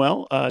plug time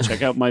well.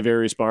 Check out my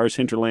various bars,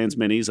 Hinterlands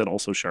Minis, and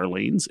also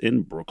Charlene's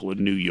in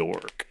Brooklyn, New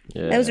York.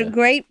 Yeah. Those are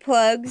great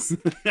plugs.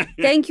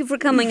 Thank you for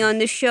coming on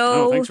the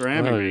show. Oh, thanks for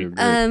having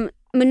me.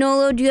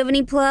 Manolo, do you have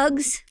any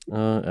plugs?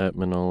 At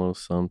Manolo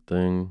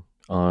something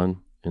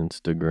on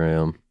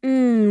Instagram.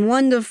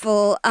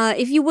 Wonderful.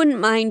 If you wouldn't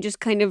mind just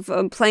kind of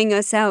playing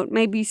us out,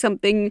 maybe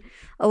something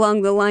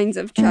along the lines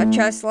of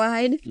Cha-Cha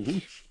Slide.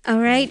 All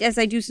right, as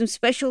I do some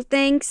special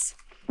thanks.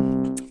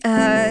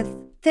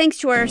 Thanks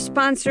to our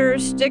sponsor,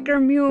 Sticker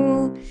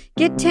Mule.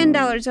 Get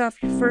 $10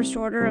 off your first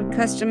order of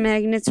custom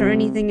magnets or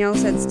anything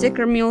else at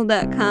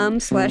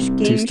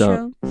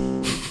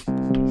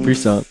stickermule.com/gameshow. Free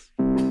stop.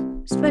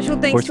 Special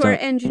thanks to our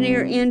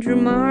engineer, Andrew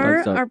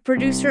Marr, our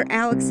producer,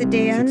 Alex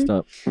Adan,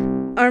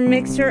 our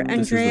mixer,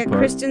 Andrea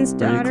Kristen's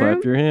daughter.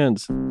 Clap your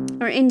hands.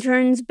 Our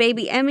interns,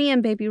 Baby Emmy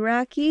and Baby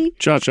Rocky.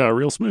 Cha-cha,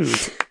 real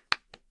smooth.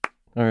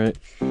 All right.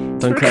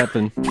 Done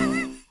clapping.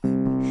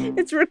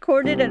 It's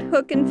recorded at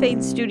Hook and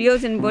Fade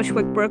Studios in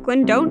Bushwick,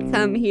 Brooklyn. Don't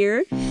come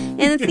here.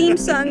 And the theme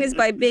song is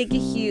by Big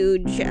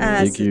Huge.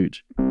 Big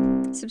Huge.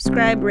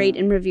 Subscribe, rate,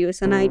 and review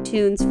us on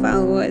iTunes.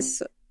 Follow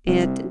us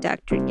at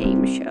Dr.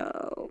 Game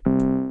Show.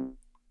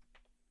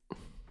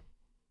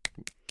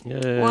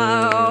 Yay.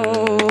 Wow.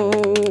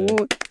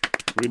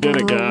 We did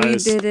it,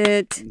 guys. We did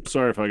it. I'm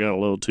sorry if I got a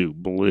little too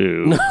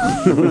blue.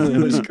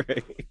 It was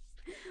great.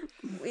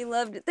 We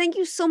loved it. Thank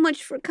you so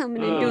much for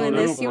coming and doing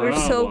this. You were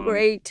so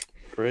great.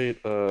 Great.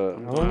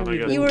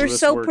 You were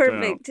so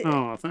perfect.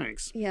 Oh,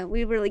 thanks. Yeah,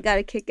 we really got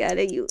a kick out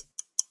of you.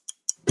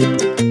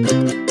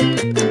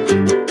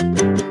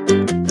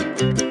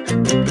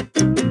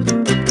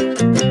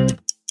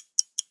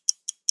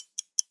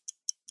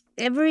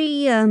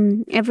 Every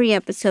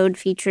episode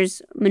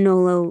features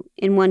Manolo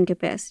in one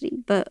capacity,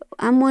 but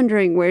I'm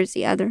wondering where's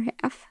the other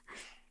half.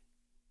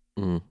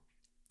 Well,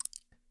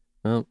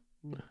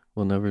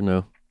 we'll never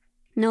know.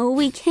 No,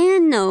 we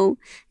can know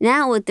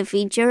now with the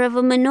feature of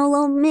a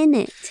Manolo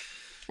Minute.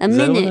 Is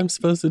that what I'm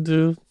supposed to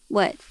do?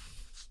 What?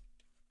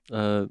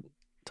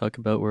 Talk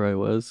about where I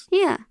was?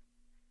 Yeah.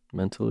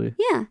 Mentally?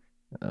 Yeah.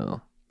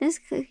 Oh. It's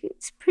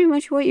pretty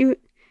much what you...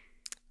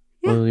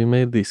 Yeah. Well, you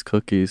made these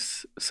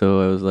cookies,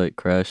 so I was like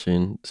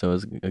crashing, so I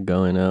was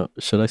going out.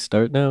 Should I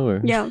start now?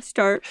 Or? Yeah,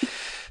 start.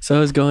 So I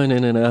was going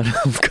in and out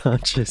of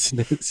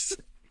consciousness.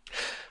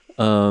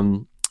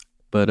 When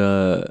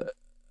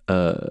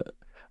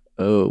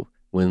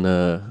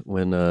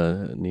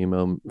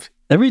Nemo,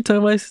 every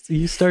time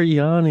you start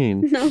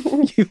yawning.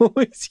 No. You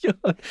always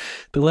yawn.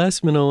 The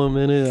last Manolo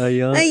Minute I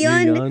yawned. I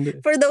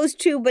yawned for those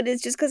two, but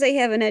it's just because I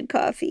haven't had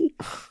coffee.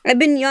 I've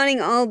been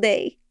yawning all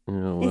day.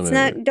 It's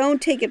not,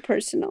 don't take it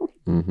personal.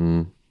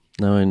 Now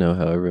I know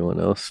how everyone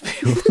else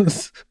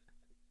feels.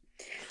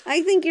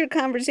 I think your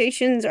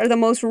conversations are the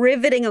most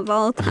riveting of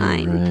all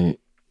time. Right.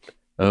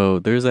 Oh,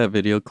 there's that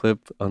video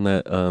clip on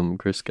that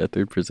Chris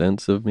Gethard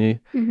Presents of me,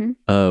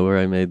 where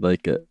I made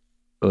like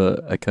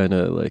I kind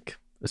of like,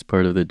 as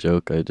part of the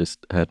joke, I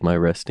just had my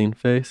resting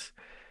face.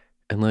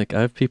 And like, I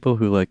have people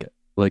who like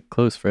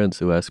close friends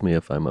who ask me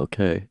if I'm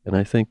okay. And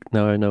I think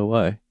now I know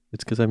why.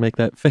 It's because I make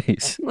that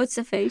face. What's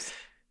the face?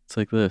 It's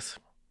like this.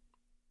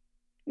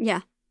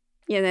 Yeah.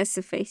 Yeah, that's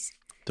the face.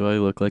 Do I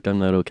look like I'm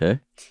not okay?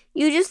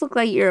 You just look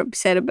like you're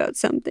upset about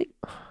something.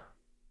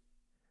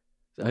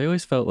 I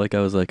always felt like I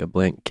was like a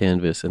blank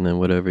canvas, and then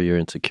whatever your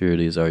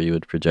insecurities are, you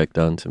would project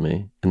onto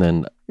me. And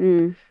then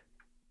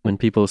when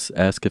people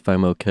ask if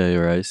I'm okay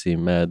or I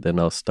seem mad, then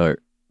I'll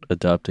start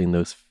adopting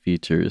those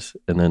features.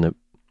 And then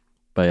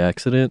by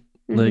accident,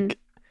 like,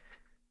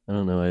 I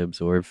don't know, I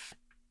absorb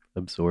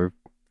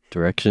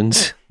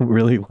directions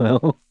really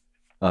well,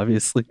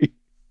 obviously.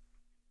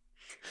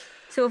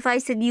 So if I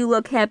said you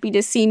look happy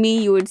to see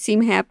me, you would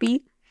seem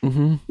happy?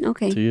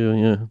 Okay. To you,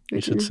 yeah. You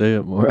should say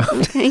it more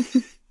often.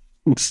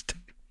 Okay.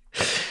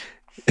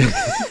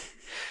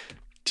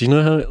 Do you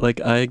know how,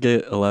 like, I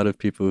get a lot of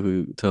people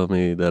who tell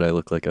me that I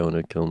look like I want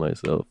to kill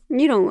myself?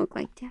 You don't look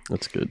like that.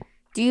 That's good.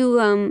 Do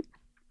you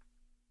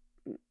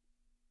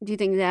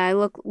think that I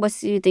look, what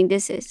do you think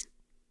this is?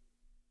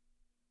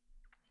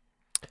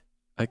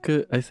 I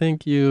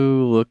think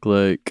you look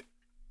like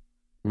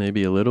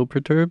maybe a little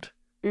perturbed,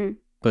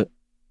 but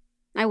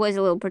I was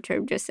a little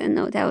perturbed just then,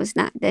 though.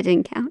 That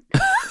didn't count.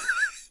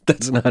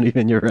 That's not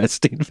even your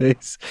resting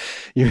face.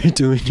 You're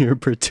doing your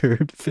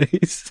perturbed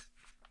face.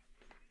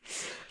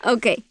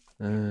 Okay.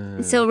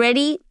 So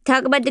ready?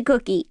 Talk about the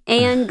cookie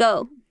and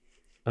go.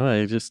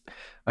 I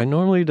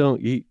normally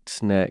don't eat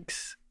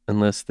snacks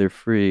unless they're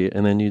free,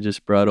 and then you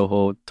just brought a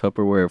whole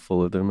Tupperware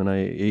full of them, and I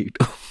ate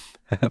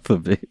half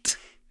of it.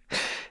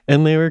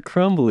 And they were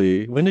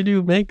crumbly. When did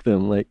you make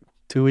them? Like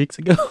 2 weeks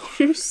ago?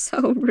 You're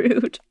so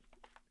rude.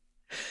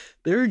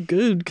 They were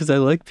good because I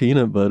like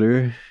peanut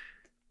butter.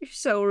 You're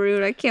so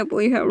rude. I can't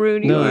believe how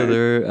rude you are.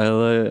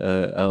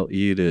 No, I'll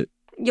eat it.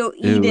 You'll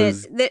eat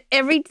it.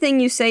 Everything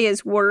you say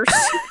is worse.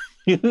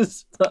 It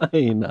was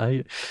fine.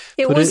 I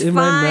put was it in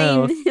fine. my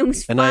mouth, It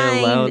was and fine. I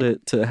allowed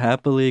it to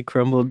happily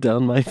crumble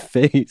down my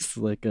face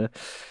like a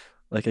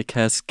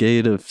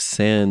cascade of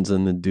sands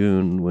in the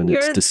dune when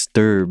it's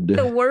disturbed.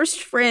 The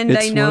worst friend I know.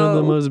 It's one of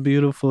the most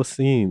beautiful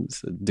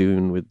scenes, a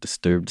dune with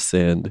disturbed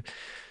sand,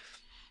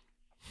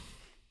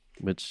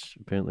 which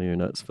apparently you're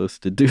not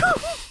supposed to do.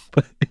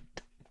 But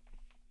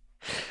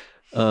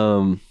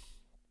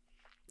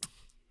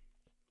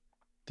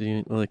do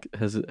you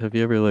have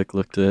you ever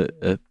looked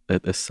at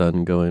the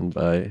sun going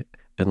by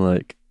and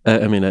at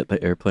the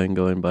airplane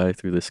going by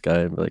through the sky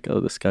and be like, oh,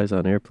 the sky's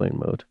on airplane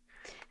mode?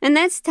 And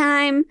that's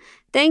time.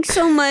 Thanks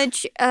so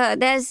much.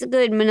 That's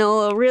good,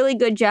 Manolo. Really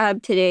good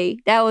job today.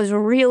 That was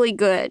really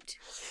good.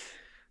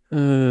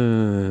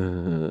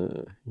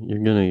 You're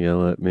gonna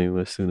yell at me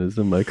as soon as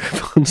the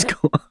microphones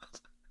go off.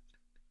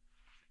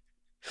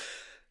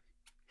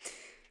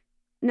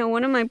 No,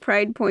 one of my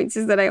pride points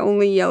is that I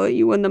only yell at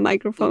you when the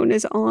microphone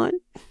is on.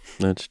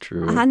 That's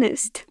true.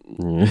 Honest.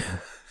 Yeah.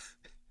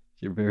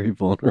 You're very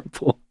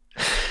vulnerable.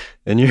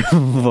 And your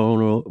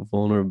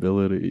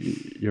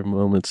vulnerability, your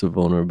moments of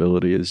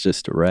vulnerability is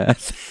just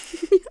wrath.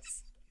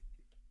 Yes.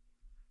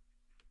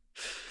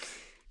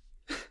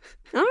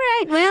 All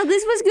right. Well,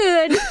 this was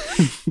good.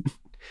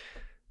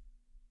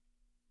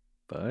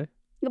 Bye.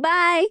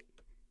 Goodbye.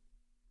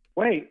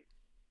 Wait,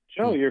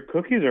 Joe, your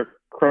cookies are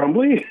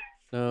crumbly?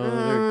 No,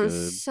 they're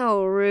good.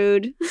 So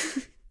rude.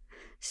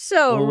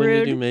 So rude. When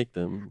did you make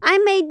them? I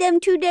made them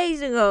 2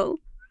 days ago.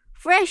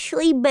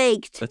 Freshly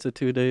baked. That's a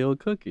 2-day-old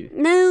cookie.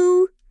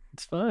 No.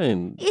 It's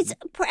fine. It's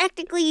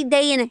practically a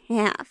day and a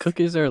half.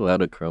 Cookies are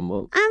allowed to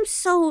crumble. I'm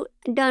so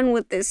done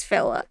with this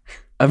fella.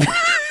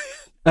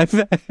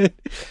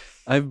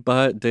 I've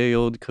bought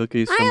day-old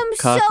cookies from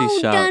coffee shops. I am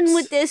so done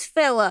with this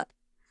fella.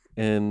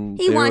 And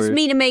he wants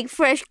me to make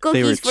fresh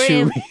cookies for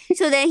him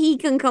so that he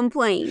can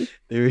complain.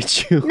 They were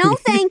chewy. No,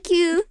 thank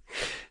you.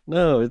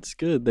 No, it's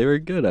good. They were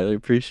good. I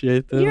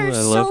appreciate them. You're I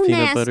so love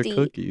peanut nasty. butter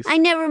cookies. I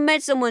never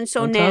met someone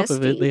so nasty. On top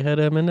of it, they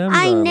had M&Ms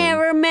I on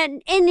never them. met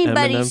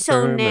anybody M&M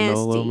so for nasty.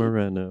 Manolo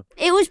Moreno.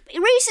 It was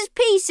Reese's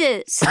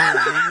Pieces.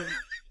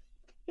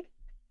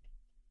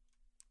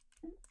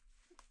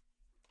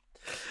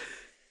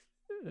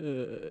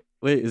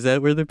 Wait, is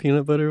that where the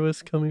peanut butter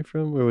was coming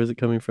from? Or was it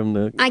coming from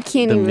the I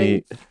can't the even.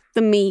 meat?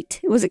 The meat.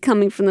 Was it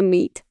coming from the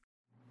meat?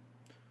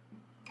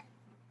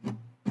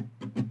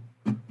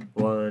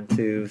 1,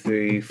 2,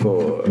 3,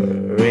 4.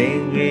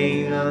 Ring,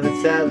 ring on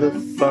the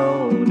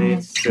telephone.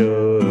 It's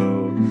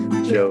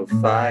Joe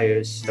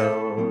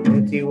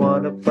Firestone. If you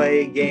want to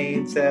play a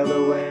game, tell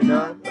her we're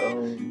not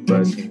home.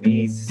 But she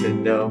needs to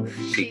know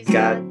she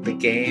got the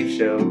game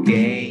show.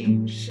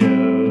 Game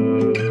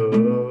show.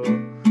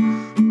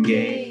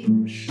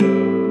 Game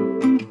show.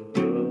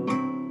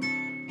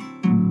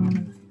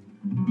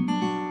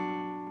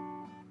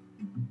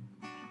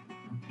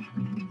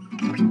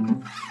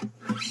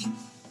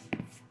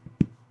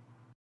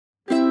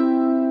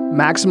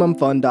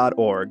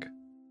 MaximumFun.org.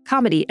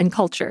 Comedy and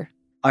culture.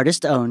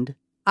 Artist owned.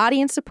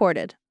 Audience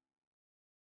supported.